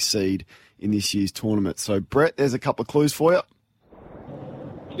 3 seed in this year's tournament. So, Brett, there's a couple of clues for you.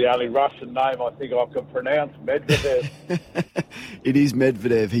 The only Russian name I think I can pronounce, Medvedev. It is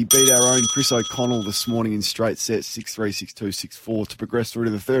Medvedev. He beat our own Chris O'Connell this morning in straight sets, 6-3, 6-2, 6-4, to progress through to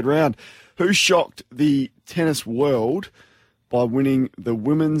the third round. Who shocked the tennis world by winning the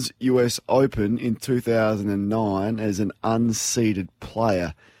Women's US Open in 2009 as an unseeded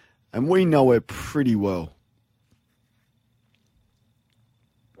player? And we know her pretty well.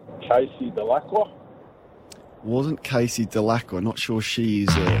 Casey Dellacqua? Wasn't Casey Dellacqua. Not sure she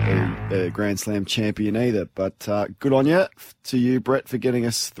is a Grand Slam champion either. But good on you, to you, Brett, for getting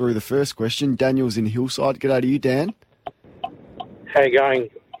us through the first question. Daniel's in Hillside. G'day to you, Dan. How you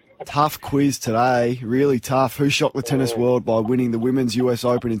going? Tough quiz today, really tough. Who shocked the tennis world by winning the Women's US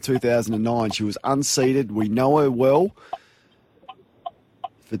Open in 2009? She was unseeded. We know her well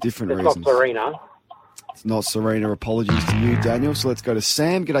for different reasons. It's not Serena. It's not Serena. Apologies to you, Daniel. So let's go to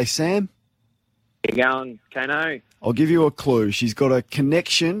Sam. G'day, Sam. How you going, Kano? I'll give you a clue. She's got a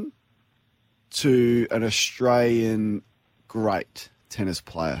connection to an Australian great tennis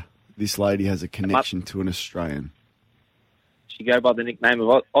player. This lady has a connection to an Australian. She go by the nickname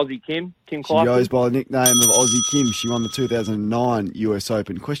of Aussie Kim Clark. She goes by the nickname of Aussie Kim. She won the 2009 US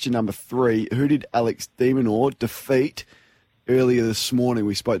Open. Question number 3. Who did Alex de Minaur defeat earlier this morning?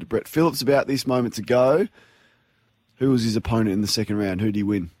 We spoke to Brett Phillips about this moments ago. Who was his opponent in the second round? Who did he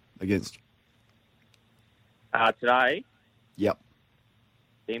win against? Today? Yep.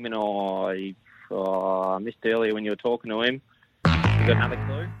 De Minaur, I missed earlier when you were talking to him. You got another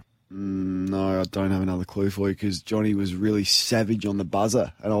clue? No, I don't have another clue for you because Johnny was really savage on the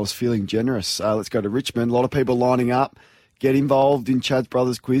buzzer and I was feeling generous. Let's go to Richmond. A lot of people lining up. Get involved in Chad's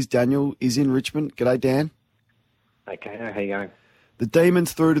Brothers quiz. Daniel is in Richmond. G'day, Dan. Okay, how you going? The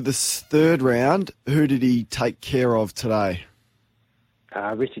Demons through to the third round. Who did he take care of today?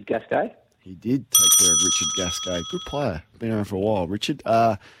 Richard Gasquet. He did take care of Richard Gasquet. Good player. Been around for a while, Richard.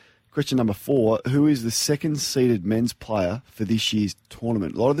 Question number 4, who is the second-seeded men's player for this year's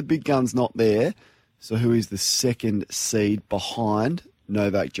tournament? A lot of the big guns not there, so who is the second seed behind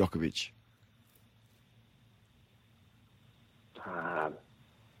Novak Djokovic?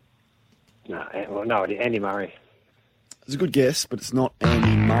 No, Andy Murray. It's a good guess, but it's not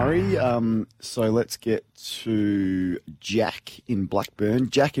Andy Murray. So let's get to Jack in Blackburn.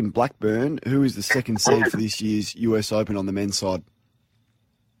 Jack in Blackburn, who is the second seed for this year's US Open on the men's side?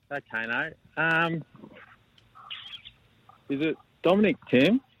 Okay, no. Is it Dominic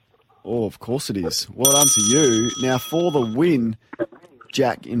Thiem? Oh, of course it is. Well done to you. Now, for the win,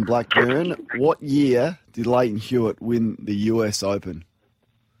 Jack in Blackburn, what year did Leighton Hewitt win the US Open?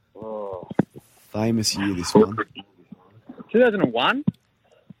 Oh. Famous year, this one. 2001?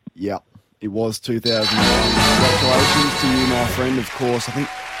 Yep, it was 2001. Congratulations to you, my friend, of course. I think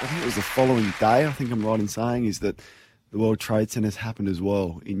it was the following day, I think I'm right in saying, is that the World Trade Center has happened as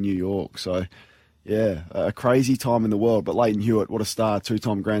well in New York. So, yeah, a crazy time in the world. But Leighton Hewitt, what a star,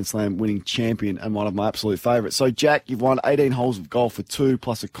 2-time Grand Slam winning champion and one of my absolute favourites. So, Jack, you've won 18 holes of golf for 2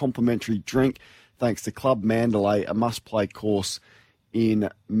 plus a complimentary drink thanks to Club Mandalay, a must-play course in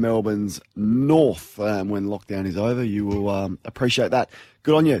Melbourne's north. When lockdown is over, you will appreciate that.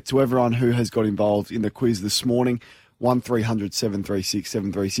 Good on you to everyone who has got involved in the quiz this morning. 1300 736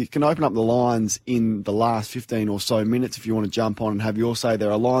 736. Can open up the lines in the last 15 or so minutes if you want to jump on and have your say.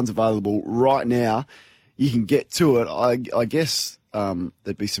 There are lines available right now. You can get to it. I guess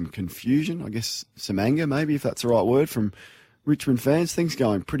there'd be some confusion, I guess some anger maybe, if that's the right word, from Richmond fans. Things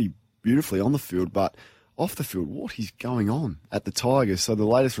going pretty beautifully on the field, but off the field, what is going on at the Tigers? So the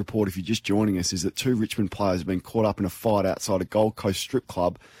latest report, if you're just joining us, is that 2 Richmond players have been caught up in a fight outside a Gold Coast strip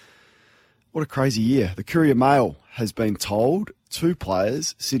club. What a crazy year. The Courier Mail has been told 2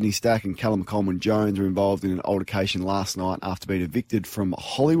 players, Sydney Stack and Callum Coleman-Jones, were involved in an altercation last night after being evicted from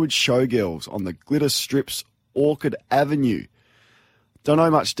Hollywood Showgirls on the Glitter Strips, Orchard Avenue. Don't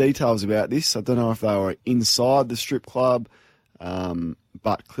know much details about this. I don't know if they were inside the strip club,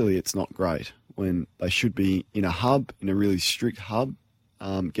 but clearly it's not great when they should be in a hub, in a really strict hub.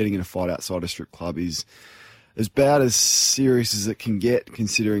 Getting in a fight outside a strip club is about as serious as it can get,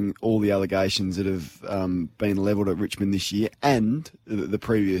 considering all the allegations that have been levelled at Richmond this year and the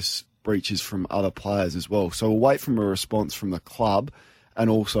previous breaches from other players as well. So we'll wait for a response from the club and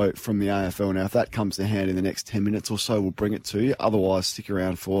also from the AFL. Now, if that comes to hand in the next 10 minutes or so, we'll bring it to you. Otherwise, stick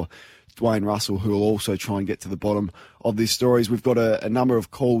around for Dwayne Russell, who will also try and get to the bottom of these stories. We've got a number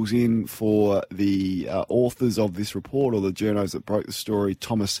of calls in for the authors of this report, or the journos that broke the story,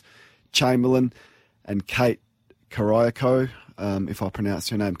 Thomas Chamberlain and Kate Karayako. If I pronounced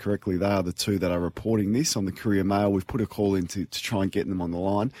her name correctly, they are the 2 that are reporting this on the Courier Mail. We've put a call in to try and get them on the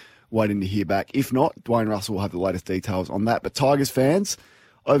line, waiting to hear back. If not, Dwayne Russell will have the latest details on that. But Tigers fans,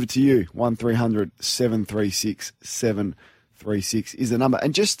 over to you. 1300 736 736 is the number.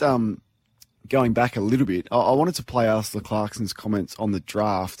 And just going back a little bit, I wanted to play Alistair Clarkson's comments on the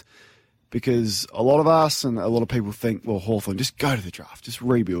draft, because a lot of us and a lot of people think, well, Hawthorn, just go to the draft, just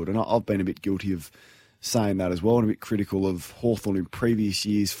rebuild. And I've been a bit guilty of saying that as well, and a bit critical of Hawthorn in previous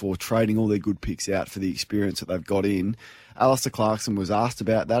years for trading all their good picks out for the experience that they've got in. Alistair Clarkson was asked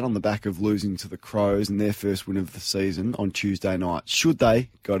about that on the back of losing to the Crows in their first win of the season on Tuesday night. Should they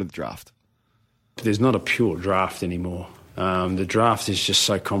go to the draft? There's not a pure draft anymore. The draft is just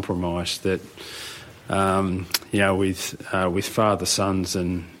so compromised that, with father-sons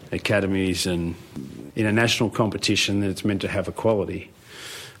and academies and in a national competition that it's meant to have equality,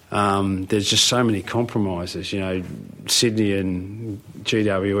 there's just so many compromises. Sydney and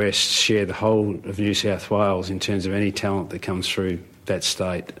GWS share the whole of New South Wales in terms of any talent that comes through that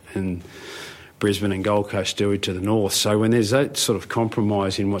state, and Brisbane and Gold Coast do it to the north. So when there's that sort of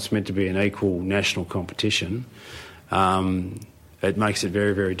compromise in what's meant to be an equal national competition, it makes it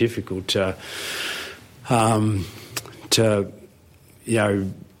very, very difficult to find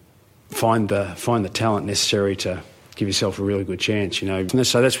the talent necessary to give yourself a really good chance,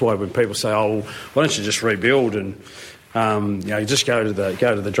 So that's why when people say, "Oh, well, why don't you just rebuild and just go to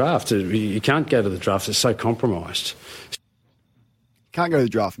the draft?" You can't go to the draft; it's so compromised. Can't go to the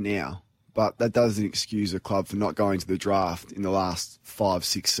draft now, but that doesn't excuse a club for not going to the draft in the last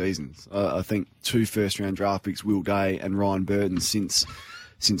 5-6 seasons. I think 2 first-round draft picks, Will Day and Ryan Burton, since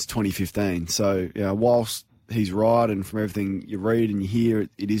 2015. So, whilst he's right, and from everything you read and you hear,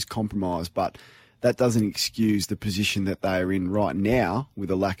 it is compromised, but that doesn't excuse the position that they are in right now with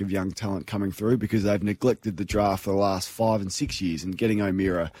a lack of young talent coming through, because they've neglected the draft for the last 5 and 6 years, and getting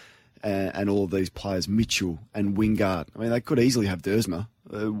O'Meara and all of these players, Mitchell and Wingard. I mean, they could easily have Dersma.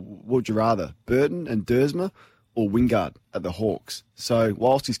 What would you rather, Burton and Dersma, or Wingard at the Hawks. So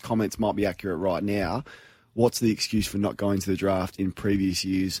whilst his comments might be accurate right now, what's the excuse for not going to the draft in previous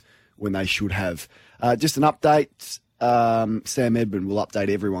years when they should have? Just an update. Sam Edmund will update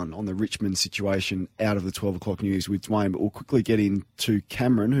everyone on the Richmond situation out of the 12 o'clock news with Dwayne, but we'll quickly get into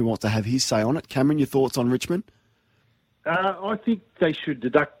Cameron, who wants to have his say on it. Cameron, your thoughts on Richmond? I think they should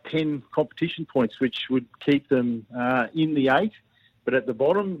deduct 10 competition points, which would keep them in the 8, but at the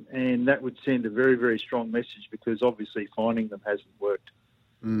bottom, and that would send a very, very strong message because obviously finding them hasn't worked.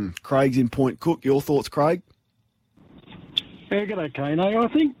 Craig's in Point Cook. Your thoughts, Craig? Yeah, g'day, Kano. I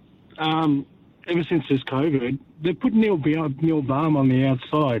think ever since this COVID, they've put Neil Baum on the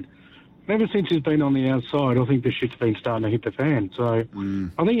outside. Ever since he's been on the outside, I think the shit's been starting to hit the fan. So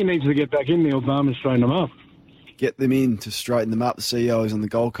I think he needs to get back in, Neil Baum, and straighten them up. Get them in to straighten them up. The CEO is on the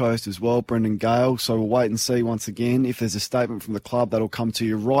Gold Coast as well, Brendan Gale. So we'll wait and see once again. If there's a statement from the club, that'll come to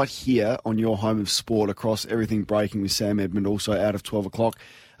you right here on your home of sport across everything breaking with Sam Edmund, also out of 12 o'clock.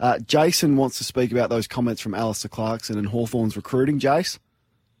 Jason wants to speak about those comments from Alistair Clarkson and Hawthorn's recruiting. Jace?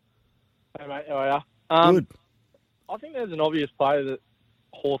 Hey, mate, how are you? Good. I think there's an obvious player that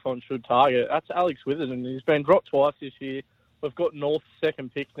Hawthorn should target. That's Alex Witherden. He's been dropped twice this year. We've got North's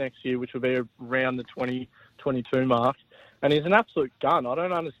second pick next year, which will be around the 2022 mark. And he's an absolute gun. I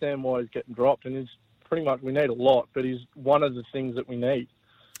don't understand why he's getting dropped. And he's pretty much, we need a lot, but he's one of the things that we need.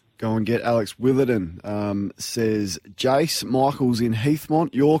 Go and get Alex Witherden, says Jace. Michael's in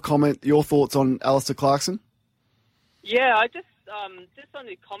Heathmont. Your thoughts on Alistair Clarkson? Yeah, I just on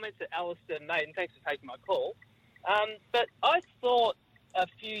the comments that Alistair made, and thanks for taking my call. But I thought a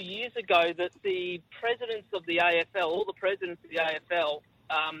few years ago that the presidents of the AFL, all the presidents of the AFL,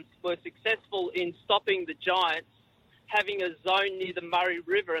 were successful in stopping the Giants having a zone near the Murray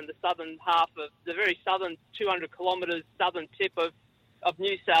River in the southern half of the very southern 200 kilometres southern tip of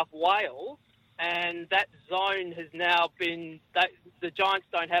New South Wales, and that zone has now been the Giants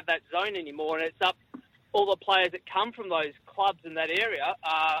don't have that zone anymore, and it's up. All the players that come from those clubs in that area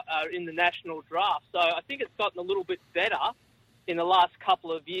are in the national draft. So I think it's gotten a little bit better in the last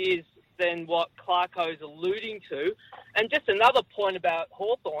couple of years than what Clarko's alluding to. And just another point about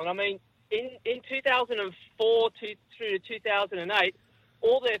Hawthorn, I mean, in 2004 through to 2008,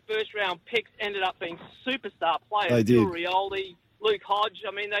 all their first-round picks ended up being superstar players. They did. Phil Rioli, Luke Hodge.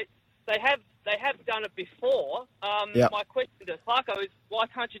 I mean, they have done it before. Yep. My question to Clarko is, why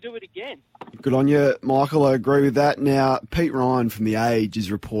can't you do it again? Good on you, Michael. I agree with that. Now, Pete Ryan from The Age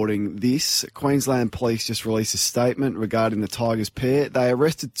is reporting this. Queensland Police just released a statement regarding the Tigers pair. They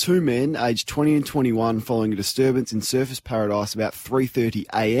arrested two men, aged 20 and 21, following a disturbance in Surfers Paradise about 3:30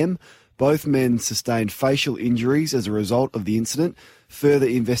 a.m. Both men sustained facial injuries as a result of the incident. Further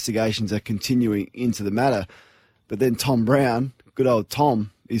investigations are continuing into the matter. But then Tom Brown, good old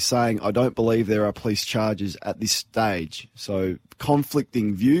Tom, is saying, I don't believe there are police charges at this stage. So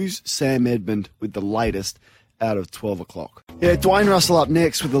conflicting views. Sam Edmund with the latest out of 12 o'clock. Yeah, Dwayne Russell up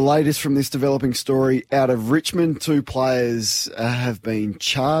next with the latest from this developing story out of Richmond. Two players have been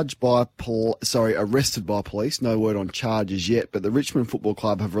arrested by police. No word on charges yet, but the Richmond Football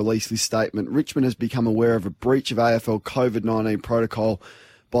Club have released this statement. Richmond has become aware of a breach of AFL COVID-19 protocol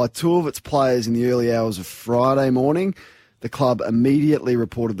by two of its players in the early hours of Friday morning. The club immediately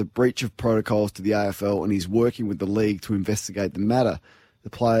reported the breach of protocols to the AFL and is working with the league to investigate the matter.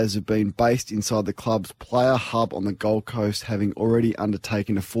 The players have been based inside the club's player hub on the Gold Coast, having already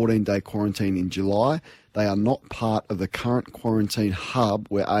undertaken a 14-day quarantine in July. They are not part of the current quarantine hub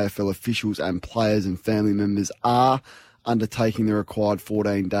where AFL officials and players and family members are undertaking the required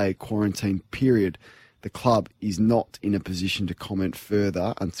 14-day quarantine period. The club is not in a position to comment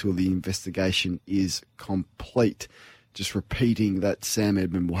further until the investigation is complete. Just repeating that Sam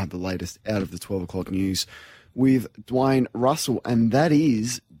Edmund will have the latest out of the 12 o'clock news with Dwayne Russell. And that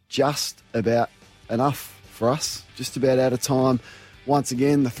is just about enough for us. Just about out of time. Once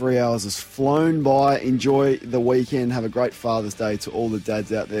again, the 3 hours has flown by. Enjoy the weekend. Have a great Father's Day to all the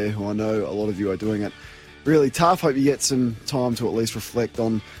dads out there who I know a lot of you are doing it really tough. Hope you get some time to at least reflect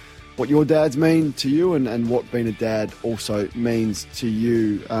on what your dads mean to you and what being a dad also means to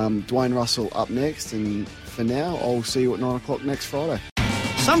you. Dwayne Russell up next, and for now, I'll see you at 9 o'clock next Friday.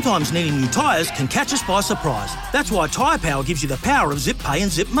 Sometimes needing new tyres can catch us by surprise. That's why Tyre Power gives you the power of Zip Pay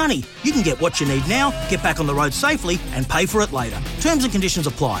and Zip Money. You can get what you need now, get back on the road safely and pay for it later. Terms and conditions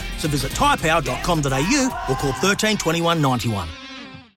apply. So visit tyrepower.com.au or call 13 21 91.